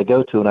tournaments that I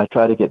go to, and I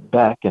try to get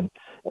back and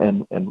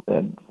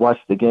watch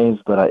the games,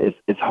 but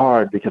it's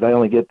hard because I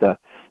only get the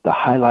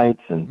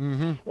highlights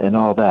and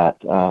all that.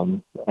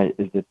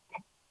 The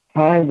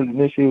time is an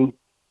issue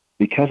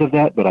because of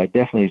that, but I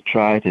definitely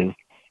try to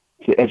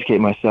educate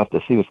myself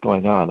to see what's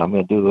going on. I'm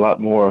going to do a lot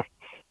more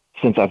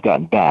since I've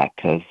gotten back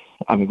because,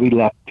 we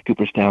left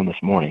Cooperstown this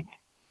morning.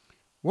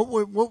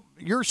 What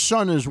your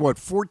son is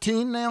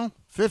 14 now?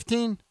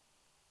 15?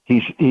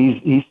 He's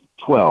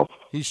 12.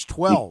 He's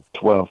 12. He's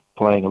 12,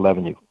 playing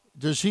 11U.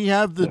 Does he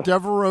have the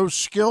Devereaux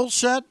skill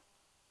set?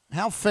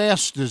 How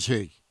fast is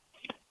he?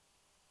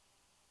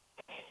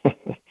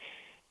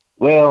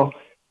 Well,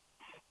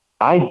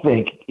 I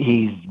think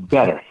he's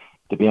better,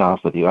 to be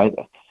honest with you.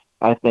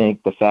 I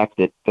think the fact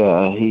that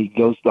he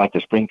goes like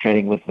to spring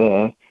training with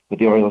the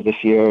Orioles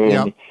this year,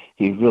 and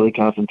he really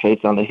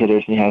concentrates on the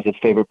hitters, and he has his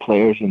favorite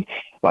players, and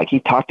like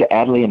he talked to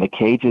Adley in the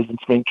cages in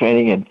spring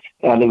training, and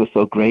Adley was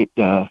so great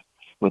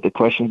with the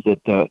questions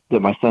that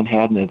my son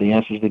had and the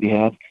answers that he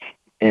had,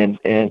 and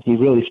he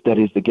really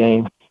studies the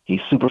game.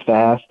 He's super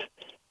fast.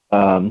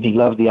 He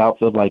loves the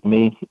outfield like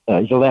me.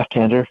 He's a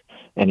left-hander,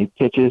 and he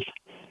pitches.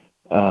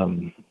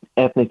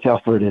 Anthony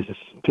Telford is his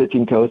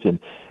pitching coach, and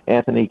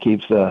Anthony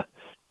keeps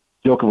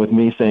joking with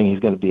me, saying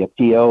he's going to be a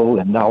PO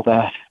and all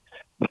that.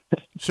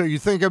 So you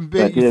think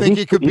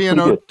he could be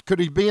could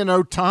he be an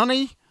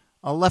Ohtani,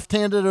 a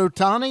left-handed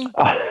Ohtani?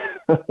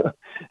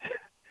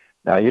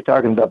 Now you're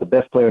talking about the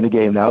best player in the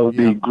game. That would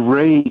be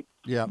great.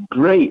 Yeah,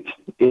 great.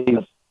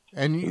 And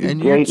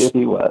if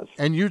he was.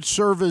 And you'd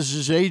serve as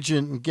his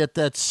agent and get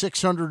that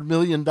 $600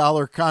 million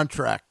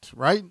contract,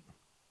 right?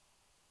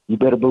 You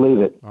better believe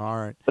it. All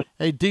right.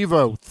 Hey,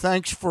 Devo,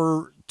 thanks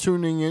for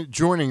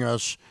joining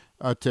us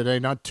today.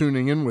 Not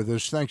tuning in with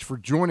us. Thanks for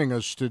joining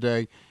us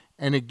today.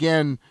 And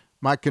again,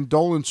 my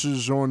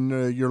condolences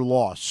on your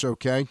loss.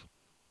 Okay.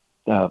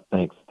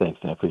 Thanks. I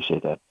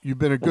appreciate that. You've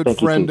been a good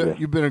friend.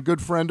 You've been a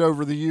good friend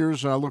over the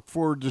years, and I look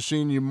forward to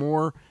seeing you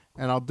more.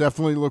 And I'll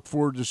definitely look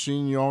forward to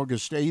seeing you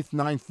August 8th,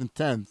 9th, and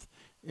 10th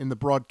in the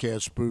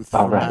broadcast booth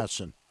for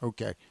MASN.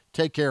 Okay.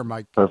 Take care,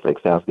 Mike.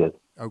 Perfect. Sounds good.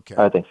 Okay.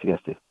 All right. Thanks, you guys,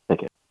 too. Take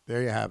care.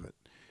 There you have it.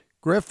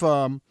 Griff,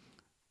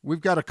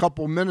 we've got a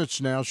couple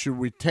minutes now. Should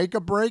we take a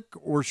break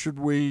or should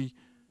we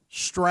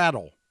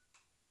straddle?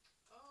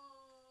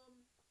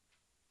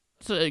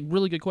 It's a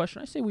really good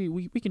question. I say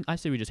we can. I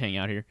say we just hang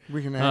out here.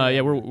 We can. Hang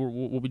out.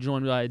 We'll be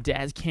joined by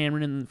Daz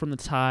Cameron from the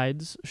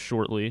Tides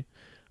shortly.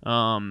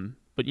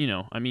 But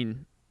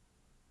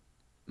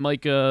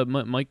Mike,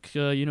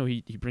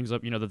 he brings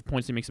up the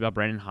points he makes about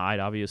Brandon Hyde,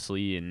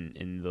 obviously,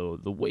 and the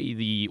way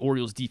the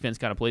Orioles defense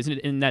kind of plays,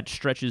 and that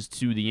stretches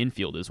to the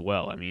infield as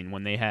well. I mean,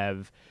 when they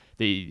have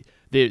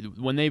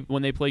when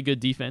they play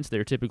good defense,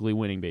 they're typically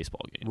winning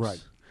baseball games,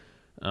 right?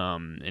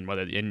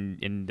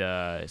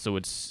 So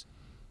it's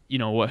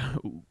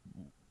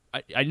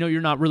I know you're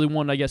not really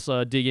one, I guess,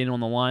 dig in on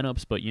the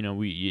lineups, but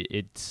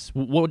it's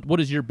what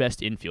does your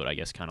best infield, I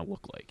guess, kind of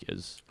look like?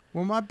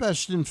 Well, my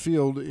best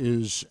infield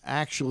is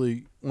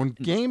actually on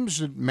games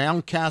that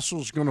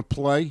Mountcastle's going to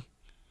play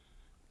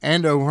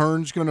and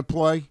O'Hearn's going to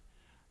play.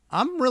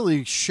 I'm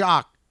really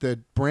shocked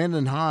that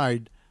Brandon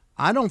Hyde,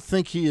 I don't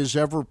think he has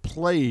ever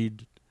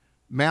played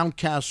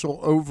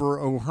Mountcastle over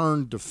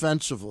O'Hearn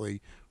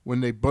defensively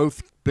when they've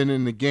both been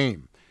in the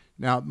game.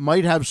 Now, it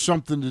might have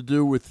something to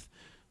do with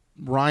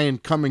Ryan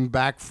coming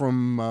back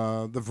from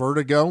the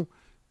vertigo,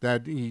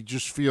 that he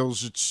just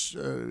feels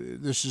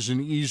this is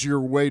an easier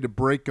way to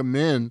break him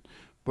in,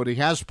 but he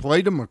has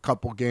played him a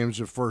couple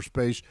games at first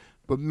base.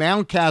 But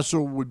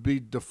Mountcastle would be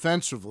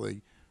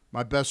defensively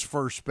my best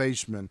first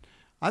baseman.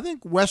 I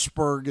think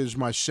Westberg is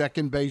my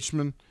second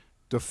baseman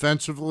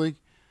defensively.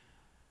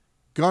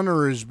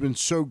 Gunnar has been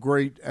so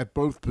great at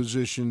both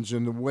positions,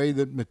 and the way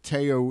that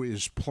Mateo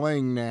is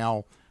playing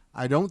now,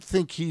 I don't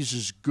think he's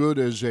as good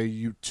as a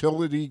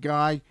utility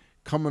guy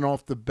coming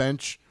off the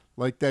bench.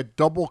 Like that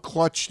double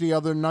clutch the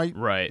other night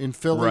in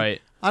Philly.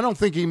 Right. I don't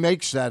think he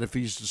makes that if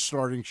he's the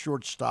starting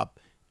shortstop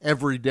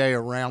every day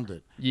around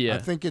it. Yeah. I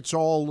think it's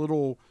all a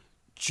little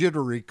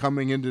jittery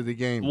coming into the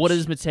game. What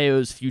is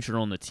Mateo's future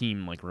on the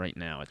team like right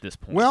now at this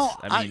point? Well,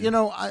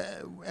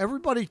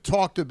 everybody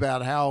talked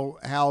about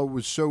how it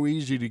was so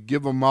easy to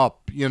give him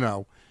up.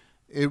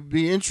 It'd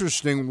be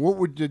interesting. What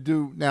would you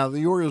do? Now,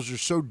 the Orioles are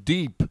so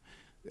deep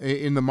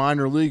in the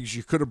minor leagues,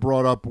 you could have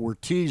brought up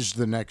Ortiz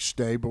the next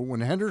day, but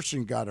when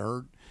Henderson got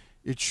hurt,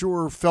 it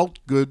sure felt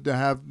good to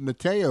have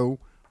Mateo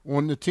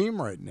on the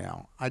team right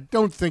now. I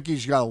don't think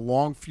he's got a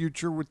long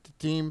future with the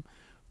team,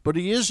 but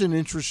he is an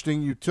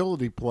interesting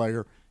utility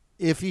player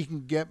if he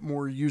can get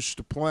more used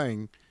to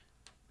playing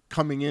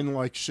coming in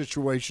like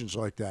situations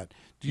like that.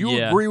 Do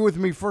you agree with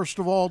me, first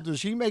of all?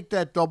 Does he make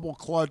that double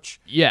clutch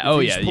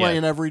if he's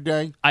playing every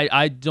day?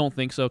 I don't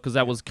think so, because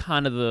that was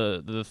kind of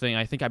the thing.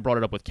 I think I brought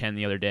it up with Ken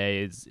the other day,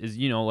 is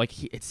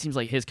like it seems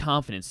like his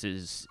confidence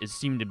is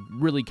seemed to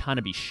really kind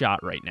of be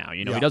shot right now.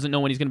 He doesn't know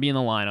when he's going to be in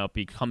the lineup.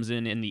 He comes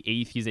in the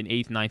eighth. He's an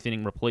eighth, ninth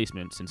inning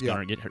replacement since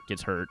Gunnar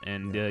gets hurt.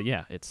 And,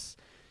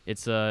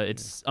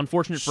 it's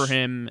unfortunate for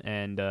him,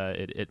 and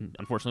it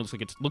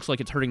unfortunately looks like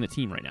it's hurting the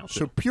team right now, too.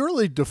 So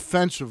purely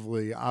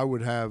defensively, I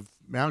would have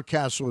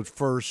Mountcastle at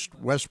first,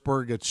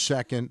 Westberg at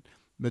second,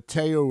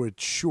 Mateo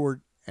at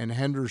short, and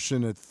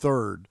Henderson at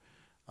third.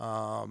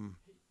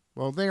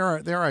 Well,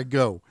 there I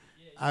go.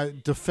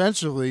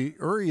 Defensively,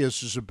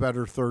 Urias is a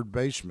better third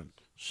baseman.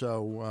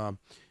 So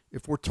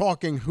if we're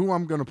talking who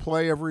I'm going to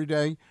play every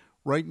day,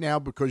 right now,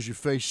 because you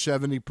face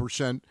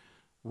 70%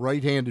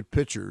 right-handed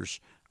pitchers,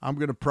 I'm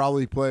going to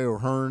probably play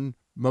O'Hearn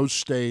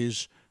most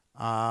days.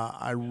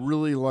 I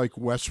really like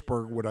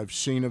Westberg, what I've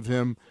seen of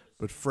him,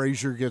 but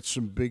Frazier gets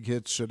some big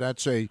hits, so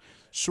that's a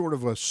sort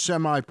of a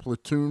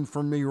semi-platoon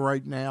for me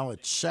right now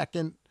at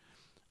second,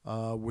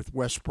 with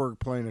Westberg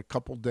playing a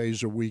couple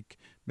days a week,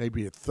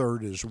 maybe at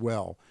third as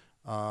well,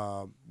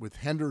 with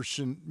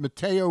Henderson,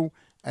 Mateo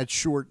at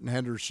short and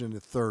Henderson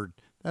at third.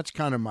 That's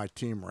kind of my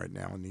team right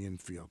now in the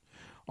infield.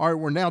 All right,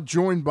 we're now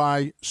joined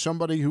by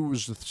somebody who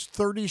was the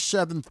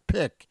 37th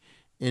pick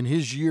in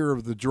his year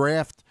of the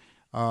draft.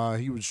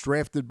 He was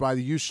drafted by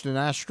the Houston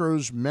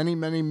Astros many,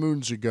 many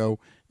moons ago,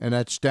 and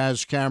that's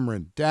Daz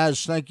Cameron.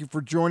 Daz, thank you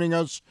for joining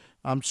us.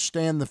 I'm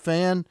Stan the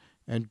Fan,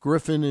 and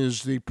Griffin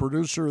is the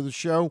producer of the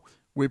show.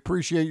 We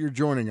appreciate your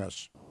joining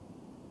us.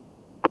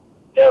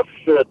 Yeah, for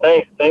sure.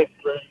 Thanks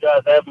for you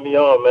guys having me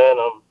on, man.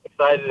 I'm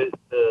excited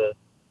to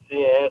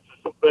see and answer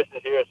some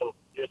questions here.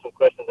 Here's some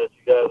questions that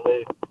you guys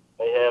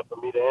may have for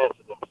me to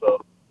answer them.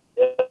 So,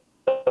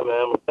 yeah,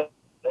 man.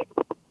 Thank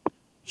you.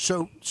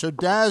 So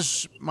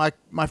Daz, my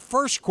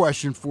first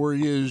question for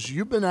you is,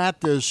 you've been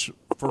at this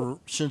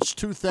since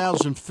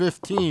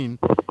 2015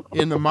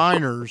 in the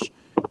minors.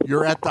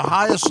 You're at the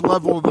highest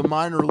level of the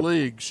minor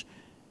leagues.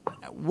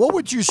 What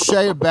would you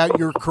say about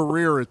your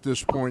career at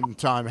this point in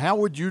time? How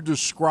would you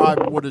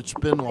describe what it's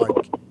been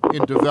like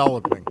in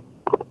developing?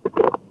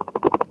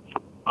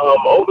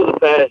 Over the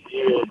past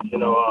years,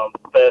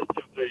 past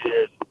 2-3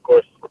 years, of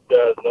course, you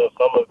guys know,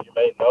 some of you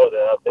may know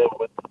that I've been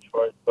with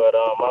Detroit, but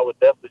I would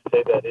definitely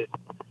say that it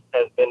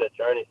has been a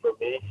journey for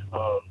me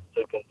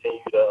to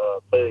continue to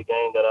play the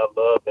game that I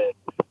love,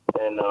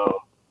 and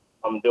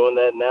I'm doing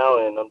that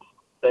now, and I'm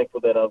thankful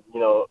that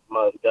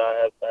my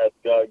guy has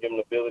God-given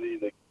ability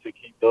to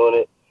keep doing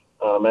it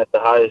at the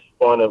highest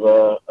point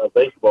of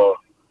baseball,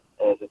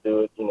 and to do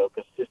it,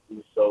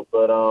 consistently. So,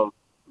 but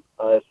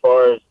as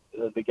far as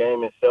the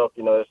game itself,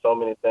 there's so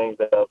many things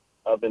that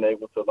I've been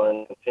able to learn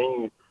and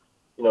continue,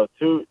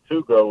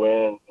 to grow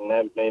in, and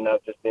that may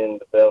not just be in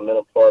the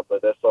developmental part,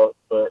 but that's all.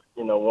 But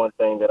one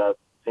thing that I've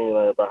seen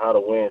learn about how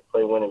to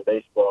play winning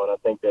baseball, and I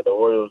think that the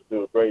Orioles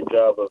do a great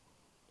job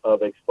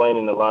of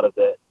explaining a lot of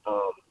that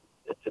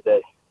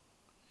today.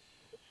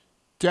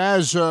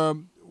 Daz,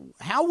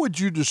 how would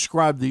you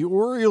describe the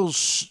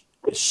Orioles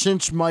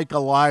since Mike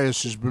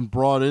Elias has been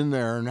brought in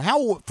there? And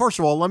how, first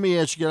of all, let me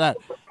ask you that.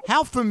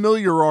 How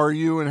familiar are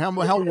you, and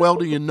how well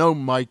do you know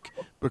Mike?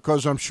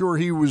 Because I'm sure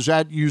he was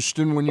at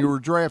Houston when you were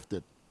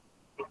drafted.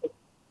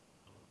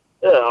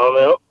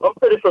 Yeah, I'm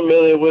pretty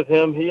familiar with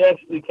him. He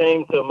actually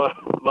came to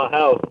my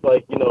house,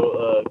 maybe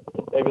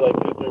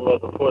 2-3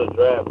 months before the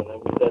draft, and then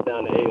we sat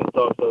down and ate and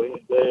talked. So he's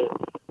very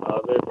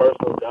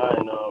personal guy,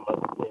 and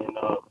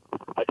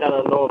I kind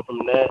of know him from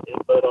that.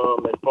 But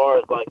as far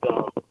as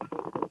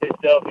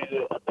himself,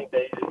 I think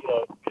that he's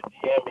good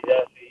GM.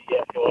 He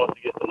actually wants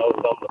to get to know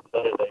some of the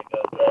players that he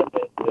got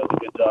drafted. He does a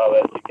good job,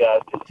 as you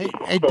guys can see.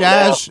 Hey,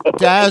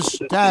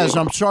 Daz,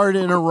 I'm sorry to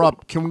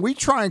interrupt. Can we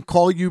try and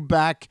call you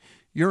back?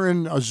 You're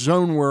in a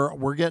zone where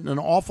we're getting an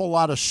awful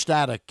lot of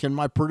static. Can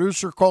my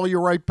producer call you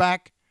right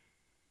back?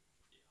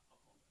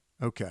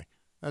 Okay.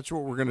 That's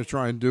what we're going to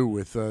try and do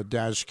with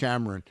Daz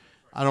Cameron.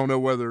 I don't know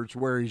whether it's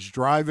where he's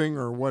driving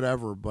or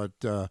whatever, but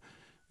the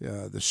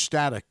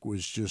static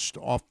was just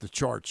off the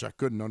charts. I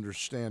couldn't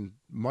understand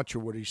much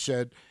of what he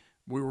said.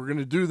 We were going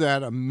to do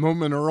that a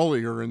moment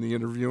earlier in the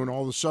interview, and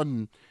all of a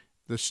sudden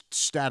the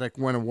static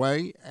went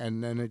away,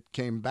 and then it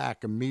came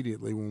back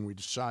immediately when we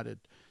decided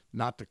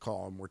not to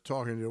call him. We're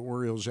talking to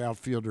Orioles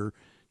outfielder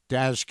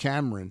Daz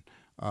Cameron.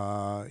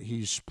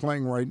 He's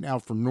playing right now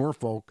for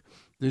Norfolk.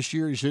 This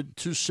year he's hit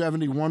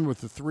 271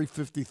 with a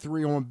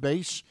 353 on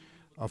base,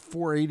 a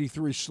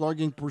 483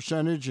 slugging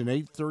percentage, and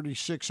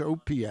 836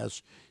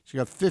 OPS. He's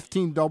got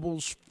 15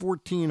 doubles,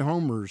 14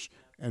 homers,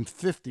 and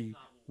 50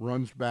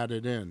 runs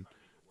batted in.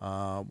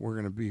 We're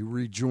going to be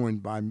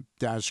rejoined by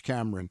Daz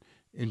Cameron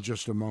in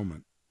just a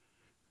moment.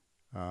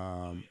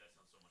 All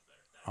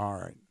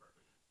right.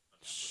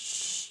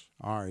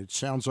 All right.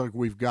 Sounds like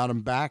we've got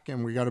him back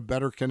and we got a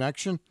better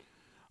connection.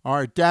 All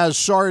right, Daz,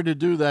 sorry to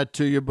do that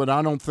to you, but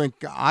I don't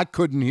think I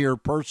couldn't hear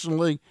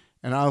personally,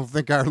 and I don't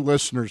think our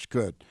listeners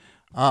could.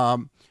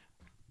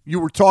 You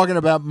were talking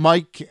about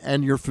Mike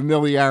and your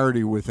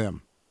familiarity with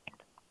him.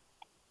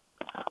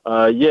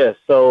 Yes.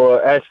 So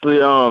actually,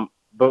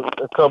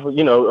 but a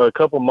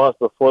couple months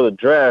before the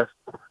draft,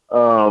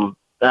 Mike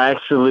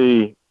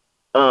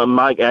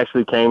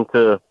actually came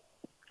to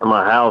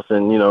my house,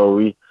 and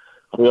we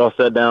all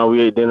sat down,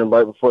 we ate dinner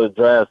right before the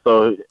draft.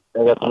 So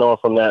I got to know him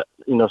from that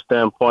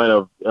standpoint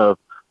of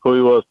who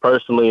he was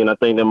personally, and I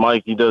think that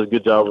Mike, he does a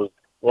good job of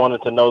wanting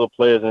to know the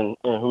players and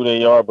who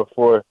they are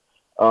before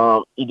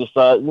he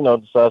decides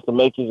to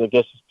make his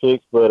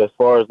picks. But as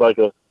far as like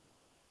a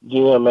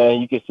GM, man,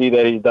 you can see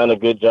that he's done a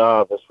good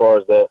job as far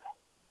as that.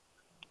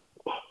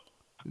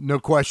 No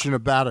question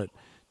about it.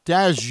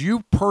 Daz,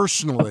 you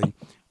personally,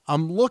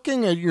 I'm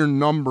looking at your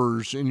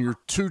numbers in your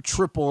 2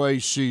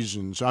 AAA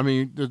seasons. I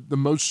mean, the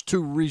most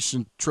 2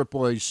 recent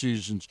AAA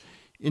seasons.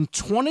 In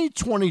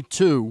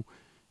 2022,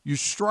 you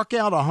struck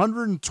out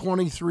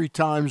 123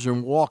 times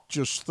and walked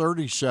just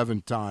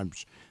 37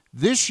 times.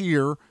 This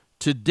year,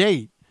 to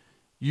date,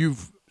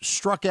 you've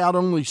struck out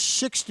only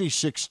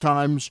 66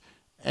 times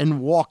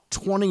and walked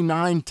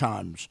 29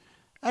 times.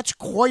 That's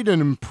quite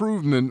an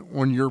improvement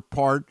on your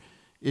part.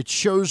 It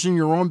shows in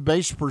your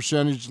on-base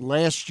percentage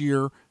last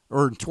year,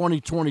 or in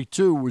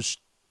 2022, was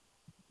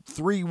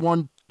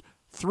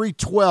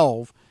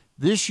 312.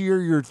 This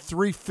year, you're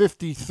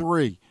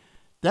 353.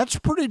 That's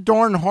pretty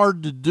darn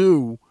hard to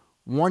do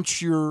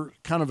once you're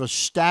kind of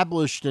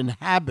established in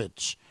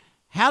habits.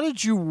 How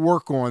did you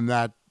work on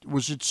that?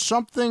 Was it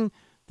something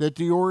that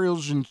the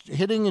Orioles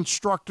hitting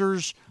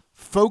instructors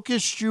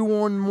focused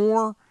you on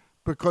more?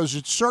 Because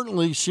it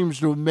certainly seems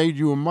to have made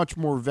you a much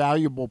more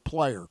valuable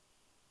player.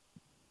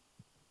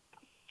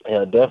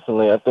 Yeah,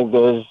 definitely. I think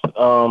it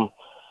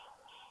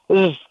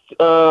just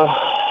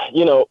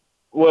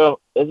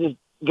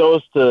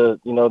goes to,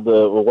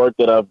 the work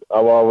that I've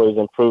always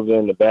improved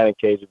in the batting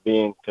cage, of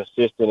being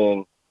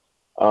consistent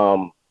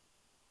and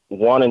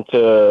wanting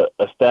to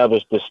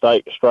establish the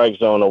strike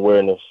zone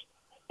awareness,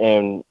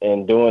 and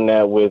doing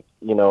that with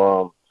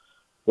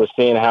with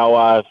seeing how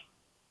I've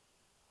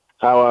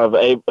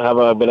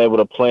been able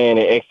to plan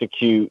and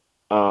execute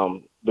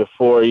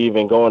before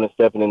even going and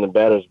stepping in the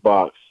batter's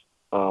box.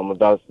 And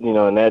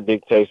that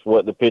dictates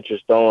what the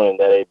pitcher's throwing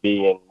that it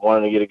be, and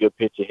wanting to get a good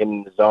pitcher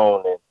hitting the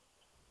zone. And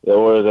the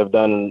Orioles have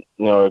done,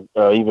 an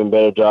even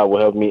better job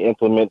with helping me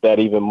implement that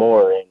even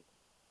more. And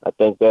I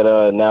think that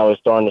now it's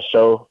starting to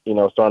show,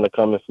 starting to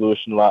come in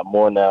fruition a lot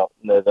more now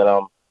that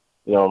I'm,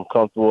 I'm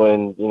comfortable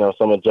in,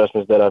 some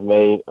adjustments that I've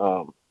made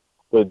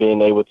with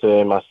being able to,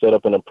 in my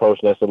setup and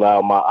approach, that's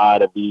allowed my eye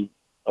to be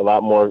a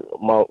lot more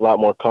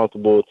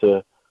comfortable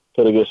to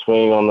put a good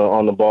swing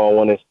on the ball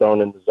when it's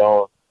thrown in the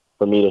zone,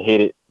 for me to hit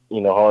it,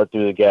 hard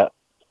through the gap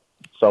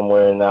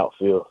somewhere in the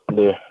outfield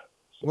there.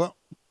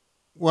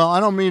 Well, I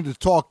don't mean to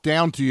talk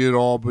down to you at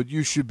all, but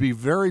you should be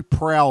very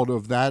proud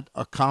of that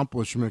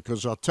accomplishment,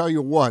 because I'll tell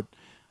you what,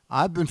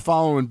 I've been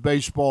following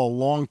baseball a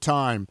long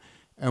time,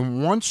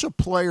 and once a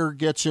player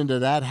gets into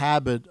that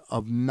habit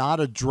of not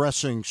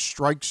addressing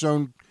strike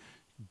zone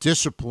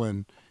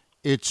discipline,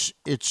 it's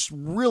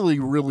really,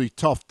 really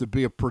tough to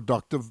be a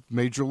productive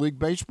Major League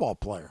Baseball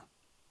player.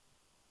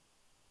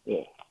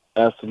 Yeah,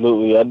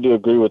 absolutely. I do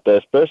agree with that,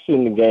 especially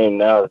in the game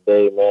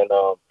nowadays, man.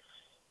 A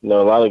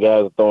lot of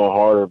guys are throwing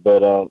harder,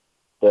 but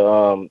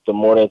the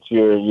more that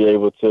you're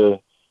able to,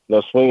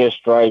 swing at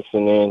strikes,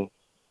 and then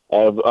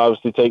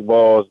obviously take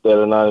balls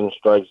that are not in the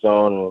strike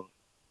zone, and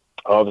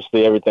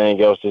obviously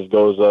everything else just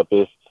goes up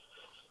if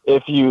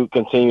you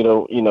continue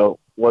to,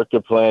 work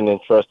your plan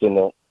and trust in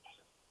that.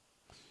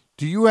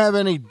 Do you have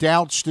any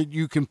doubts that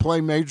you can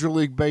play Major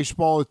League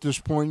Baseball at this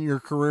point in your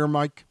career,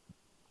 Mike?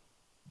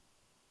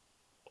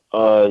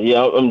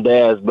 Yeah, I'm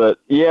Daz, but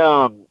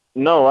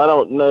no, I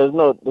don't.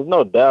 No, there's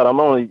no doubt.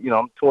 I'm only,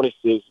 I'm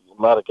 26.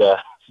 A lot of guys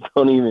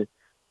don't even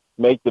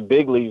make the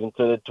big leagues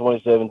until they're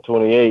 27,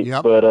 28.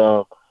 Yep. But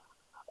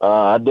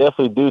I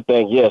definitely do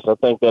think, yes, I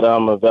think that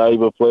I'm a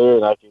valuable player,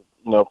 and I can,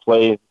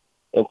 play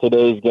in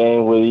today's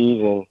game with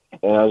ease, and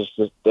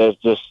there's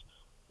just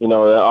an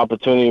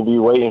opportunity to be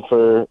waiting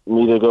for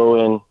me to go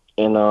and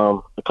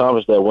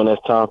accomplish that when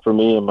it's time for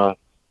me, and my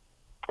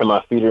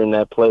feet are in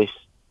that place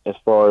as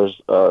far as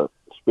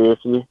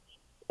spiritually,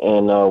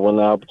 and when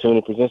the opportunity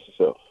presents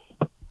itself.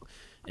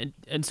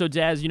 And so,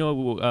 Daz,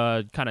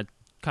 kind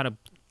of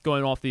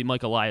going off the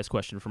Mike Elias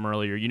question from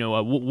earlier,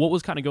 what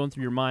was kind of going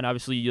through your mind?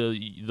 Obviously,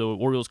 the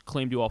Orioles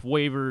claimed you off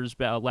waivers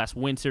last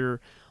winter.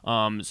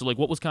 So,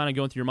 what was kind of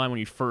going through your mind when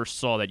you first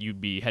saw that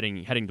you'd be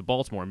heading to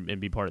Baltimore and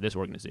be part of this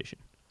organization?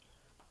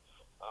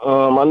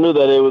 I knew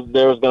that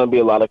there was going to be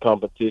a lot of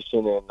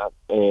competition, and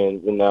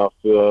in the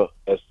outfield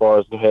as far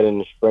as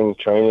heading to spring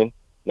training.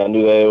 And I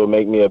knew that it would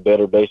make me a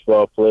better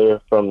baseball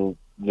player from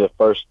the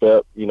first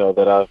step,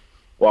 that I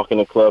walk in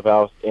the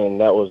clubhouse,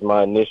 and that was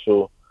my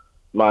initial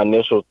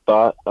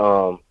thought.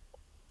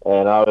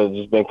 And I had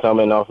just been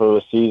coming off of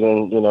a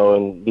season,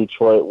 in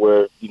Detroit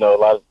where, a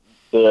lot of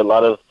there. A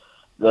lot of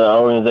the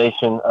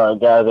organization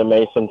guys have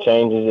made some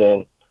changes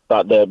and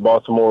thought that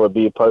Baltimore would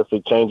be a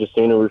perfect change of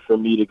scenery for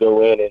me to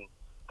go in and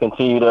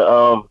continue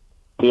to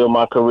build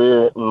my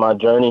career, my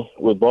journey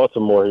with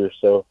Baltimore here.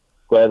 So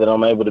glad that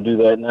I'm able to do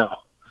that now.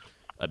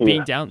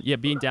 Being down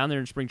there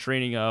in spring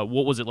training,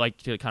 what was it like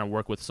to kind of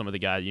work with some of the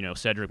guys?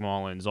 Cedric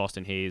Mullins,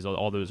 Austin Hayes,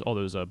 all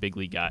those big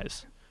league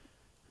guys.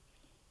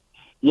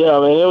 Yeah, I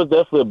mean, it was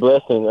definitely a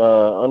blessing.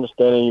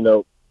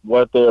 Understanding,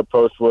 what their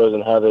approach was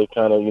and how they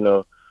kind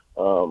of,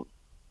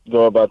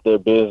 go about their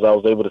business. I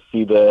was able to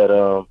see that.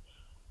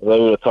 I was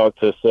able to talk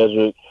to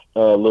Cedric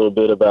a little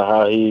bit about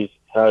how he's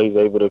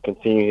able to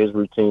continue his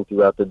routine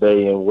throughout the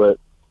day and what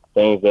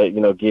things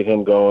that get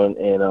him going.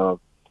 And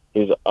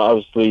he's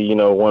obviously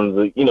one of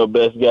the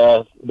best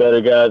guys,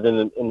 better guys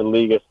in the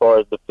league as far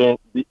as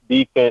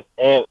defense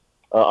and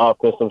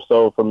offensive.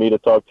 So for me to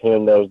talk to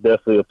him, that was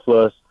definitely a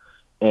plus.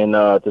 And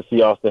to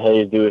see Austin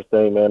Hayes do his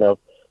thing, man, I've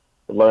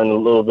learned a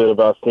little bit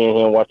about seeing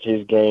him, watch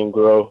his game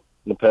grow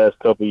in the past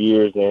couple of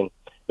years. And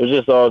it was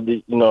just all,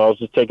 I was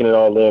just taking it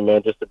all in,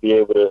 man, just to be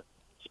able to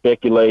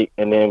speculate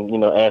and then,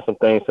 add some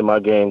things to my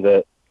game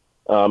that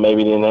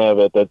maybe didn't have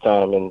at that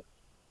time. And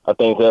I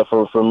think that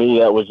for me,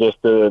 that was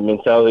just the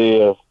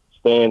mentality of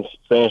staying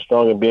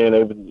strong and being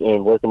able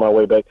and working my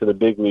way back to the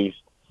big leagues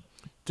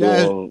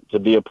and to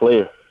be a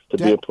player,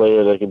 be a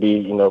player that could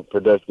be,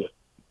 productive.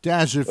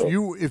 Daz,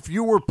 if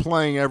you were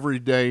playing every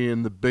day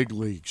in the big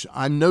leagues,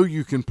 I know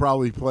you can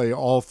probably play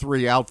all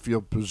three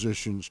outfield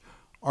positions.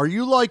 Are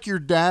you like your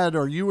dad?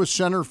 Are you a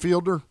center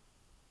fielder?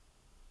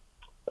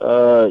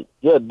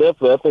 Yeah,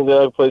 definitely. I think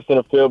that I play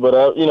center field, but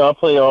I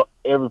play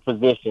every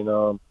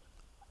position.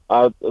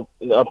 I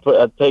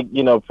take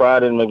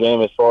pride in my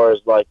game as far as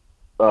like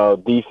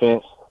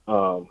defense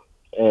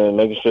and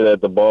making sure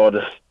that the ball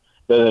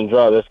doesn't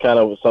drop. That's kind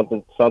of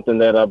something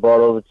that I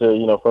brought over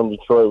to from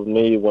Detroit with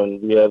me when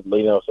we had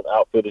some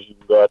outfitters you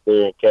can go out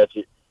there and catch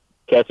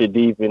it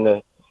deep in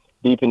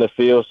the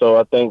field. So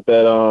I think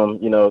that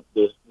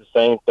the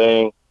same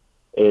thing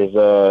is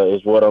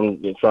what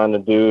I'm trying to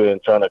do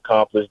and trying to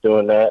accomplish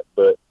doing that.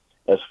 But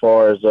as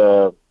far as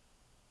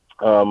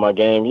my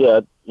game,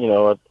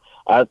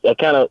 I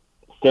kind of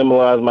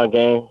symbolize my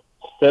game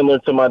similar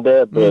to my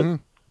dad, but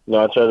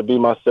I try to be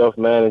myself,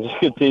 man, and just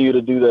continue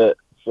to do that.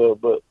 So,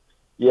 but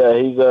yeah,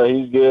 he's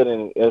good,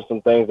 and there's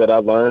some things that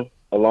I've learned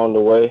along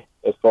the way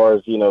as far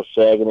as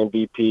shagging and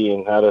BP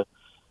and how to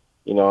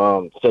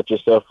set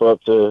yourself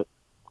up to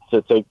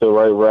take the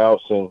right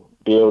routes and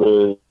be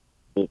able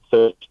to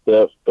take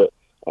steps. But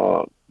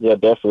yeah,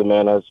 definitely,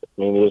 man.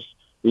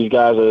 These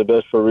guys are the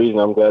best for a reason.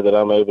 I'm glad that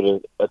I'm able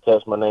to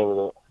attach my name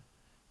to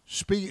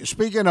it.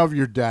 Speaking of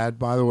your dad,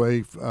 by the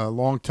way,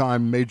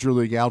 longtime Major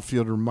League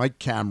outfielder Mike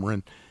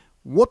Cameron,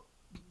 what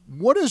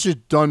has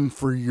it done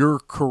for your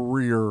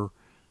career?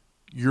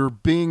 You're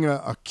being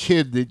a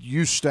kid that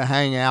used to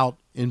hang out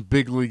in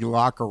big league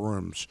locker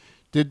rooms.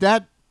 Did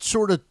that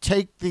sort of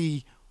take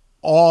the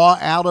awe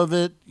out of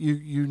it?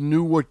 You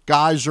knew what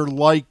guys are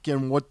like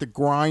and what the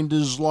grind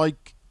is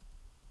like?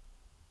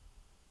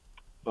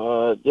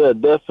 Yeah,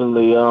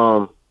 definitely.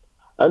 I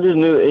just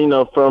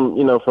knew,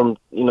 from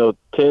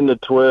 10 to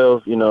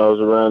 12, I was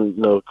around,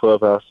 the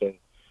clubhouse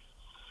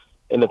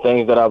and the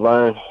things that I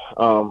learned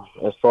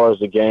as far as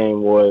the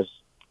game was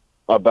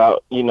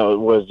about,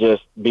 was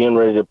just being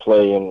ready to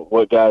play and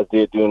what guys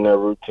did during their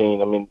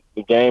routine. I mean,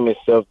 the game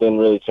itself didn't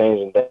really change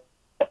in that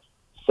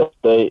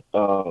state.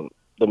 The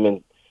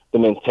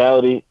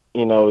mentality,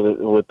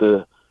 with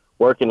the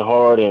working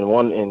hard and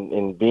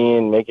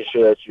making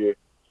sure that you're,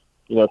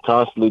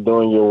 constantly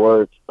doing your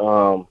work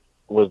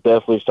was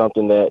definitely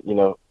something that,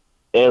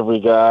 every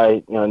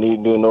guy, need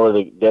to do in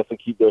order to definitely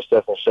keep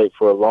themselves in shape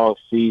for a long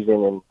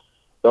season. And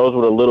those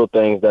were the little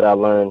things that I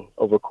learned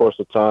over the course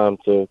of time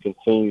to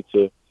continue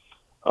to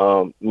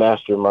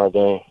master my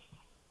game.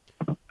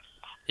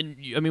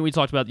 And we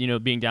talked about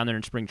being down there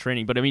in spring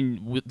training, but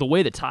with the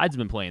way the Tides have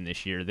been playing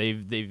this year,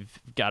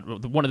 they've got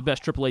one of the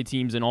best AAA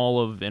teams in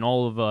all of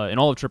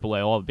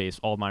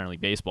AAA, all of minor league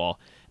baseball.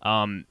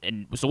 And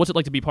so, what's it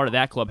like to be part of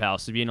that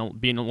clubhouse,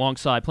 playing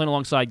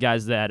alongside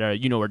guys that are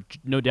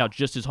no doubt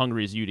just as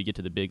hungry as you to get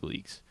to the big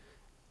leagues?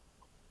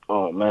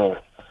 Oh man,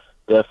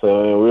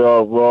 definitely. We're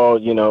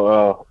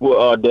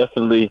all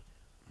definitely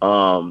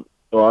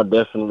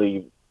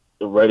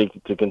ready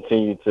to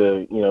continue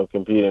to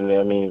compete.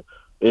 And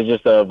it's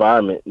just an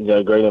environment,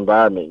 a great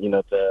environment,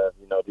 to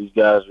have, these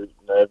guys,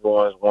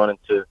 everyone's wanting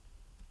to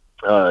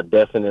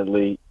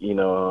definitely,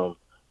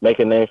 make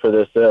a name for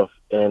themselves.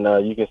 And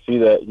you can see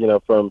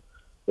that, from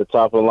the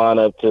top of the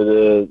lineup to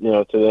the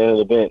end of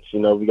the bench.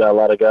 We got a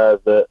lot of guys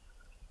that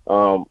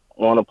want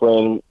to play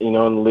in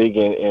the league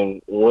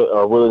and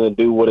are willing to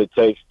do what it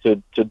takes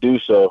to do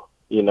so,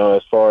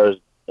 as far as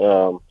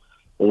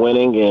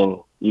winning. And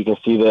you can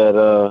see that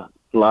a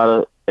lot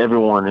of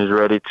everyone is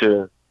ready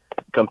to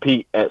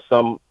compete at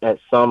some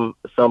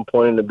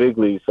point in the big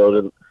league.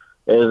 So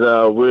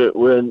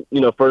we're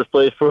in first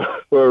place for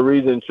a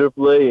reason in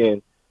AAA,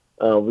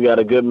 and we got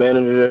a good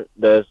manager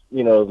that's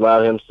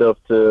allowed himself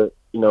to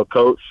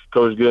coach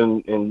good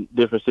in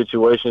different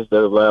situations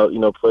that allow,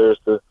 players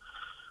to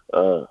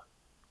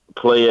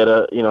play at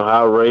a,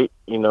 high rate,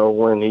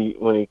 when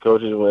he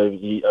coaches,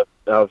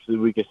 obviously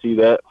we can see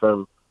that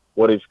from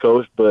what he's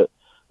coached, but,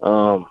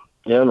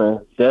 yeah,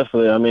 man,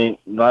 definitely. I mean,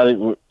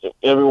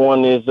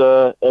 everyone is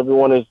up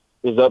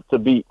to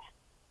beat.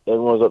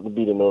 Everyone's up to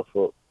beat in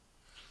Norfolk.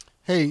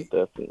 Hey,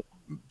 definitely.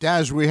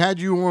 Daz, we had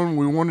you on.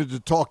 We wanted to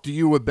talk to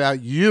you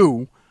about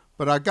you,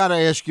 but I got to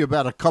ask you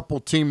about a couple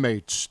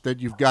teammates that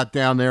you've got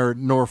down there at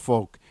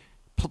Norfolk.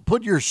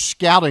 Put your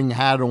scouting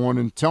hat on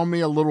and tell me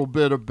a little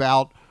bit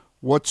about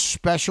what's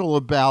special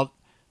about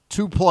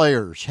two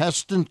players,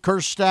 Heston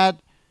Kjerstad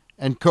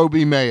and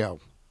Kobe Mayo.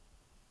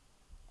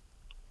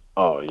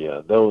 Oh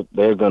yeah,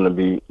 they're gonna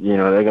be,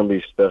 they're gonna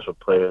be special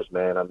players,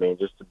 man. I mean,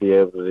 just to be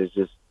able to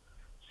just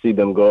see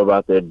them go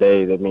about their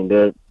day. I mean,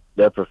 they're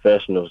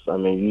professionals. I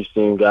mean, you've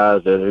seen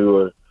guys who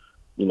are,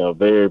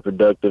 very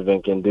productive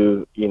and can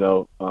do,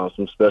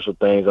 some special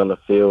things on the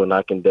field, and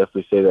I can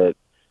definitely say that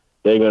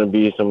they're going to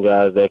be some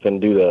guys that can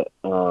do that.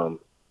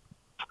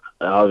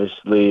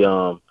 Obviously,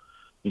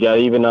 you got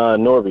even Connor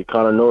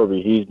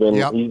Norby. He's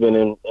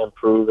been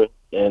improving,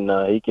 and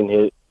he can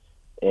hit.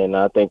 And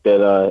I think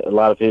that a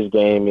lot of his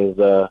game is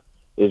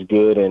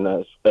good, and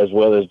as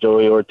well as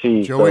Joey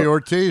Ortiz.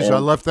 I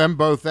left them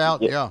both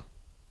out. Yeah.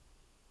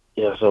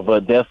 Yeah. So,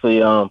 but definitely,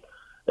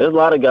 there's a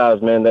lot of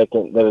guys, man, they're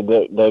going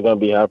to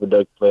be high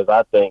productive players.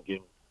 I think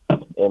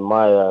in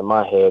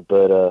my head,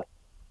 but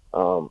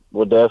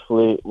we'll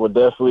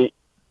definitely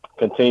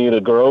continue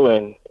to grow,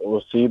 and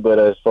we'll see. But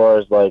as far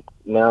as like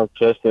now,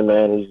 Cheston,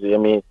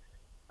 man,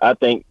 I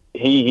think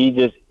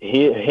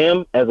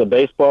him as a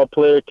baseball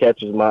player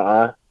catches my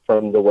eye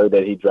from the way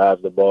that he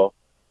drives the ball.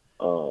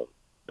 But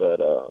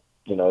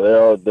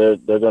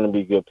they're going to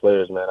be good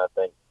players, man. I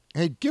think.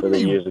 Hey, for the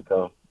years to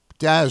come.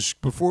 Daz,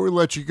 before we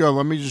let you go,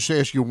 let me just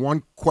ask you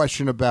one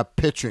question about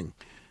pitching.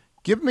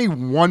 Give me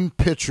one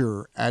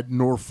pitcher at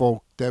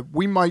Norfolk that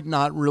we might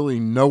not really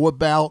know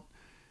about,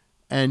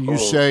 and you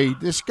say,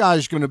 this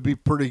guy's going to be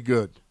pretty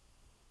good.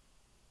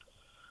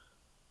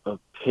 A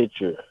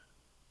pitcher.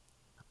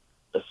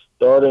 A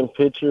starting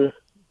pitcher?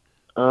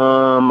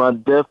 I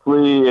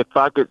definitely, if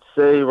I could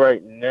say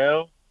right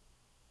now,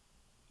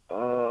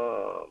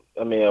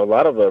 a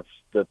lot of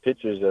the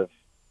pitchers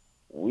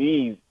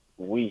we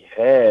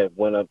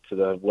went up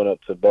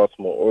to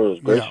Baltimore Orioles.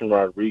 Grayson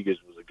Rodriguez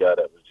was a guy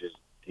that was just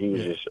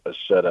a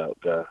shutout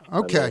guy.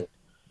 Okay,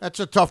 that's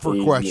a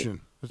tougher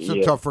question. It's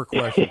a tougher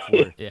question for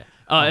you. Yeah.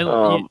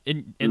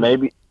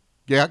 Maybe.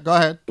 Yeah, go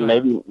ahead.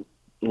 Maybe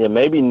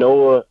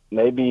Noah.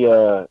 Maybe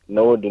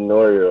Noah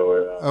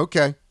Denorio.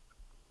 Okay,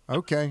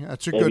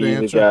 that's a good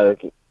answer.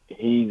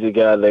 He's a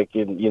guy that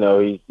can,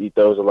 he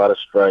throws a lot of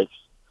strikes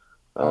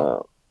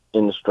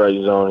in the strike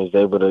zone. He's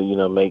able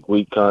to, make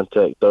weak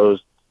contact.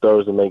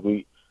 Throws to make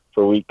weak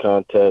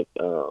contact.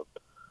 There's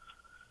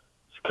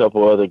a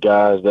couple other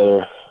guys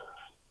that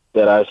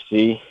I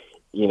see,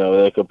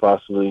 that could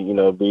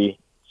possibly, be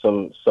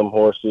some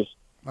horses,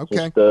 some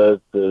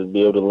studs to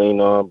be able to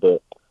lean on.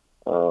 But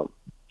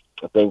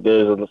I think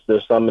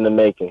there's some in the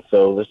making.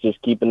 So let's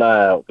just keep an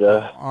eye out,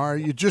 guys. All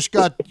right, you just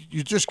got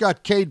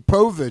Cade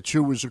Povich,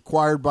 who was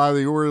acquired by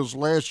the Orioles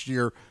last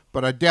year,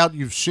 but I doubt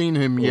you've seen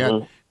him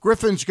yet.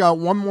 Griffin's got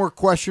one more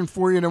question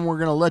for you, and then we're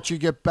going to let you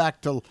get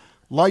back to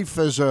life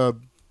as a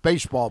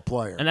baseball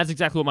player. And that's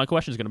exactly what my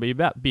question is going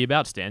to be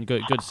about, Stan.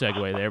 Good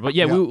segue there. But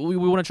yeah, we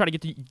want to try to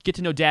get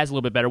to know Daz a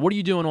little bit better. What are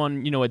you doing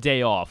on a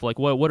day off? Like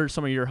what are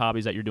some of your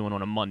hobbies that you're doing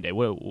on a Monday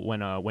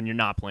when you're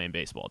not playing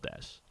baseball,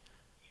 Daz?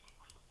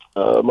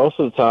 Most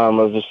of the time,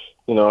 I just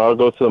I'll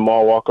go to the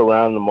mall, walk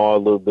around the mall a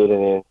little bit,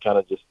 and then kind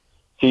of just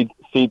see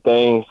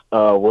things,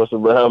 what's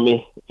around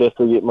me, just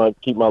to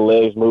keep my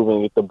legs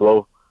moving, get the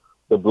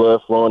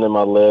blood flowing in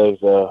my legs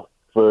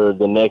for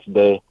the next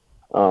day.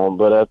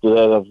 But after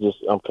that,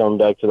 I'm coming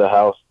back to the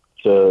house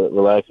to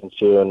relax and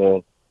chill, and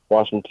then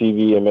watch some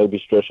TV and maybe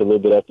stretch a little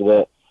bit after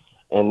that.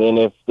 And then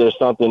if there's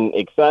something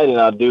exciting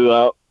I'll do,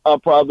 I'll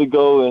probably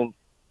go and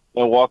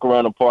walk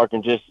around the park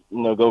and just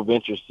go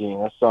venture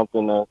seeing. That's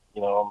something that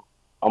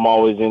I'm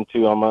always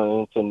into. I'm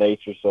into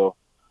nature, so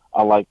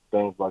I like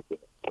things like that.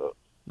 So,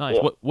 nice.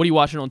 Yeah. What are you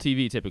watching on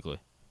TV typically?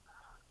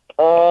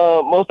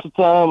 Most of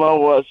the time I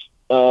watch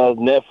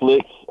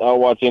Netflix. I'll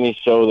watch any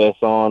show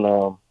that's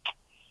on.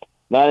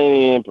 Not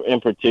any in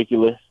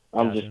particular.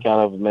 I'm just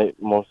kind of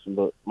most of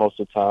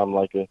the time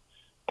like a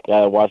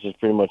guy that watches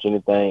pretty much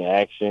anything,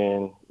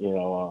 action.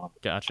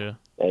 Gotcha.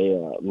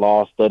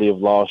 A study of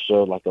law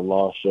show, like a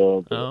law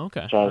show. Oh,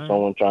 okay.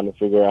 Someone trying to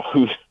figure out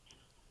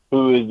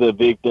who is the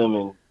victim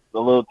and the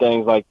little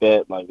things like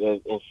that. Like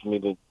that interests me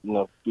to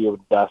be able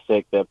to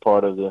dissect that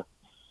part of the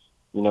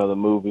the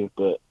movie.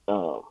 But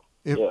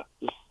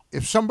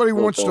if somebody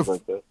wants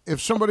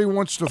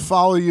to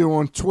follow you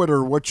on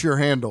Twitter, what's your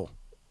handle?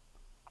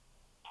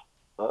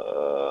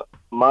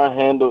 My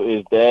handle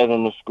is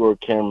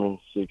Dad_Cameron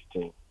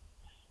 16.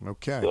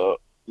 Okay. So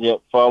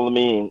follow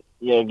me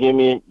and give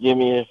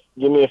me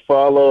a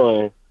follow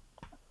and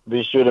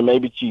be sure to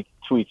maybe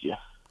tweet you.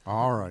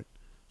 All right.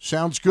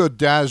 Sounds good,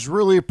 Daz.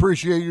 Really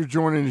appreciate you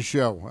joining the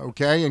show,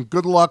 okay? And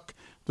good luck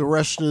the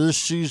rest of this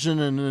season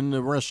and in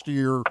the rest of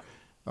your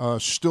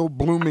still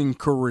blooming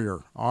career,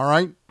 all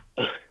right?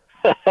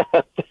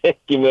 Thank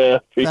you, man.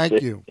 Appreciate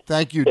Thank you.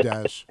 Thank you,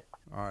 Daz.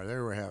 All right,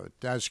 there we have it.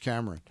 Daz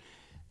Cameron.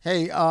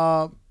 Hey,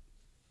 I've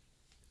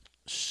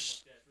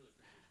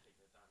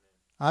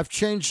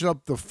changed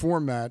up the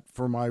format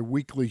for my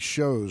weekly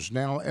shows.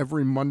 Now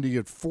every Monday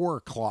at 4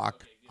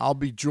 o'clock, I'll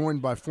be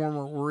joined by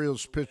former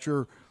Orioles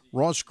pitcher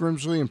Ross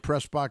Grimsley and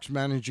Press Box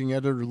managing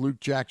editor Luke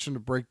Jackson to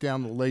break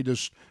down the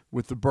latest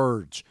with the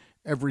Birds.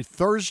 Every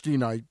Thursday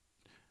night,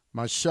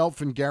 myself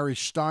and Gary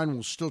Stein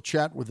will still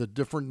chat with a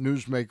different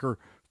newsmaker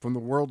from the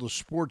world of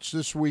sports.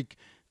 This week,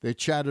 they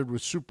chatted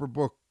with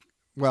Superbook.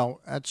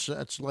 Well, that's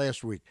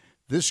last week.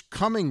 This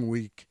coming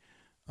week,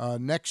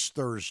 next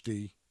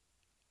Thursday,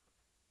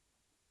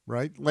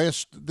 right?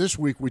 This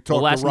week we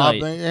talked to Rob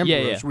Ambrose.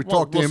 Yeah. We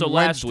talked to him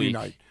Wednesday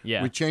night.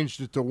 Yeah. We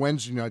changed it to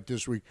Wednesday night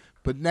this week.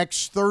 But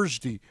next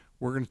Thursday,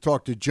 we're going to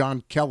talk to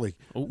John Kelly,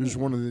 who's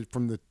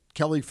from the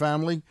Kelly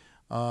family.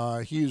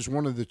 He is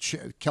one of the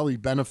Kelly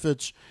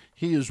benefits.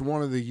 He is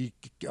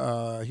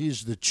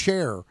he's the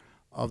chair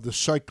of the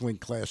cycling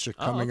classic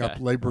coming up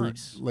Labor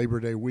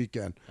Day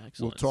weekend. Excellent.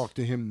 We'll talk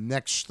to him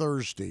next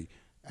Thursday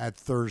at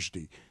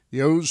Thursday.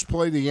 The O's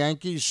play the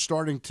Yankees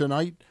starting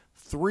tonight.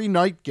 3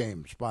 night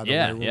games, by the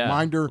way.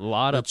 Reminder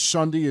that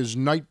Sunday is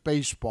night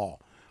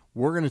baseball.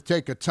 We're going to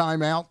take a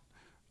timeout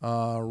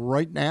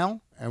right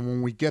now, and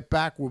when we get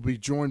back, we'll be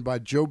joined by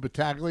Joe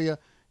Battaglia,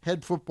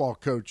 head football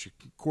coach at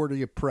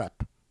Concordia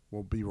Prep.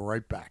 We'll be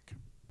right back.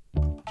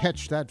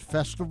 Catch that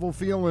festival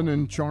feeling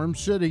in Charm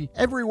City.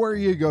 Everywhere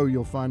you go,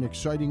 you'll find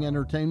exciting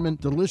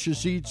entertainment,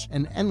 delicious eats,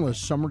 and endless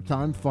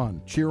summertime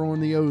fun. Cheer on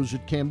the O's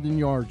at Camden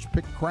Yards,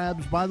 pick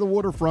crabs by the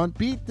waterfront,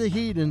 beat the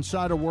heat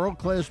inside a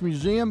world-class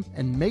museum,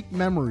 and make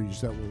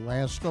memories that will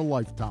last a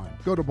lifetime.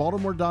 Go to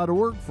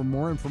Baltimore.org for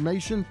more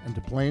information and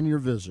to plan your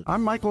visit.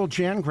 I'm Michael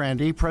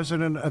Jangrandi,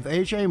 president of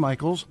AJ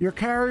Michaels, your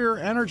carrier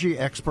energy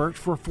expert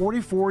for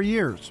 44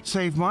 years.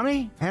 Save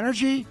money,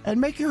 energy,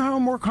 and make your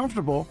home more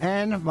comfortable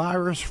and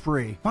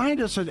virus-free.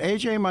 Find us at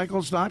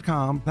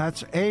ajmichaels.com.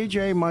 That's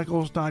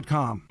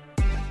ajmichaels.com.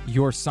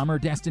 Your summer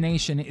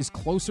destination is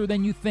closer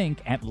than you think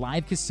at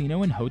Live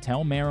Casino and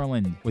Hotel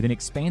Maryland. With an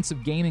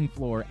expansive gaming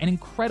floor and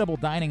incredible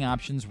dining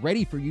options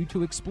ready for you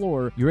to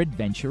explore, your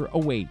adventure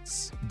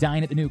awaits.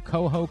 Dine at the new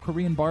Coho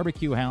Korean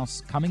Barbecue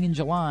House coming in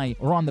July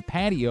or on the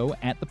patio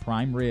at the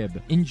Prime Rib.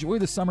 Enjoy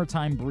the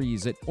summertime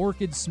breeze at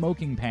Orchid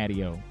Smoking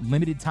Patio.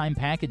 Limited time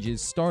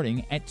packages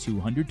starting at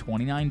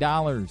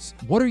 $229.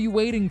 What are you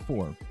waiting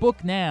for?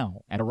 Book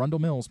now. At Arundel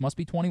Mills, must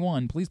be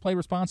 21. Please play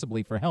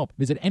responsibly. For help,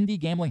 visit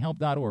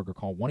mdgamblinghelp.org or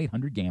call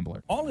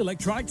 1-800-GAMBLER. All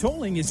electronic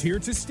tolling is here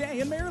to stay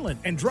in Maryland,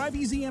 and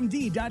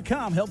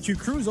DriveEasyMD.com helps you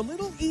cruise a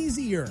little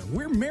easier.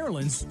 We're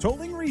Maryland's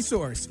tolling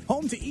resource,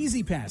 home to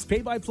Easy Pass,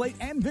 pay-by-plate,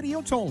 and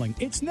video tolling.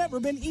 It's never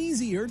been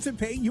easier to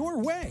pay your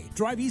way.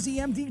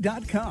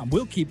 DriveEasyMD.com.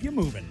 We'll keep you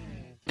moving.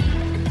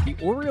 The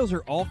Orioles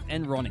are off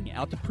and running,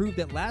 out to prove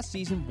that last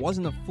season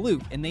wasn't a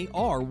fluke, and they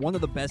are one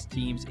of the best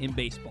teams in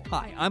baseball.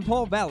 Hi, I'm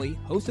Paul Valley,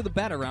 host of the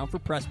Bat Around for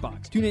Press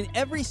Box. Tune in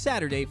every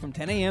Saturday from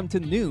 10 a.m.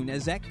 to noon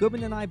as Zach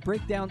Goodman and I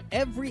break down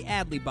every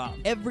Adley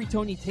bomb, every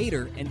Tony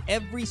Tater, and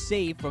every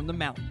save from the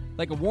mountain.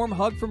 Like a warm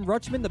hug from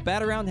Rutschman, the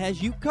Bat Around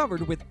has you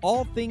covered with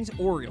all things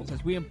Orioles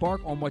as we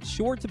embark on what's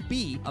sure to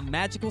be a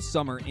magical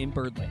summer in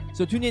Birdland.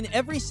 So tune in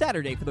every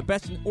Saturday for the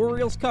best in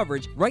Orioles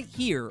coverage right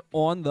here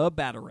on the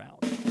Bat Around.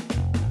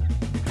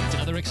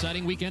 Another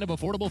exciting weekend of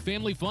affordable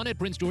family fun at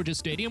Prince George's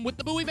Stadium with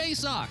the Bowie Bay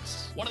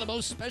Sox. One of the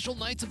most special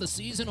nights of the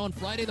season on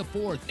Friday the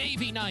 4th,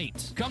 Navy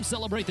Night. Come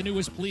celebrate the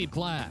newest plebe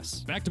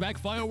class. Back-to-back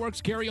fireworks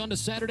carry on to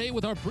Saturday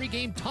with our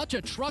pregame Touch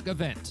a Truck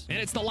event. And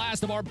it's the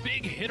last of our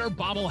big hitter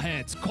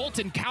bobbleheads,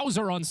 Colton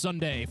Cowser on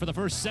Sunday for the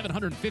first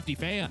 750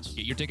 fans.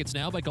 Get your tickets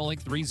now by calling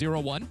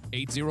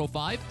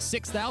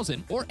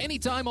 301-805-6000 or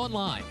anytime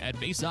online at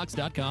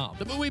baysox.com.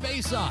 The Bowie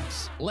Bay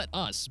Sox. Let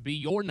us be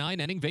your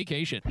 9-inning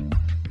vacation.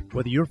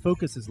 Whether your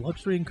focus is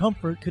luxury and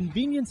comfort,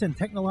 convenience and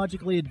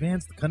technologically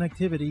advanced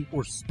connectivity,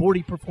 or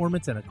sporty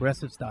performance and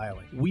aggressive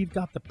styling, we've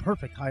got the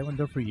perfect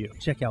Highlander for you.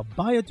 Check out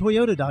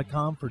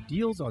buyatoyota.com for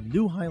deals on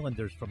new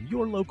Highlanders from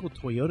your local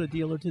Toyota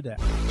dealer today.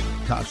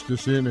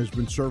 Costas Inn has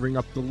been serving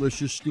up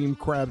delicious steamed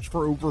crabs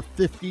for over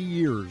 50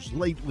 years.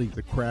 Lately,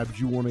 the crabs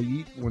you want to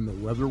eat when the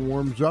weather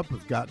warms up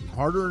have gotten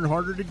harder and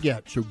harder to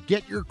get. So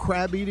get your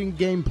crab eating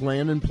game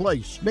plan in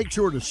place. Make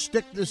sure to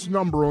stick this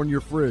number on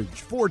your fridge,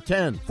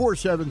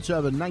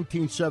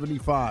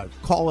 410-477-1975.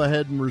 Call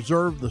ahead and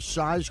reserve the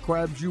size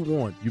crabs you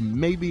want. You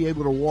may be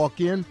able to walk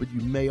in, but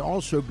you may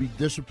also be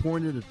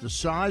disappointed at the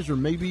size or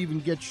maybe even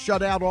get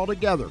shut out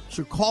altogether.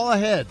 So call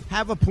ahead,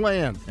 have a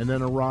plan, and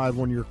then arrive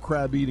on your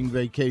crab eating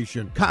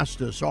vacation.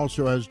 Costas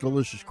also has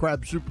delicious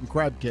crab soup and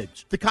crab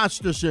cakes. The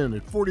Costas Inn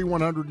at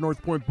 4100 North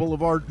Point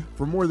Boulevard.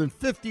 For more than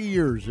 50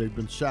 years, they've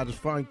been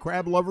satisfying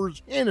crab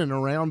lovers in and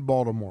around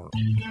Baltimore.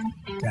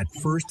 That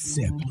first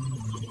sip,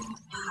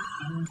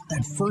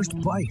 that first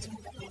bite,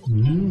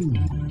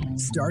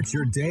 Start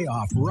your day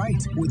off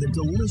right with a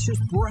delicious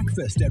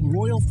breakfast at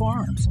Royal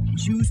Farms.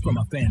 Choose from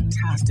a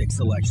fantastic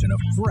selection of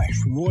fresh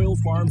Royal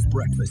Farms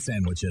breakfast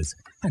sandwiches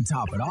and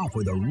top it off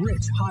with a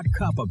rich hot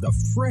cup of the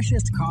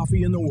freshest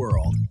coffee in the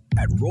world.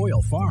 At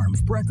Royal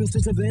Farms, breakfast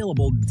is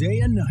available day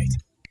and night.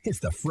 It's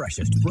the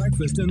freshest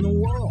breakfast in the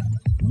world.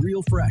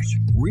 Real fresh,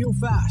 real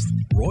fast.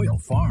 Royal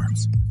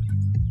Farms.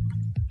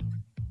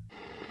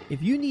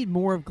 If you need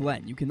more of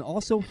Glenn, you can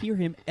also hear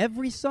him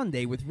every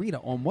Sunday with Rita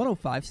on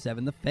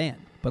 105.7 The Fan.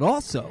 But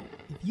also,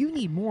 if you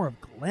need more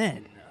of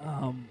Glenn,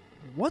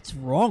 what's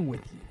wrong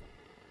with you?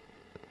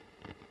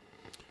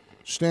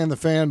 Stan the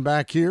Fan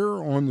back here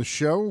on the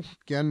show.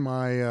 Again,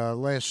 my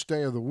last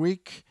day of the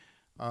week.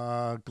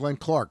 Glenn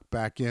Clark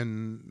back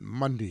in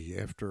Monday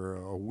after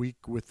a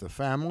week with the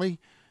family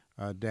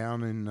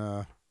down in,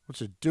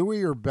 what's it,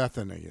 Dewey or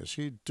Bethany? Is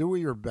he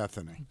Dewey or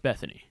Bethany?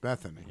 Bethany.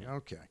 Bethany,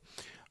 okay.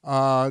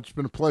 It's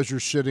been a pleasure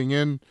sitting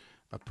in.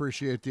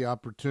 Appreciate the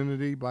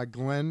opportunity by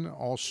Glenn.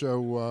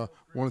 Also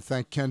want to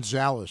thank Ken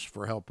Zales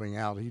for helping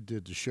out. He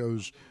did the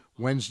shows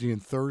Wednesday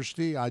and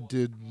Thursday. I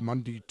did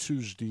Monday,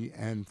 Tuesday,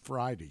 and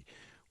Friday.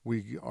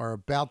 We are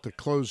about to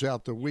close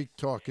out the week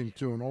talking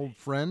to an old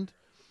friend,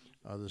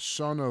 the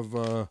son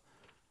of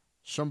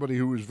somebody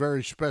who was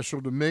very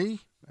special to me,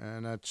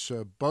 and that's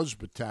Buzz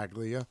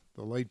Battaglia,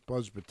 the late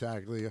Buzz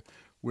Battaglia.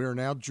 We are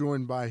now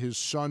joined by his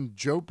son,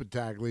 Joe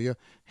Battaglia,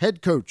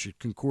 head coach at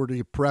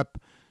Concordia Prep.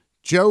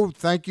 Joe,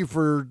 thank you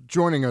for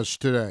joining us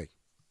today.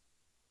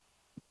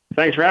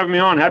 Thanks for having me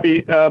on.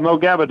 Happy Mo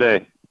Gabba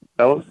Day,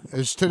 fellas.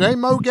 Is today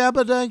Mo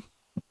Gabba Day?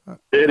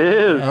 It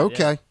is.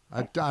 Okay.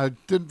 Yeah.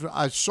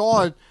 I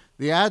saw it,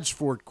 the ads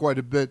for it quite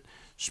a bit.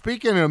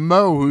 Speaking of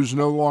Mo, who's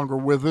no longer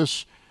with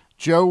us,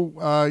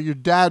 Joe, your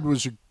dad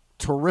was a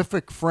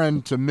terrific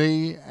friend to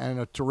me and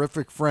a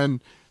terrific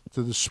friend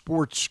to the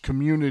sports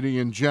community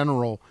in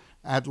general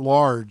at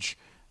large.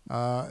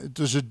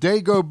 Does a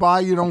day go by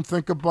you don't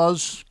think of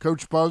Buzz,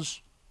 Coach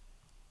Buzz?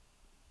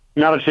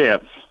 Not a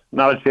chance.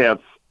 Not a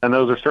chance. And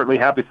those are certainly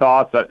happy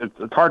thoughts.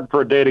 It's hard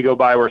for a day to go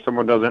by where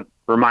someone doesn't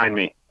remind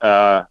me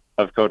of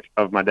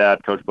my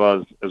dad, Coach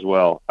Buzz, as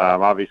well.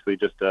 Obviously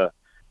just a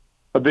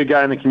big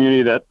guy in the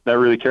community that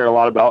really cared a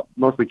lot about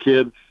mostly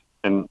kids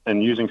and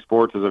using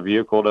sports as a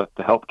vehicle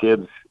to help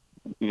kids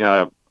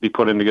be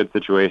put into good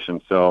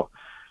situations. So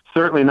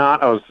certainly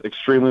not. I was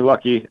extremely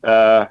lucky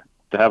to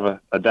have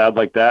a dad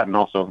like that, and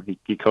also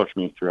he coached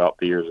me throughout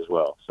the years as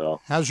well.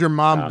 So how's your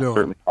mom doing?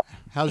 Certainly.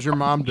 How's your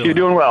mom doing? She's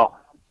doing well.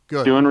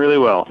 Good. Doing really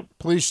well.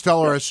 Please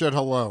tell her I said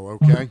hello,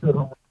 okay?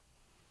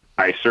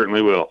 I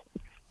certainly will.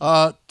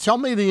 Tell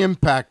me the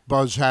impact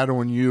Buzz had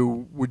on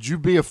you. Would you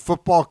be a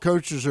football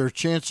coach? Is there a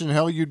chance in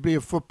hell you'd be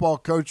a football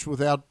coach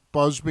without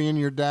Buzz being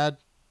your dad?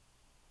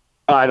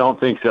 I don't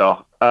think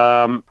so.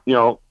 As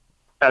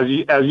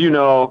you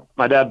know,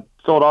 my dad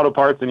sold auto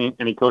parts and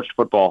he coached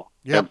football.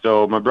 Yep. And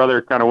so my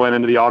brother kind of went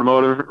into the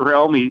automotive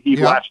realm. He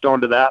latched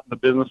onto that in the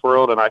business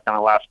world, and I kind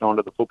of latched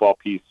onto the football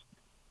piece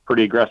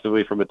pretty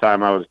aggressively from the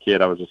time I was a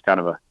kid. I was just kind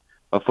of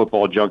a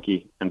football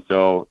junkie. And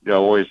so,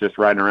 always just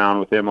riding around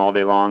with him all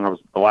day long. I was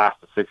the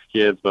last of 6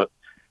 kids, but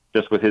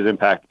just with his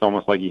impact, it's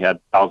almost like he had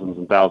thousands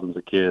and thousands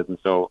of kids. And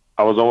so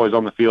I was always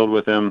on the field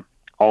with him,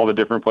 all the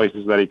different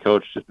places that he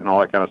coached and all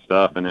that kind of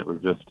stuff. And it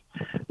was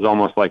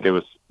almost like it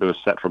was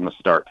set from the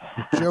start.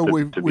 Joe,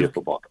 to be a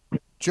football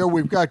coach. Joe,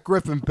 we've got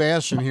Griffin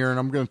Bass in here, and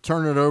I'm going to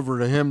turn it over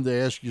to him to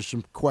ask you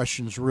some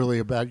questions really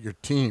about your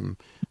team,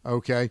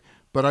 okay?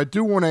 But I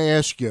do want to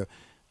ask you,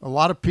 a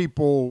lot of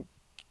people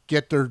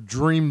get their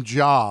dream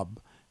job,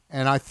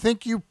 and I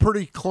think you're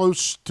pretty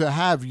close to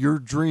have your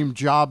dream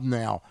job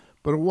now,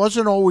 but it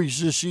wasn't always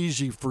this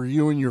easy for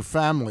you and your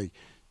family.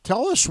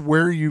 Tell us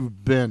where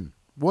you've been.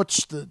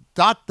 Put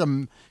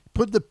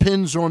the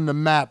pins on the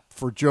map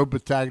for Joe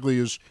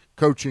Battaglia's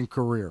coaching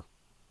career.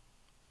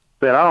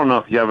 Ben, I don't know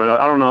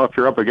if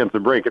you're up against a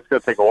break. It's going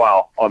to take a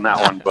while on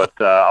that one, but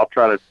I'll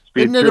try to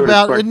speed through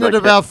it. Isn't it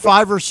about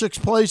 5 or 6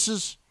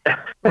 places,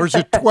 or is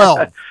it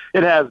 12?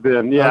 It has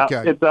been, yeah.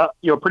 Okay. It's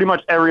pretty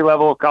much every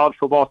level of college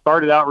football.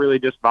 Started out really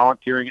just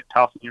volunteering at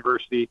Towson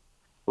University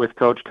with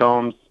Coach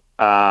Combs.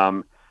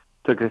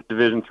 Took a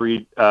Division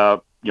III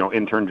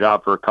intern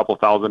job for a couple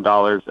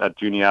 $1,000s at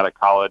Juniata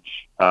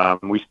College.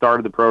 We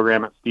started the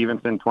program at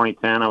Stevenson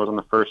 2010. I was on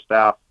the first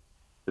staff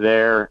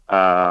there.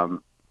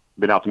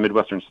 Been out to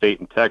Midwestern State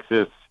in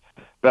Texas,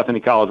 Bethany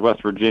College,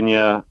 West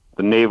Virginia.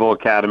 The Naval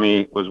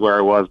Academy was where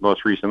I was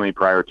most recently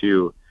prior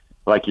to,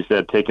 like you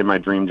said, taking my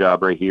dream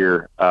job right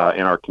here in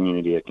our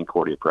community at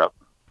Concordia Prep.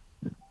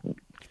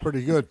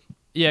 Pretty good.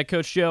 Yeah,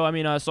 Coach Joe. I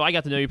mean, so I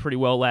got to know you pretty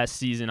well last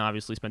season.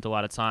 Obviously, spent a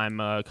lot of time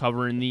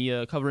covering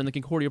the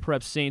Concordia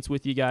Prep Saints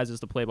with you guys as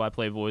the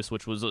play-by-play voice,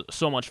 which was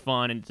so much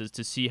fun, and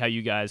to see how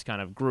you guys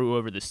kind of grew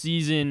over the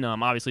season.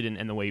 Obviously, didn't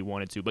end the way you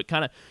wanted to, but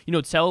kind of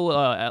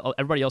tell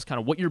everybody else kind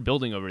of what you're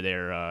building over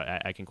there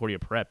at Concordia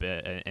Prep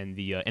and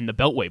the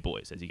Beltway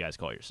Boys, as you guys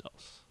call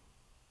yourselves.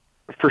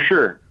 For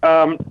sure.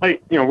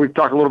 We've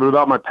talked a little bit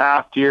about my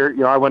past here.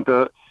 I went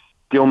to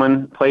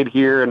Gilman, played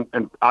here,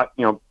 and I,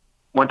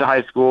 went to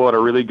high school at a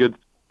really good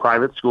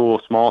private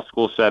school, small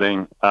school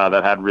setting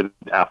that had really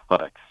good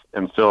athletics.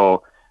 And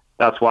so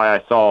that's why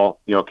I saw,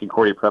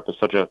 Concordia Prep as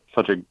such a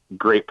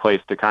great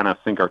place to kind of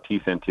sink our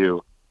teeth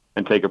into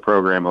and take a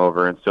program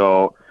over. And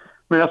so,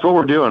 that's what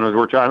we're doing is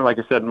we're trying, like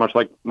I said, much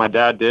like my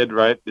dad did,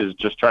 right, is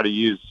just try to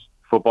use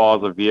football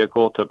as a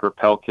vehicle to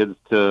propel kids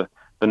to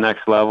the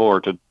next level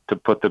or to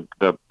put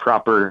the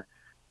proper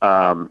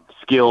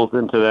skills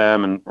into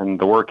them and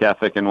the work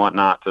ethic and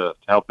whatnot to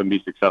help them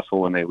be successful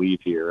when they leave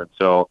here. And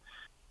so,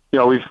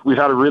 we've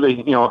had a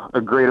really,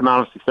 a great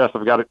amount of success.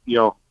 I've got,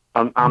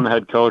 I'm the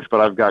head coach,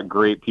 but I've got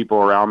great people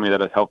around me that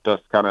have helped us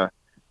kind of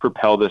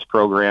propel this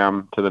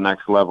program to the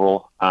next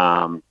level.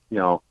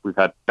 We've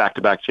had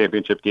back-to-back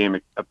championship game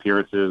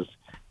appearances,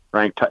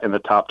 ranked in the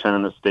top 10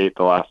 in the state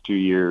the last 2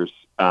 years.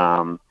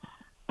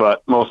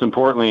 But most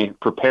importantly,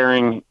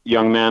 preparing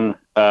young men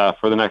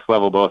for the next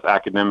level, both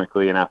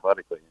academically and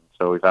athletically. And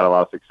so we've had a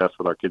lot of success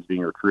with our kids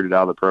being recruited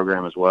out of the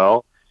program as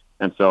well.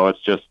 And so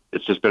it's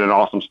just been an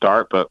awesome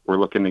start, but we're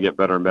looking to get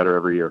better and better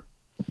every year.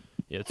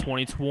 Yeah, the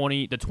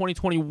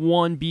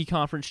 2021 B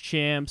Conference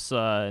champs,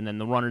 and then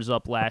the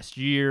runners-up last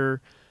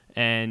year.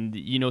 And, how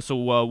are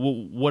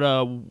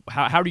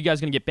you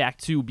guys going to get back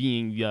to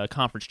being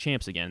conference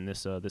champs again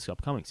this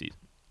upcoming season?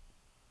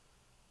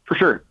 For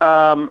sure.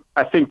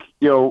 I think,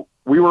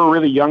 we were a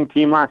really young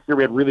team last year.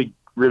 We had really,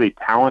 really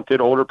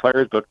talented older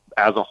players, but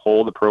as a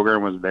whole, the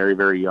program was very,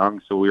 very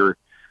young. So we were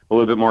a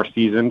little bit more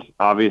seasoned.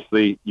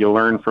 Obviously, you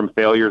learn from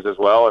failures as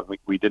well. And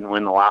we didn't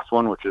win the last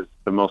one, which is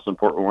the most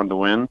important one to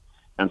win.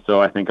 And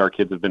so I think our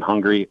kids have been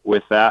hungry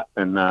with that.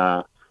 And,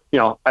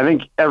 I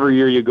think every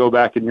year you go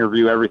back and you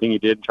review everything you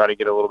did and try to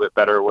get a little bit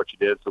better at what you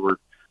did. So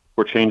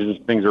we're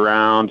changing things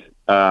around,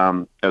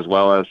 as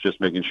well as just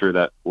making sure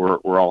that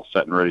we're all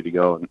set and ready to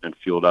go and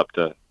fueled up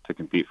to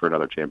compete for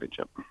another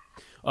championship.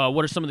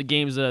 What are some of the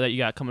games that you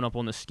got coming up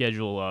on the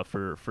schedule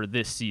for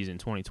this season,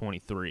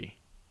 2023?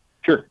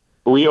 Sure.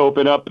 We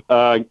open up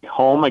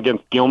home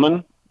against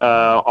Gilman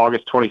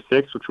August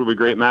 26th, which will be a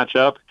great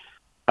matchup.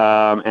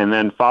 And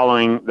then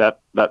following that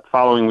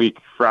following week,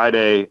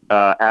 Friday,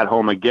 at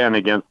home again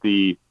against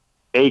the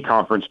A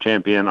Conference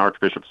champion,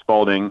 Archbishop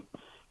Spalding,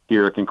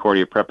 here at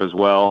Concordia Prep as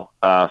well.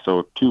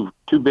 So two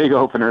big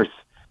openers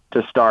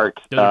to start,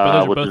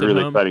 which is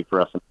really exciting for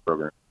us in the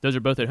program. Those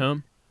are both at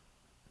home?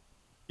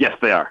 Yes,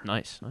 they are.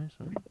 Nice.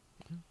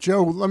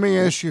 Joe, let me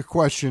ask you a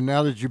question.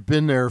 Now that you've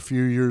been there a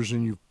few years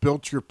and you've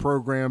built your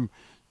program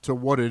to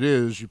what it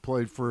is, you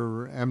played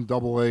for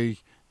MIAA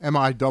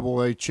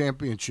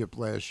championship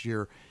last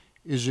year.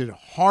 Is it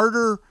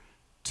kind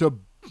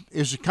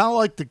of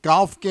like the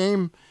golf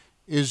game?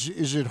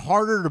 Is it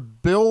harder to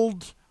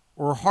build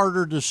or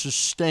harder to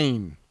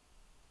sustain?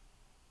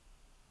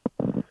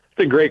 It's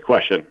a great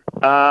question.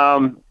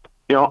 I'm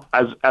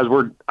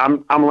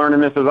learning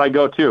this as I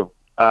go too.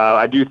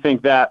 I do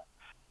think that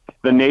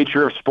the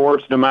nature of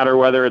sports, no matter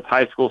whether it's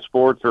high school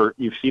sports or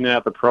you've seen it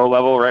at the pro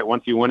level, right?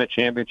 Once you win a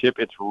championship,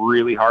 it's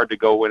really hard to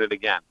go win it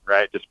again,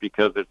 right? Just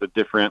because there's a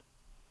different,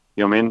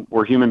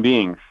 we're human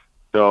beings.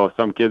 So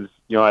some kids,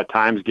 at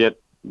times get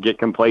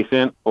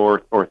complacent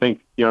or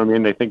think,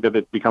 they think that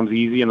it becomes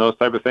easy and those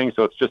type of things.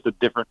 So it's just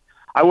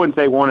I wouldn't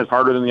say one is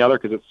harder than the other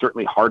because it's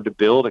certainly hard to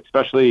build,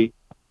 especially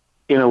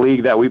in a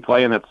league that we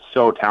play in that's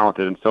so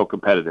talented and so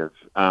competitive.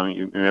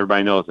 And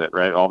everybody knows it,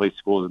 right? All these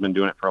schools have been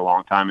doing it for a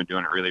long time and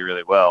doing it really,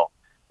 really well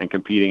and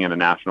competing at a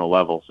national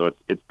level. So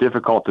it's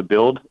difficult to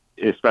build,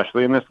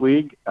 especially in this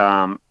league.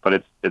 But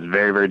it's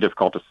very, very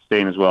difficult to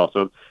sustain as well.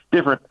 So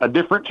a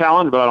different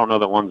challenge, but I don't know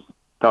that one's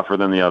tougher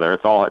than the other.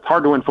 It's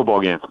hard to win football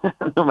games,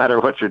 no matter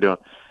what you're doing.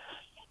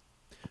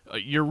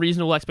 Your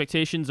reasonable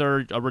expectations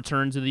are a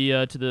return to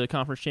the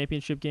conference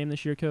championship game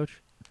this year,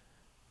 Coach?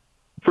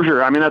 For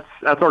sure. I mean,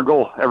 that's our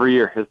goal every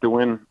year is to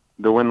win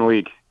the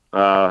league.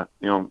 I've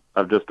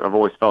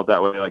always felt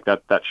that way. Like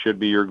that should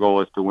be your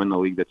goal, is to win the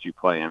league that you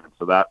play in.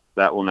 So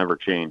that will never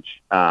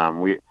change.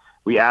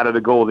 We added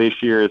a goal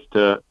this year is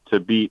to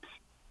beat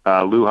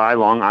Lehigh,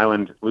 Long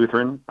Island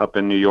Lutheran up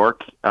in New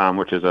York,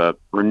 which is a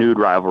renewed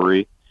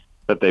rivalry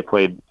that they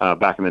played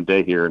back in the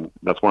day here, and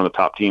that's one of the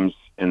top teams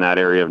in that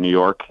area of New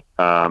York.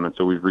 And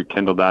so we've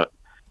rekindled that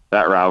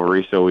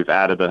rivalry. So we've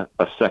added a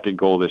second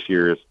goal this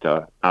year is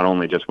to not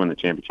only just win the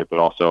championship, but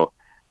also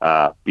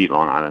beat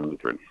Long Island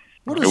Lutheran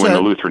and win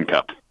the Lutheran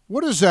Cup.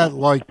 What is that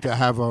like to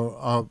have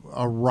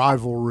a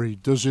rivalry?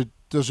 Does it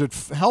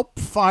help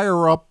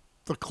fire up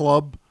the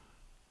club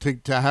to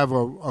have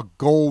a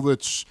goal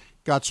that's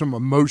got some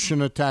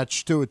emotion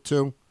attached to it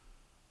too?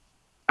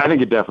 I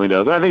think it definitely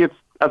does. I think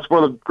that's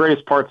one of the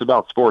greatest parts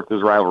about sports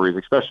is rivalries,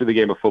 especially the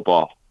game of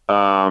football.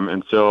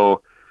 And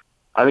so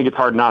I think it's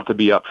hard not to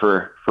be up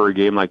for a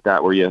game like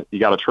that where you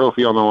got a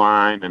trophy on the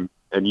line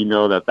and you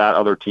know that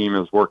other team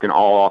is working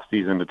all off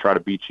season to try to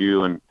beat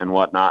you and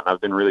whatnot. And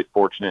I've been really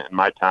fortunate in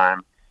my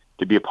time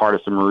to be a part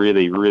of some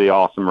really, really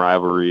awesome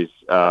rivalries.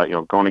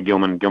 Going to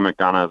Gilman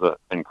McDonough is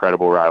an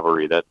incredible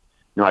rivalry that,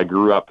 I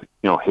grew up,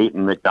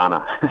 hating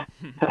McDonough.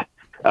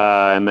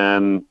 And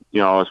then, I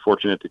was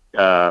fortunate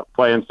to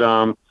play in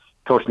some,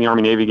 coach in the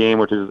Army-Navy game,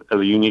 which is as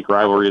a unique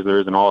rivalry as there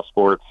is in all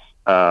sports.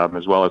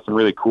 as well as some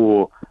really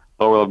cool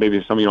lower level,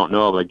 maybe some you don't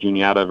know, like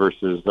Juniata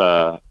versus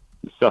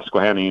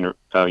Susquehanna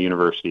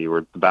University,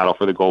 where the battle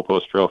for the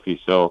goalpost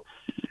trophy. So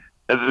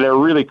they're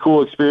really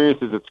cool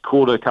experiences. It's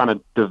cool to kind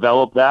of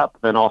develop that,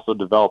 but then also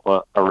develop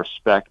a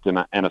respect and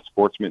a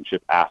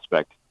sportsmanship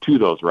aspect to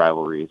those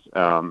rivalries.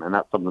 And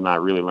that's something that I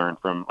really learned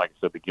from, like I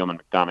said, the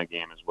Gilman-McDonough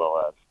game, as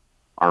well as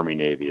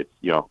Army-Navy. It's,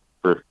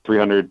 for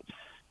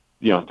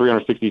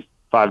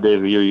 365 days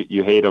of the year,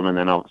 you hate them. And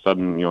then all of a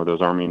sudden,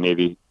 those Army and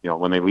Navy,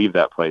 when they leave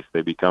that place,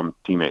 they become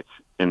teammates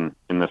in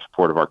the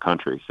support of our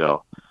country.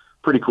 So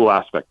pretty cool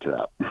aspect to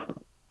that.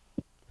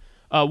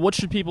 What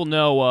should people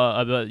know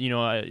about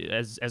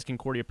as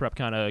Concordia Prep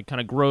kind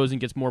of grows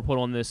and gets more put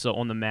on this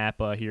on the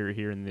map here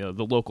in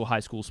the local high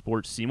school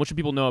sports scene? What should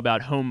people know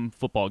about home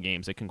football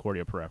games at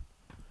Concordia Prep?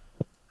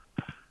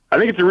 I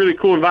think it's a really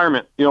cool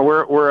environment.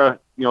 We're a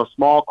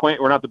small,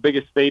 quaint. We're not the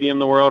biggest stadium in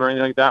the world or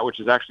anything like that,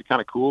 which is actually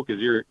kind of cool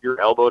because you're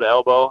elbow to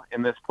elbow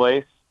in this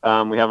place.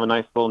 We have a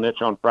nice little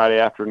niche on Friday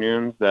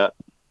afternoons that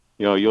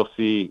you'll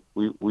see.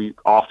 We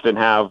often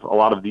have a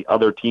lot of the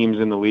other teams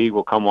in the league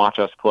will come watch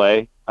us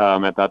play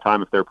at that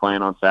time if they're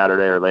playing on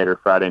Saturday or later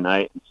Friday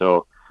night. And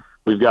so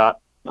we've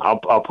got, I'll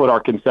put our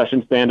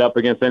concession stand up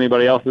against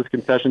anybody else's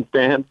concession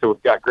stand. So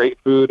we've got great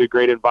food, a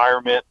great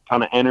environment,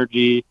 ton of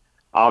energy.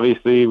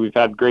 Obviously, we've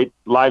had great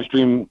live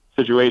stream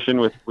situation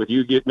with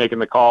you making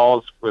the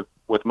calls with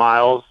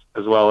Miles,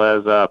 as well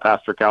as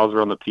Pastor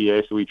Cowser on the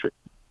PA. So we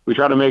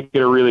try to make it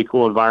a really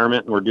cool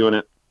environment, and we're doing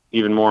it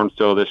even more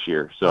so this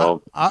year.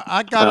 So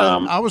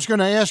I was going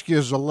to ask you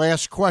as a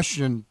last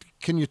question.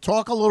 Can you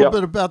talk a little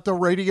bit about the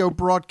radio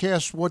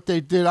broadcast, what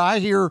they did? I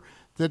hear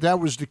that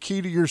was the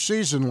key to your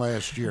season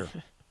last year.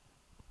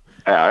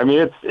 I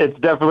mean, it's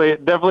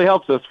definitely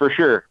helps us for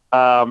sure.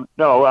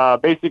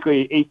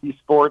 Basically AC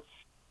Sports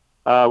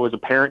was a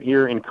parent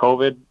here in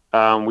COVID.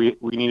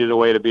 We needed a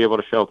way to be able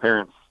to show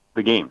parents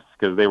the games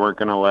because they weren't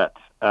going to let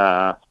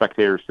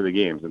spectators to the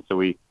games. And so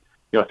we,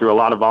 through a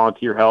lot of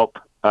volunteer help,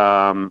 we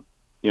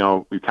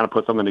kind of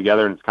put something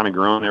together, and it's kind of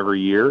grown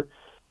every year.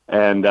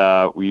 And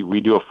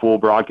we do a full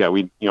broadcast.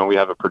 We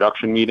have a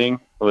production meeting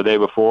the day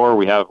before.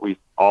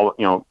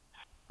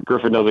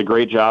 Griffin does a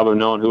great job of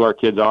knowing who our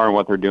kids are and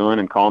what they're doing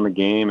and calling the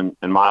game.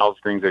 And Miles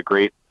brings a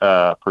great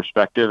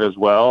perspective as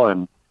well.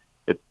 And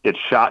it's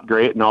shot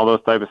great and all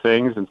those type of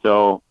things. And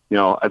so,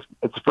 it's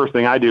the first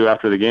thing I do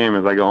after the game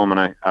is I go home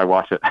and I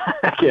watch it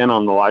again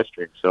on the live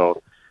stream.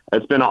 So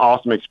it's been an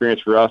awesome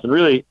experience for us. And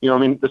really,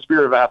 the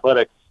spirit of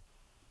athletics,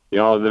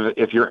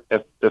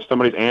 if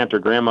somebody's aunt or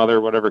grandmother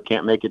or whatever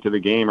can't make it to the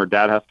game or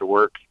dad has to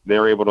work,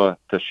 they're able to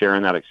share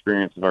in that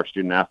experience of our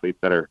student athletes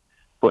that are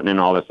putting in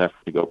all this effort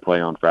to go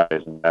play on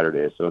Fridays and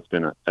Saturdays. So it's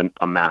been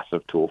a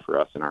massive tool for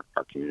us in our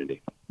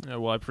community.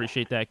 Well, I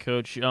appreciate that,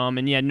 Coach. Just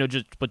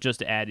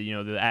to add,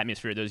 the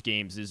atmosphere of those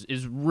games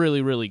is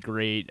really, really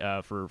great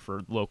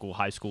for local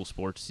high school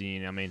sports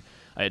scene. I mean,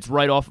 it's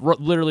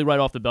literally right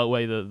off the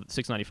Beltway. The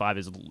 695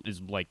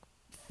 is like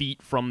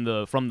feet from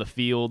the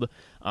field,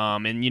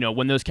 and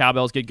when those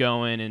cowbells get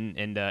going,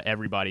 and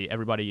everybody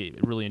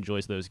really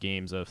enjoys those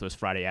games of those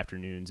Friday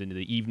afternoons into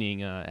the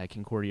evening at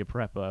Concordia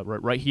Prep,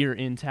 right here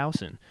in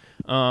Towson.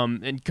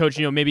 And Coach,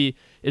 maybe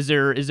is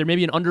there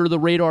maybe an under the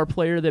radar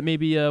player that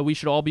maybe we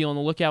should all be on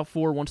the lookout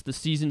for once the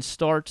season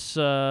starts,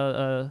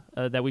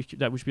 that we should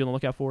be on the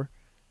lookout for?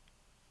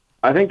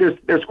 I think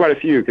there's quite a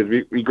few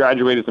because we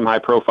graduated some high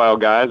profile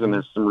guys, and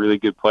there's some really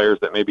good players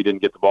that maybe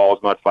didn't get the ball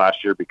as much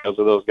last year because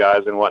of those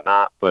guys and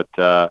whatnot. But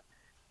I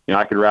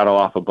could rattle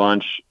off a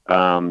bunch.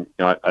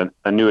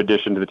 A new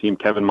addition to the team,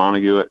 Kevin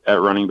Montague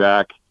at running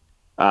back.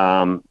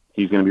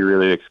 He's going to be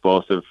really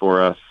explosive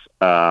for us.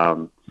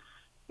 Jalen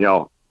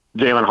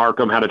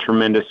Harcum had a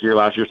tremendous year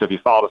last year. So if you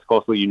followed us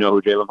closely, you know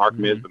who Jalen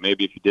Harcum is. But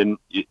maybe if you didn't,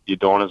 you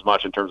don't as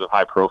much in terms of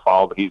high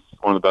profile. But he's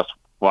one of the best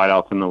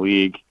wideouts in the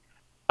league.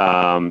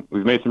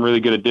 We've made some really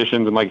good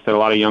additions, and like I said, a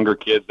lot of younger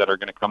kids that are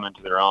going to come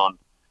into their own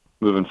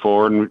moving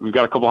forward. And we've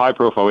got a couple high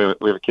profile.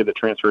 We have a kid that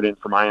transferred in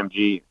from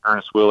IMG,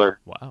 Ernest Wheeler.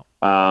 Wow.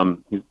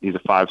 He's a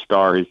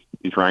 5-star.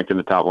 He's ranked in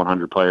the top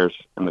 100 players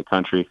in the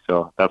country.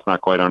 So that's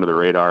not quite under the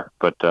radar,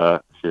 but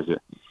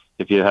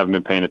if you haven't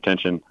been paying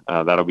attention,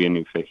 that'll be a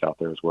new face out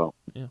there as well.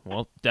 Yeah,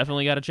 well,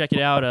 definitely got to check it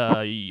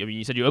out.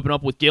 You said you open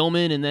up with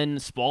Gilman and then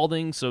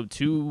Spalding, so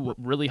two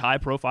really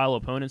high-profile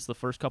opponents the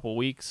first couple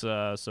weeks.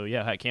 So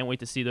yeah, I can't wait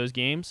to see those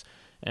games,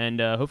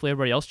 and hopefully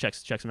everybody else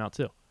checks them out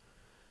too.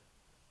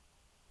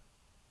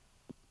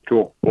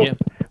 Cool. Well,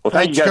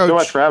 thank you guys so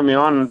much for having me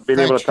on and being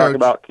able to talk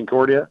about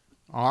Concordia.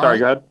 Sorry,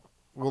 go ahead.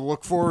 We'll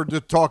look forward to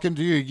talking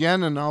to you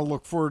again, and I'll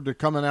look forward to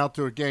coming out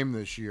to a game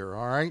this year.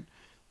 All right.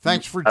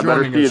 Thanks for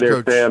joining us,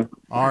 Coach. Stan.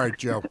 All right,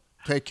 Joe.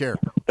 Take care.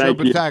 Thank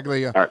Joe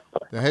Battaglia,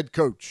 the head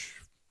coach,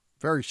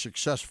 very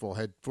successful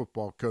head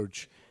football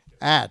coach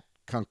at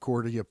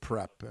Concordia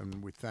Prep,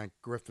 and we thank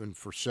Griffin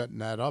for setting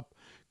that up.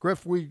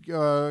 Griff, we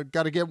got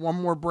to get one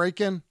more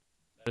break in?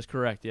 That is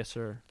correct. Yes,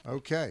 sir.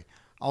 Okay.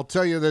 I'll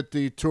tell you that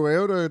the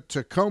Toyota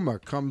Tacoma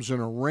comes in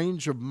a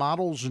range of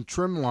models and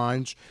trim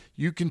lines.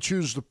 You can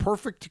choose the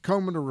perfect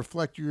Tacoma to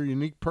reflect your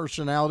unique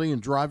personality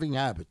and driving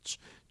habits.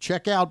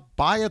 Check out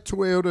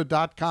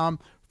buyatoyota.com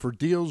for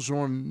deals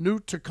on new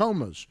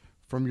Tacomas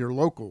from your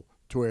local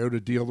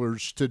Toyota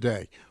dealers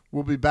today.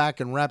 We'll be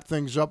back and wrap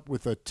things up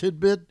with a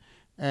tidbit,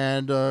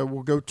 and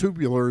we'll go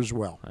tubular as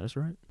well. That's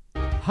right.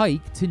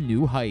 Hike to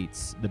new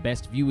heights. The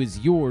best view is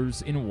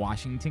yours in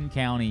Washington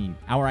County.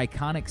 Our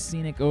iconic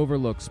scenic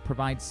overlooks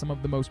provide some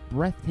of the most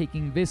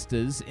breathtaking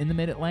vistas in the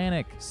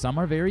Mid-Atlantic. Some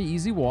are very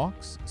easy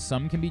walks,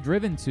 some can be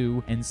driven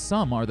to, and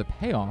some are the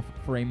payoff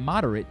for a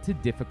moderate to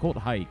difficult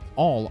hike.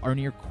 All are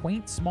near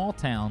quaint small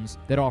towns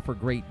that offer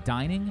great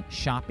dining,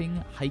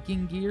 shopping,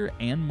 hiking gear,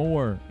 and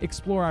more.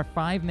 Explore our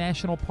 5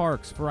 national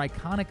parks for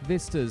iconic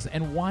vistas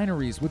and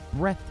wineries with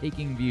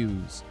breathtaking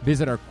views.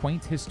 Visit our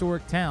quaint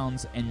historic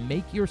towns and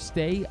make your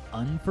stay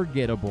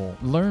unforgettable.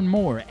 Learn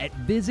more at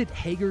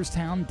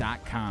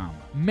visithagerstown.com.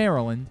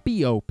 Maryland,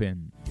 be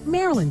open.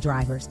 Maryland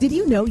drivers, did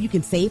you know you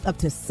can save up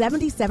to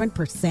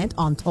 77%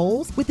 on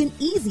tolls with an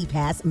Easy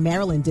Pass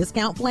Maryland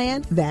discount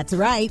plan? That's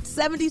right,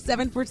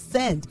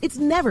 77%. It's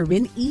never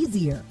been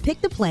easier. Pick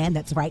the plan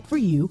that's right for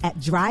you at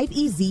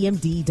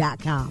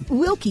driveezmd.com.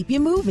 We'll keep you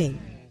moving.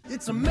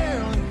 It's a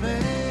Maryland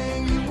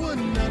thing you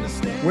wouldn't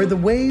understand. Where the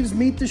waves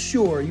meet the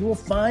shore, you will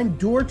find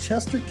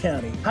Dorchester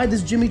County. Hi,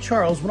 this is Jimmy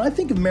Charles. When I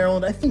think of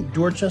Maryland, I think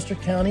Dorchester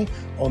County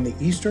on the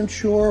Eastern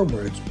Shore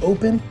where it's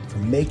open for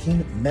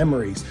making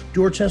memories.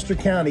 Dorchester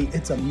County,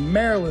 it's a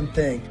Maryland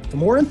thing. For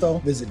more info,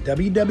 visit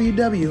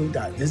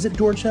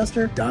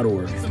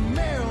www.visitdorchester.org. It's a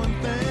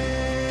Maryland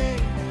thing.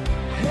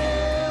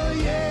 Hell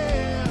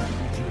yeah.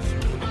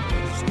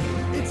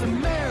 It's a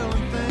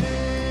Maryland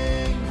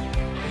thing.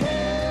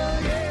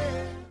 Hell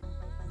yeah.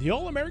 The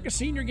All-America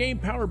Senior Game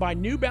powered by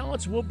New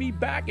Balance will be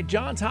back at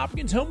Johns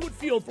Hopkins Homewood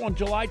Field on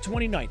July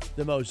 29th.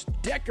 The most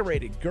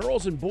decorated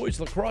girls and boys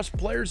lacrosse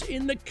players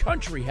in the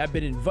country have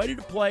been invited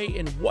to play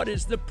in what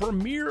is the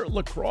premier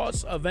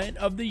lacrosse event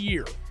of the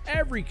year.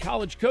 Every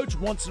college coach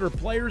wants their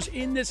players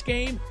in this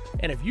game,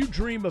 and if you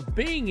dream of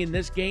being in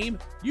this game,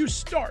 you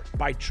start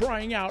by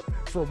trying out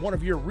for one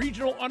of your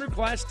regional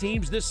underclass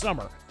teams this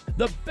summer.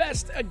 The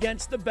best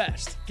against the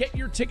best. Get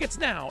your tickets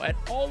now at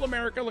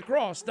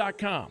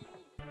allamericalacrosse.com.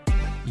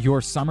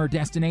 Your summer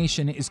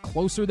destination is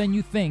closer than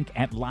you think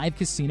at Live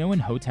Casino and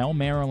Hotel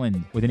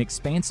Maryland. With an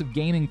expansive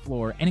gaming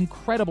floor and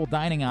incredible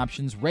dining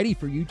options ready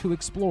for you to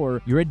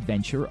explore, your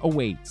adventure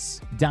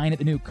awaits. Dine at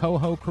the new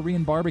Coho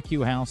Korean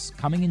Barbecue House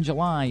coming in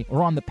July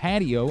or on the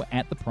patio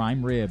at the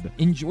Prime Rib.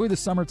 Enjoy the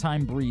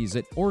summertime breeze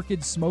at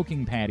Orchid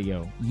Smoking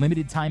Patio.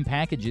 Limited time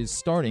packages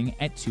starting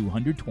at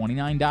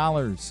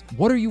 $229.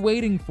 What are you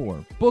waiting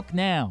for? Book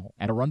now.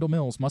 At Arundel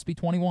Mills, must be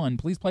 21.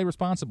 Please play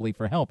responsibly.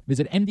 For help,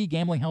 visit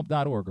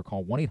mdgamblinghelp.org or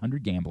call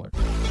 1-800-GAMBLER.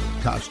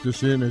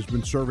 Costas Inn has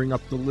been serving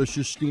up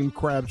delicious steamed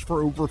crabs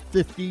for over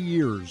 50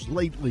 years.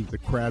 Lately, the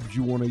crabs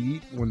you want to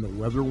eat when the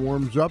weather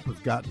warms up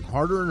have gotten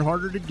harder and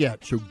harder to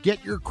get. So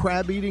get your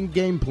crab-eating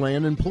game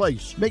plan in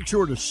place. Make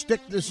sure to stick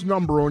this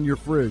number on your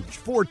fridge,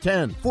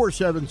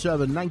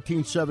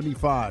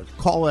 410-477-1975.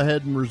 Call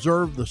ahead and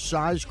reserve the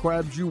size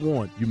crabs you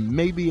want. You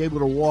may be able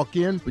to walk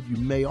in, but you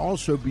may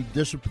also be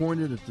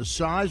disappointed at the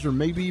size or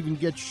maybe even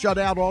get shut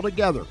out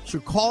altogether. So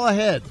call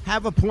ahead,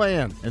 have a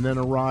plan, and then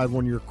arrive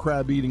on your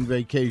crab-eating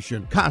vacation.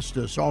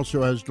 Costas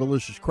also has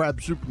delicious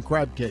crab soup and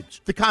crab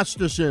cakes. The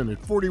Costas Inn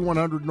at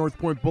 4100 North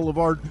Point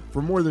Boulevard.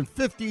 For more than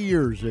 50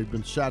 years, they've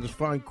been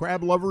satisfying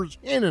crab lovers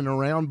in and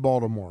around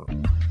Baltimore.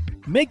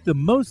 Make the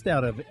most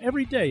out of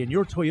every day in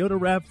your Toyota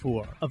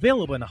RAV4.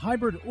 Available in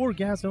hybrid or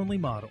gas-only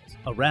models.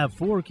 A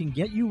RAV4 can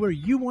get you where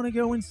you want to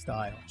go in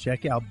style.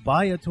 Check out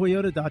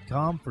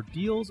buyatoyota.com for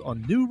deals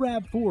on new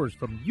RAV4s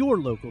from your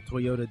local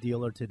Toyota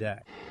dealer today.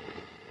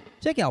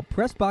 Check out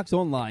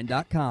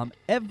PressBoxOnline.com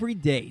every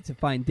day to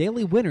find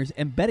daily winners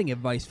and betting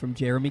advice from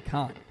Jeremy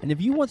Kahn. And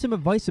if you want some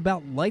advice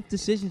about life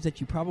decisions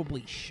that you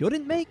probably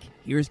shouldn't make,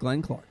 here's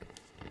Glenn Clark.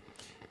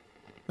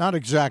 Not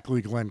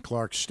exactly Glenn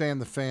Clark. Stan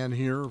the Fan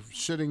here,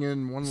 sitting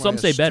in one Some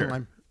last say better.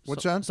 time.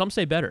 What's that? Some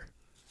say better.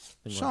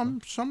 Some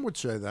would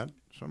say that.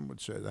 Some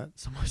would say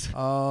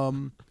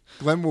that.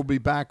 Glenn will be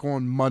back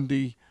on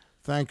Monday.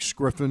 Thanks,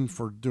 Griffin,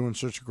 for doing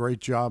such a great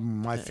job on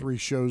my 3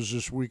 shows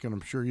this week, and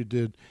I'm sure you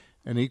did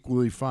an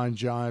equally fine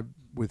job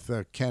with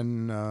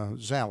Ken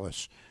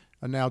Zales.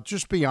 Now,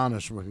 just be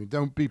honest with me.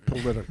 Don't be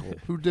political.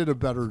 Who did a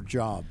better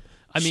job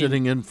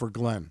sitting in for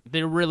Glenn?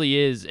 There really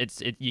is.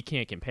 You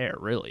can't compare,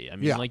 really. I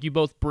mean, like you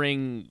both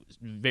bring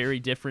very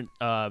different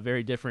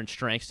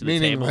strengths to the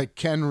table. Meaning, like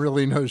Ken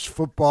really knows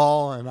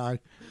football, and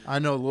I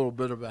know a little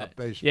bit about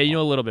baseball. Yeah, you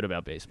know a little bit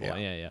about baseball.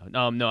 Yeah.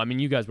 No, I mean,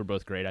 you guys were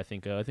both great. I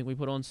think we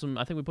put on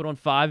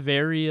 5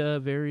 very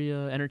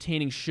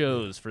entertaining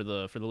shows for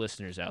the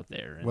listeners out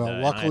there. And,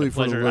 well, luckily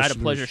for the listeners, I had a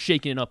pleasure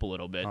shaking it up a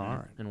little bit. All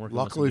right. And working.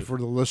 Luckily for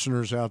the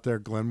listeners out there,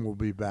 Glenn will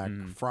be back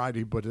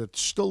Friday, but it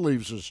still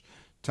leaves us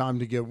time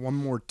to get one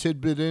more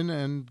tidbit in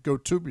and go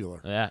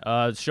tubular. Yeah,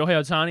 Shohei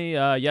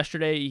Ohtani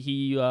yesterday.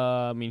 He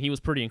was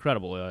pretty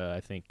incredible. I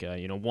think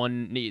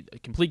one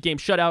complete game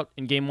shutout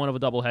in Game 1 of a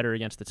doubleheader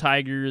against the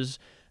Tigers,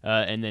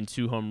 and then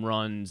 2 home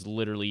runs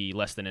literally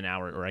less than an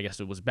hour, or I guess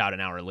it was about an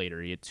hour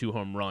later. He had 2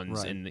 home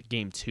runs in the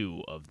Game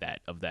 2 of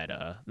that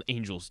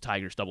Angels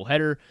Tigers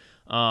doubleheader.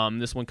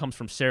 This one comes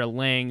from Sarah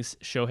Langs.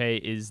 Shohei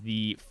is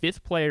the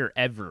 5th player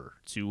ever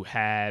to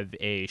have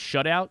a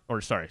shutout,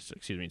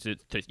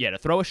 to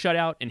throw a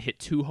shutout and hit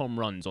 2 home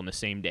runs on the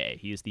same day.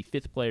 He is the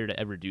 5th player to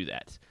ever do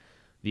that.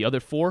 The other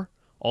 4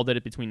 all did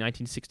it between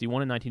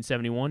 1961 and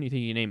 1971. You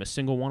think you can name a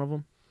single one of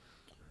them?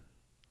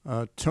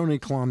 Tony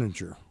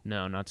Cloninger.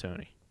 No, not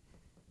Tony.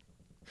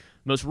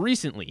 Most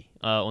recently,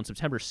 on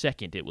September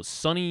 2nd, it was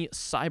Sonny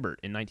Siebert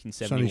in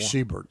 1971.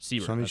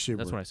 Sonny Siebert.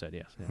 That's what I said,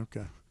 yes. Yeah.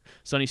 Okay.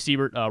 Sonny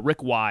Siebert.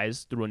 Rick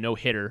Wise threw a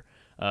no-hitter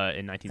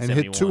in 1971.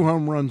 And hit 2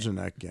 home runs in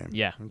that game.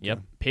 Yeah, okay.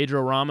 Yep.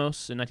 Pedro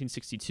Ramos in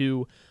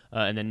 1962,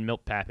 and then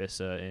Milt Pappas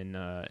in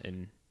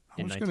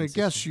I was going to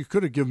guess you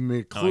could have given me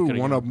a clue.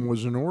 One of them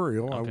was an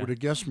Oriole. Okay. I would have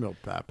guessed Milt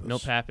Pappas.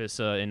 Milt Pappas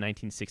in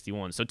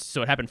 1961.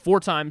 So it happened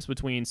 4 times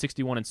between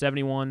 61 and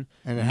 71.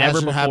 And it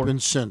hasn't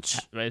happened since.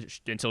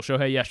 Until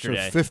Shohei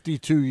yesterday. So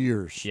 52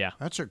 years. Yeah.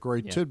 That's a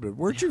great tidbit.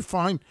 Where did you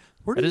find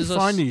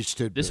these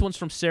tidbits? This one's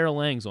from Sarah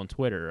Langs on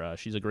Twitter.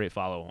 She's a great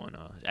follow on.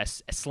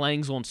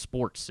 Slangs on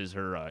Sports is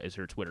her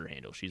Twitter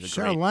handle.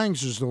 Sarah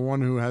Langs is the one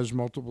who has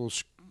multiple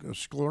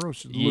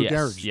sclerosis, Lou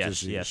Gehrig's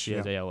disease. Yes, she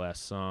has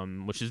ALS,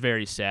 which is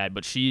very sad.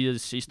 But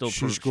she's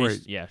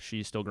great.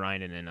 She's still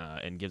grinding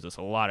and gives us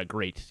a lot of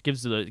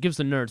gives the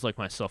nerds like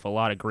myself a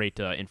lot of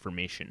great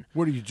information.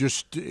 What do you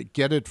just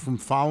get it from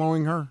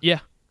following her?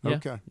 Yeah.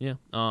 Okay. Yeah.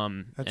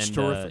 That's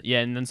terrific.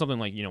 And then something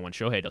like when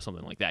Shohei does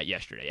something like that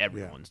yesterday,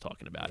 everyone's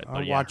talking about it.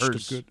 But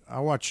I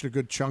watched a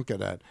good chunk of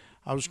that.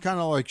 I was kind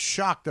of like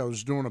shocked. I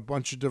was doing a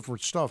bunch of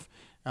different stuff.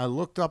 I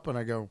looked up and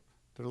I go,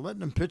 they're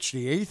letting him pitch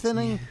the 8th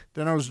inning.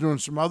 Then I was doing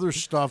some other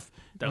stuff.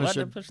 They're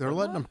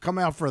letting him come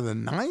out for the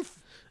 9th.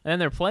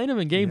 And they're playing him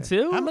in Game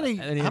 2. How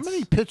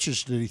many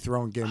pitches did he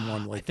throw in Game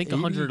 1? Like I think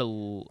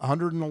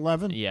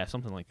 111. Yeah,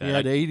 something like that. He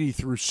had 80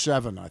 through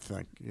 7, I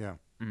think. Yeah.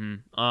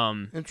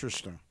 Mm-hmm.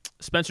 Interesting.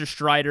 Spencer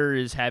Strider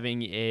is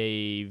having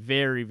a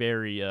very,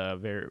 very,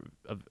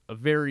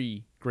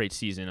 very great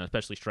season,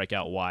 especially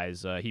strikeout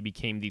wise. He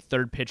became the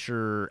 3rd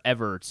pitcher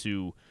ever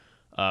to.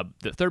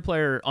 The 3rd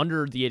player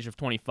under the age of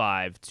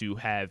 25 to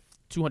have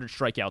 200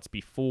 strikeouts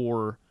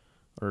before,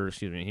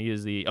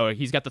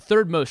 he's got the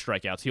 3rd most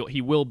strikeouts.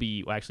 He will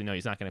be. Well, actually, no,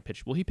 he's not going to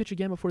pitch. Will he pitch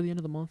again before the end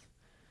of the month?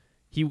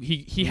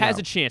 He has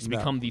a chance to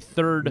become the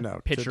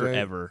 3rd pitcher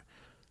ever.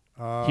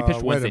 He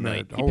pitched Wednesday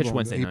night. He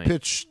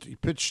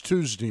pitched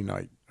Tuesday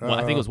night. Well,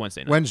 I think it was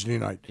Wednesday night. Wednesday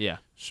night. Yeah.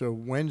 So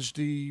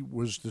Wednesday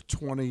was the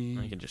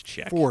 24th. I can just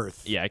check.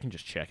 Yeah, I can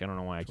just check. I don't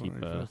know why I keep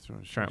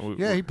trying.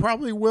 Yeah, he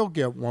probably will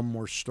get one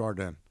more start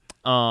in.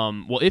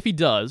 Well, if he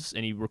does,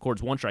 and he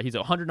records 1 strike, he's at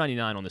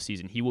 199 on the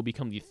season. He will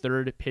become the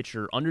 3rd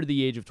pitcher under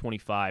the age of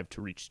 25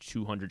 to reach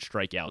 200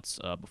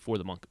 strikeouts before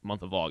the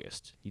month of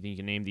August. You think you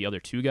can name the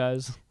other 2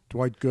 guys?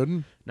 Dwight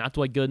Gooden? Not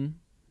Dwight Gooden.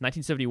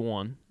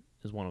 1971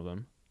 is one of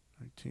them.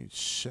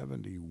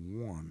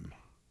 1971.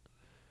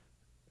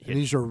 And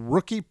these are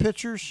rookie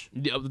pitchers?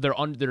 They're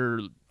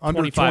under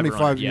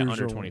 25 years old.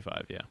 Under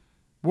 25, yeah.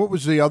 What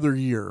was the other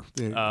year?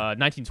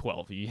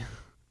 1912.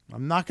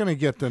 I'm not going to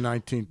get the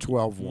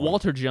 1912 one.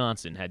 Walter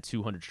Johnson had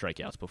 200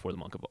 strikeouts before the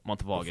month of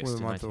August. Before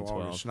the month of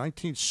August.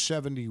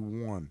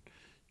 1971.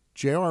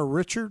 J.R.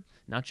 Richard?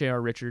 Not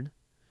J.R. Richard.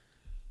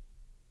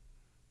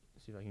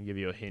 Let's see if I can give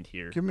you a hint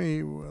here. Give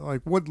me,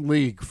 what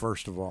league,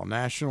 first of all?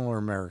 National or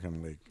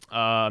American League?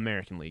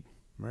 American League.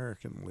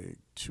 American League.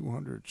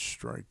 200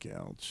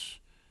 strikeouts.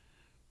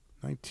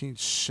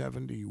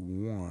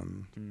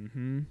 1971.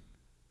 Mm-hmm.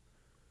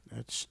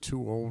 That's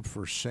too old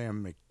for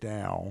Sam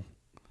McDowell.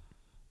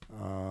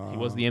 He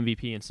was the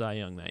MVP in Cy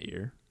Young that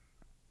year.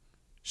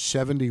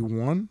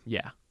 71?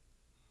 Yeah.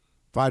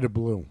 Vida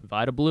Blue.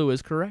 Vida Blue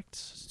is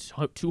correct.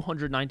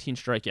 219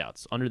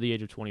 strikeouts under the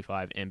age of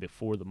 25 and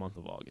before the month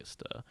of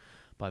August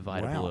by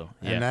Vida Blue.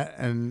 Yeah.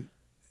 And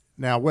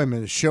now, wait a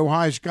minute.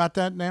 Shohei's got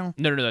that now?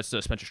 No, that's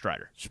Spencer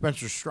Strider.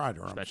 Spencer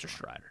Strider.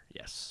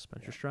 Yes,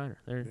 Spencer Strider.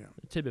 There,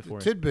 tidbit for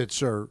you.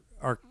 Tidbits are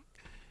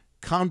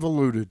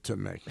convoluted to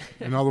me.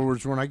 In other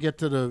words, when I get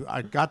to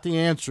I got the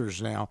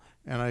answers now,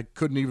 and I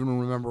couldn't even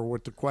remember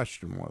what the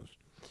question was.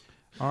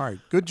 All right,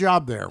 good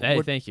job there.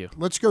 Hey, thank you.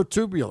 Let's go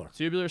tubular.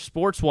 Tubular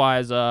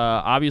sports-wise,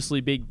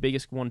 obviously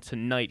biggest one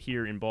tonight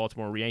here in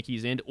Baltimore.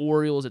 Yankees and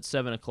Orioles at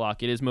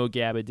 7:00. It is Mo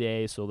Gabba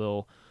Day,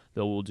 so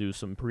they'll do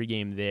some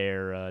pregame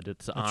there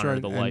to honor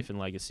the life and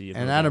legacy of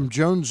and Adam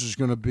Jones is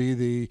going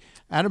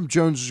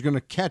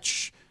to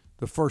catch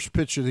the first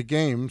pitch of the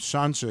game.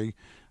 Sansi,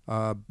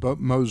 but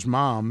Mo's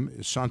mom,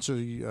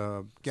 Sansi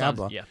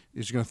Gabba,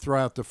 is going to throw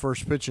out the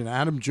first pitch, and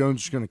Adam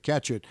Jones is going to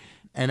catch it.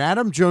 And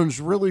Adam Jones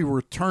really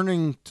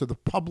returning to the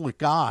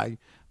public eye.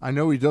 I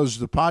know he does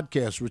the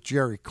podcast with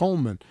Jerry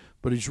Coleman,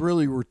 but he's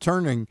really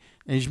returning,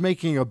 and he's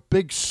making a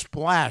big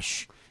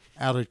splash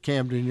out at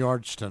Camden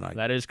Yards tonight.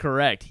 That is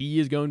correct. He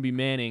is going to be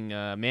manning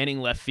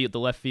left field. The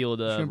left field.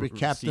 He's going to be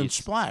Captain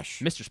Splash.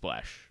 Mr.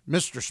 Splash.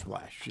 Mr.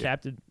 Splash. Yeah.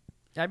 Captain.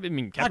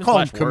 Captain I call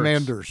him Splash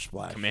Commander works.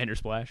 Splash. Commander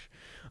Splash.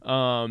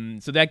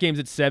 So that game's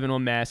at 7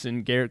 on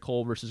MASN. Garrett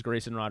Cole versus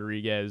Grayson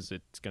Rodriguez.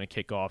 It's going to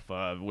kick off,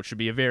 which should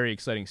be a very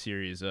exciting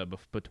series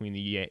between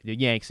the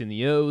Yanks and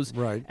the O's.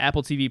 Right.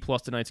 Apple TV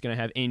Plus tonight's going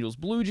to have Angels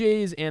Blue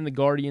Jays and the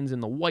Guardians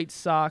and the White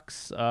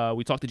Sox.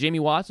 We talked to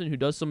Jamie Watson, who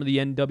does some of the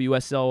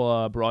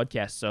NWSL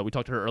broadcasts. We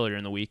talked to her earlier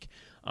in the week.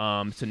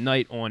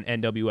 Tonight on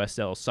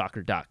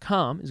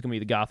NWSLsoccer.com is going to be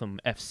the Gotham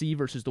FC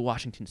versus the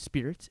Washington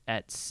Spirit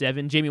at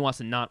 7. Jamie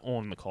Watson not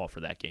on the call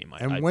for that game.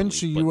 And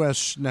when's the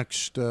U.S.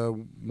 next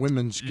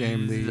women's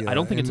game? I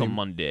don't think it's on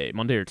Monday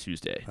or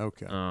Tuesday.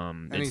 Okay.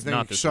 Anything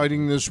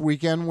exciting this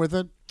weekend with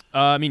it?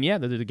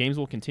 The games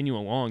will continue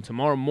along.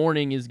 Tomorrow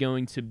morning is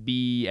going to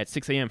be at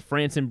 6 a.m.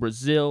 France and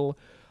Brazil.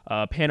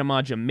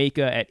 Panama,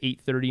 Jamaica at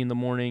 8:30 in the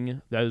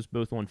morning. That is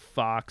both on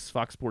Fox.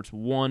 Fox Sports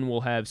 1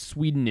 will have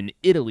Sweden and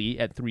Italy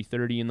at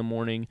 3:30 in the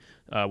morning,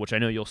 which I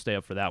know you'll stay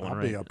up for that one,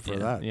 right? I'll be up for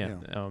that, yeah.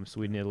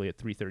 Sweden and Italy at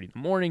 3:30 in the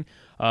morning.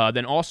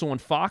 Then also on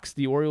Fox,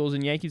 the Orioles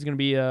and Yankees are going to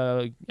be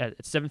at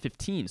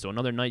 7:15, so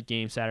another night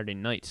game Saturday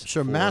night.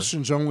 So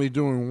MASN's only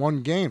doing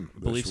one game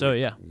this believe so,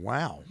 week. yeah.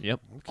 Wow. Yep.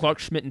 Okay. Clark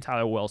Schmidt and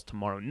Tyler Wells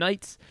tomorrow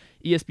night.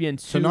 ESPN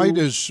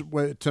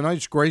 2.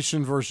 Tonight's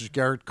Grayson versus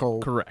Garrett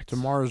Cole. Correct.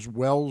 Tomorrow's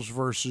Wells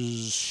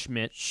versus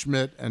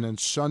Schmidt, and then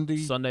Sunday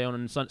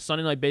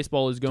Night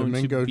Baseball is going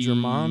Domingo to be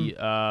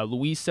Germán,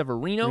 Luis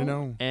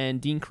Severino and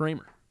Dean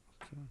Kramer.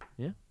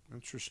 Yeah.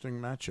 Interesting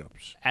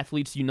matchups.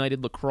 Athletes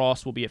United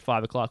Lacrosse will be at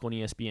 5 o'clock on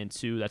ESPN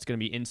 2. That's going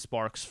to be in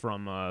Sparks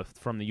from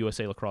the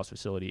USA Lacrosse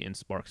facility in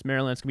Sparks,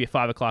 Maryland. It's going to be at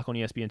 5 o'clock on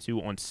ESPN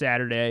 2 on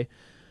Saturday.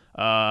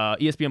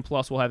 ESPN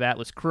Plus will have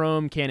Atlas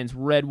Chrome, Cannon's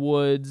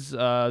Redwoods,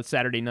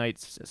 Saturday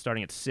nights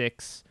starting at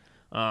 6.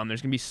 There's going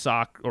to be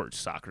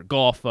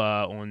golf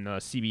on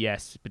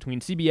CBS, between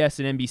CBS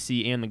and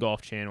NBC and the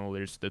Golf Channel.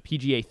 There's the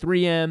PGA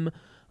 3M,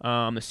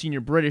 the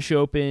Senior British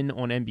Open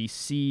on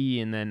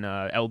NBC, and then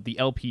the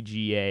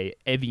LPGA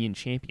Evian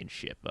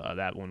Championship.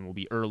 That one will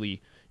be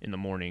early in the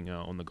morning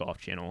on the Golf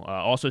Channel.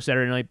 Also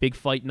Saturday night, big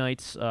fight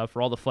nights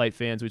for all the fight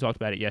fans. We talked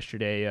about it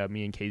yesterday.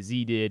 Me and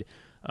KZ did.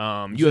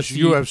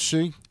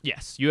 UFC?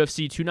 Yes.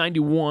 UFC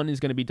 291 is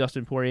going to be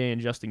Dustin Poirier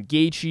and Justin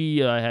Gaethje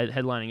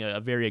headlining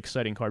a very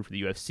exciting card for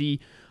the UFC.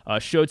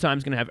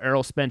 Showtime's going to have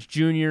Errol Spence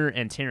Jr.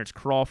 and Terrence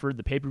Crawford.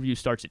 The pay-per-view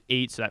starts at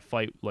 8, so that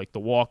fight, like the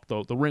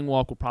ring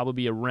walk will probably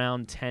be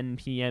around 10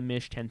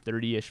 p.m.-ish,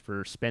 10:30-ish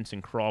for Spence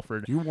and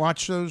Crawford. Do you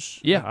watch those?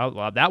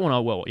 Yeah, that one I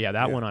will. Yeah,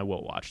 that one I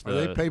will watch. Are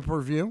they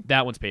pay-per-view?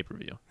 That one's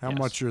pay-per-view. How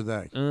much are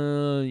they?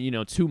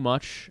 Too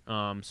much.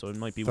 So it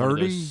might be 30?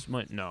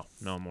 one of those.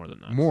 No, more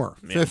than that. More,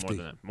 yeah,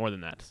 50. More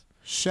than that.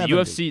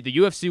 70. The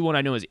UFC one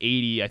I know is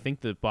 80. I think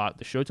the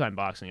Showtime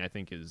boxing I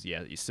think is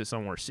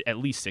somewhere at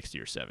least 60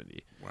 or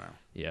 70. Wow.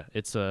 Yeah,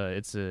 it's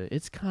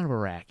kind of a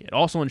racket.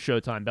 Also on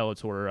Showtime,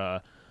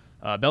 Bellator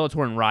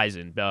and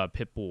Ryzen,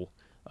 Pitbull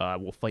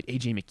will fight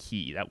AJ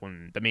McKee. That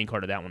one, the main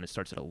card of that one, it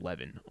starts at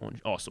 11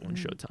 also on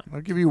Showtime.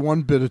 I'll give you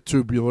one bit of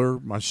tubular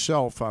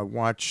myself. I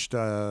watched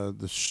the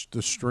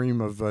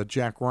stream of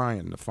Jack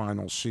Ryan, the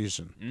final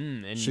season.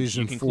 And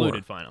season you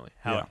concluded 4. finally.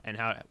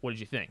 What did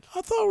you think?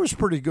 I thought it was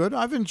pretty good.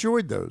 I've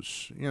enjoyed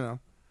those.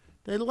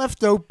 They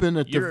left open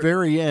at the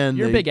very end.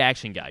 You're a big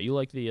action guy. You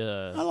like the.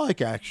 I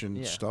like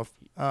action stuff.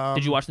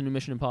 Did you watch the new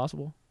Mission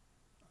Impossible?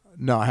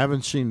 No, I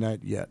haven't seen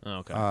that yet.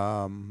 Oh, okay.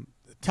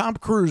 Tom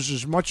Cruise,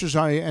 as much as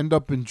I end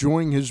up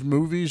enjoying his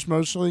movies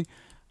mostly,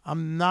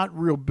 I'm not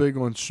real big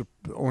on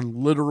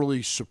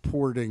literally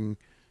supporting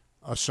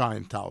a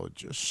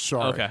Scientologist.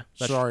 Sorry. Okay,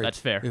 sorry. That's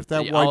fair. If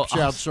that wipes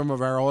out some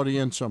of our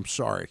audience, I'm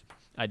sorry.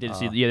 I did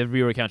see the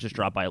viewer count just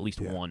dropped by at least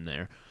one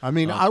there. I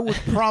mean, I would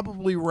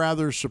probably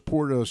rather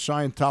support a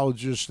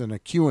Scientologist than a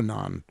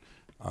QAnon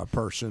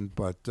person,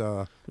 but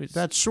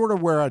that's sort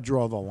of where I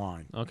draw the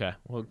line. Okay,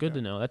 well, good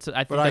to know. I think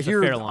but that's a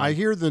fair line. I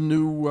hear the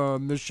new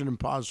Mission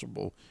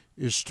Impossible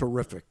is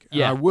terrific.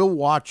 Yeah, I will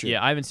watch it.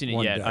 Yeah, I haven't seen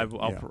it yet. Day.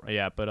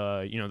 But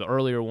the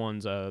earlier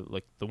ones,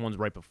 like the ones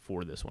right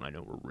before this one, I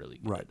know were really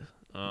good. Right.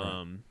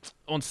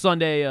 On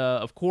Sunday,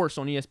 of course,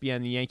 on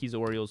ESPN, the Yankees,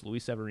 Orioles,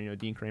 Luis Severino,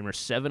 Dean Kramer,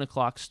 7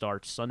 o'clock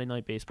starts, Sunday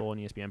Night Baseball on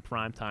ESPN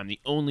primetime, the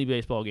only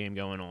baseball game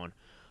going on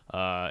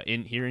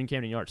here in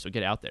Camden Yards. So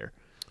get out there.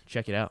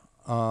 Check it out.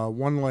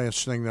 One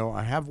last thing, though.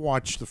 I have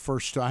watched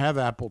I have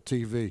Apple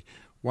TV.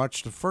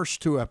 Watched the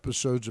first 2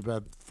 episodes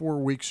about 4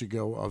 weeks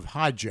ago of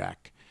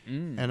Hijack.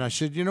 And I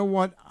said, you know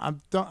what?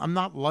 I'm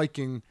not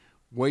liking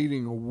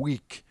waiting a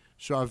week.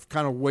 So I've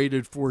kind of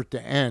waited for it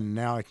to end.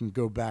 Now I can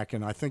go back,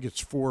 and I think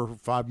it's 4 or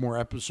 5 more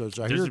episodes.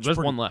 There's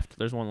one left.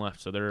 There's one left.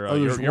 So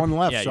there's one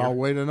left, so I'll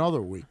wait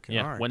another week.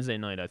 Yeah, right. Wednesday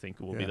night I think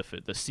will be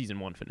the season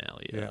 1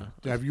 finale. Yeah.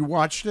 Have you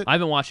watched it? I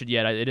haven't watched it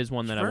yet. It is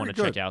one that I want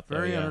to check out. Though.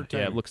 Very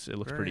entertaining. Yeah, it looks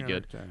pretty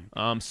good.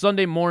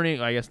 Sunday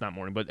morning, I guess not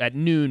morning, but at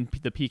noon,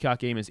 the Peacock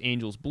game is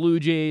Angels Blue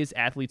Jays.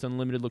 Athletes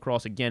Unlimited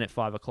Lacrosse again at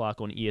 5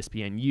 o'clock on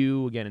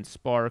ESPNU. Again in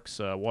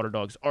Sparks. Water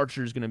Dogs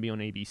Archers going to be on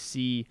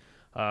ABC.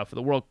 For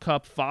the World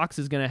Cup, Fox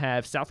is going to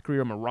have South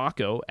Korea,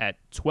 Morocco at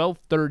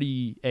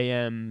 12:30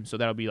 a.m. So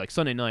that'll be like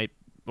Sunday night,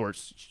 or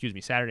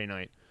Saturday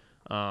night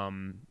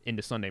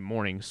into Sunday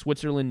morning.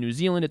 Switzerland, New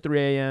Zealand at 3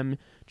 a.m.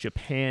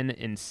 Japan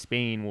and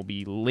Spain will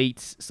be late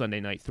Sunday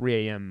night,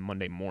 3 a.m.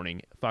 Monday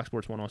morning. Fox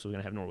Sports 1 also going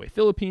to have Norway,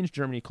 Philippines,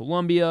 Germany,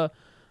 Colombia,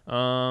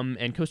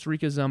 and Costa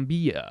Rica,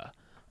 Zambia.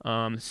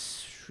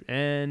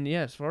 And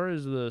yeah, as far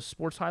as the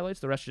sports highlights,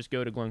 the rest just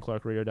go to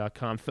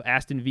glennclarkradio.com.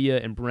 Aston Villa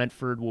and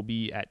Brentford will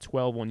be at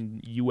 12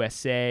 on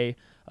USA.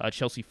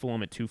 Chelsea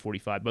Fulham at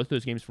 2:45. Both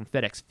those games from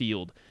FedEx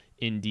Field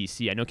in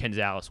D.C. I know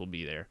Gonzalez will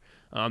be there.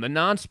 The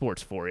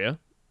non-sports for you,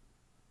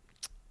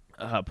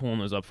 pulling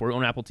those up for you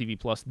on Apple TV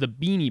Plus, The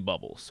Beanie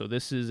Bubble. So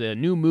this is a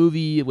new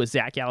movie with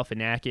Zach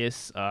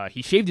Galifianakis.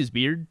 He shaved his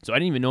beard, so I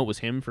didn't even know it was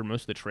him for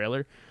most of the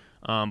trailer.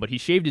 But he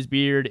shaved his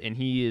beard, and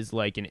he is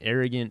like an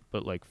arrogant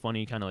but like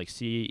funny kind of like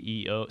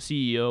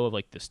CEO of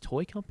like this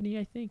toy company,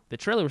 I think. The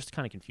trailer was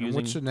kind of confusing. And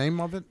what's the name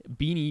of it?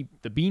 The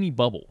Beanie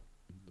Bubble.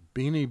 The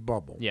Beanie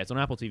Bubble. Yeah, it's on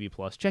Apple TV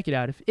Plus. Check it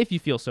out if you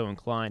feel so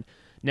inclined.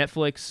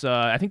 Netflix.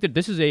 I think that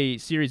this is a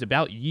series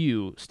about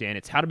you, Stan.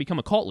 It's how to become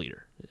a cult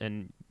leader,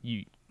 and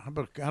you. How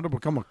to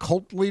become a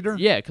cult leader?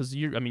 Yeah, because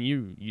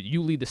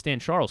you lead the Stan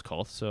Charles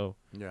cult. So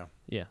yeah.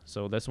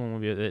 So this one will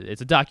be.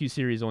 It's a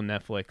docu-series on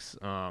Netflix.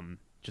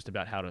 Just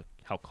about how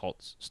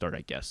cults start,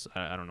 I guess.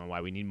 I don't know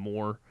why we need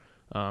more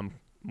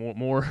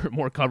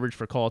coverage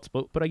for cults,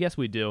 but I guess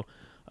we do.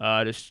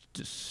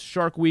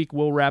 Shark Week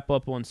will wrap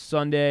up on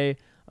Sunday,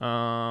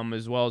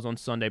 as well as on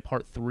Sunday,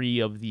 part 3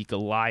 of the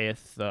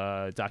Goliath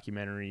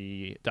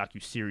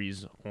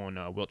docu-series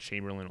on Wilt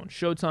Chamberlain on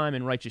Showtime,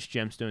 and Righteous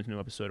Gemstones, new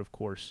episode, of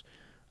course.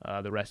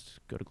 The rest,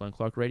 go to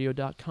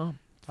glennclarkradio.com.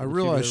 I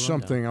realized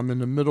something. I'm in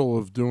the middle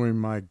of doing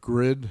my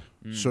grid,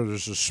 so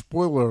there's a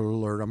spoiler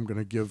alert I'm going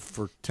to give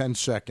for 10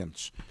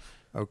 seconds.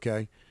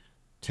 Okay?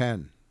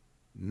 10,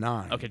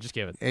 9, okay, just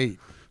give it. 8,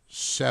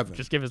 7,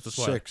 just give us the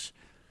 6.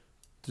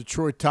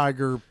 Detroit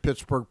Tiger,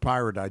 Pittsburgh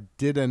Pirate. I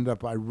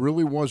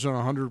really wasn't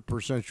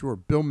 100% sure.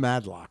 Bill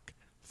Madlock,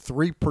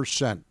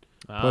 3%.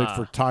 Played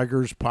for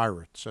Tigers,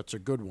 Pirates. That's a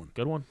good one.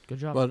 Good one. Good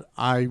job. But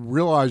I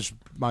realized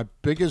my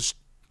biggest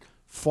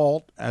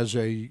fault as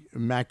a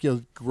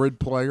immaculate grid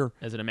player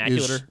as an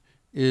immaculator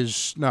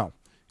is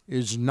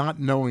not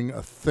knowing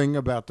a thing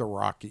about the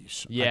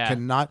Rockies. Yeah, I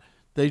cannot.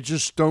 They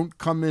just don't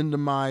come into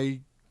my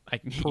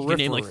periphery. You can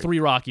name like 3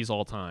 Rockies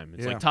all time.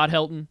 It's like Todd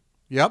Helton,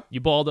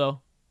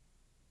 Ubaldo,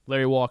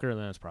 Larry Walker, and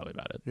that's probably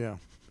about it. Yeah.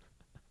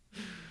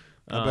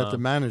 How about the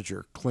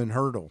manager, Clint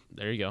Hurdle?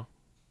 There you go.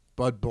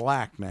 Bud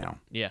Black now.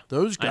 Yeah,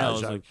 those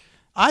guys.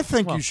 I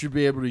think you should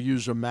be able to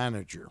use a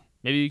manager.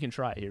 Maybe you can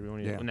try it here. I'm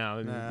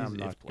not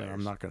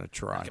going to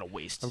try. I'm going to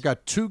waste. I've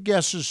got 2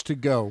 guesses to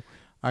go.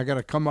 I got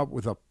to come up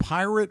with a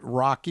Pirate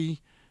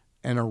Rocky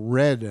and a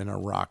Red and a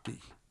Rocky.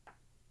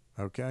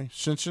 Okay,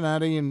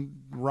 Cincinnati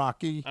and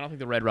Rocky. I don't think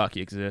the Red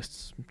Rocky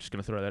exists. I'm just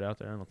going to throw that out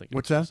there. I don't think.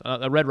 What's that?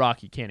 A Red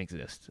Rocky can't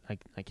exist.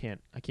 I can't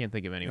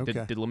think of any.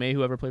 Okay. Did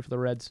LeMahieu ever play for the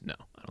Reds? No,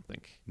 I don't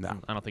think. No,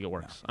 I don't think it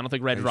works. No. I don't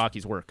think Red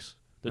Rockies works.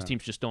 Those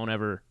teams just don't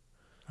ever.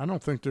 I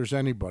don't think there's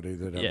anybody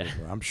that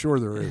ever. I'm sure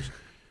there is.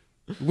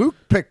 Luke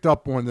picked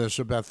up on this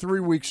about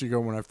 3 weeks ago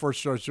when I first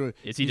started doing it.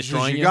 Is he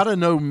destroying you? Got to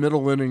know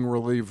middle inning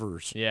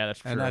relievers. Yeah, that's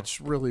true. And that's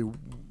really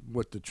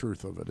what the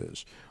truth of it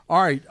is.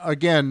 All right.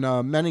 Again,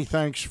 many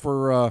thanks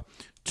for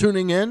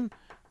tuning in.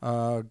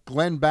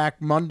 Glenn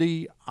back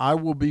Monday. I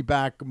will be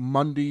back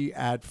Monday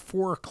at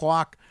 4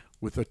 o'clock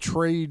with a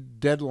trade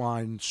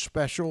deadline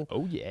special.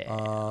 Oh,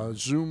 yeah.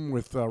 Zoom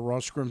with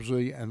Ross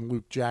Grimsley and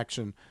Luke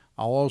Jackson.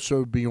 I'll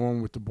also be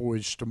on with the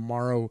boys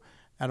tomorrow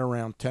at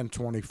around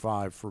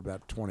 10:25 for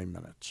about 20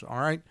 minutes. All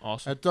right?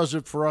 Awesome. That does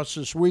it for us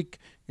this week.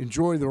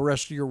 Enjoy the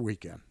rest of your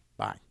weekend.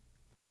 Bye.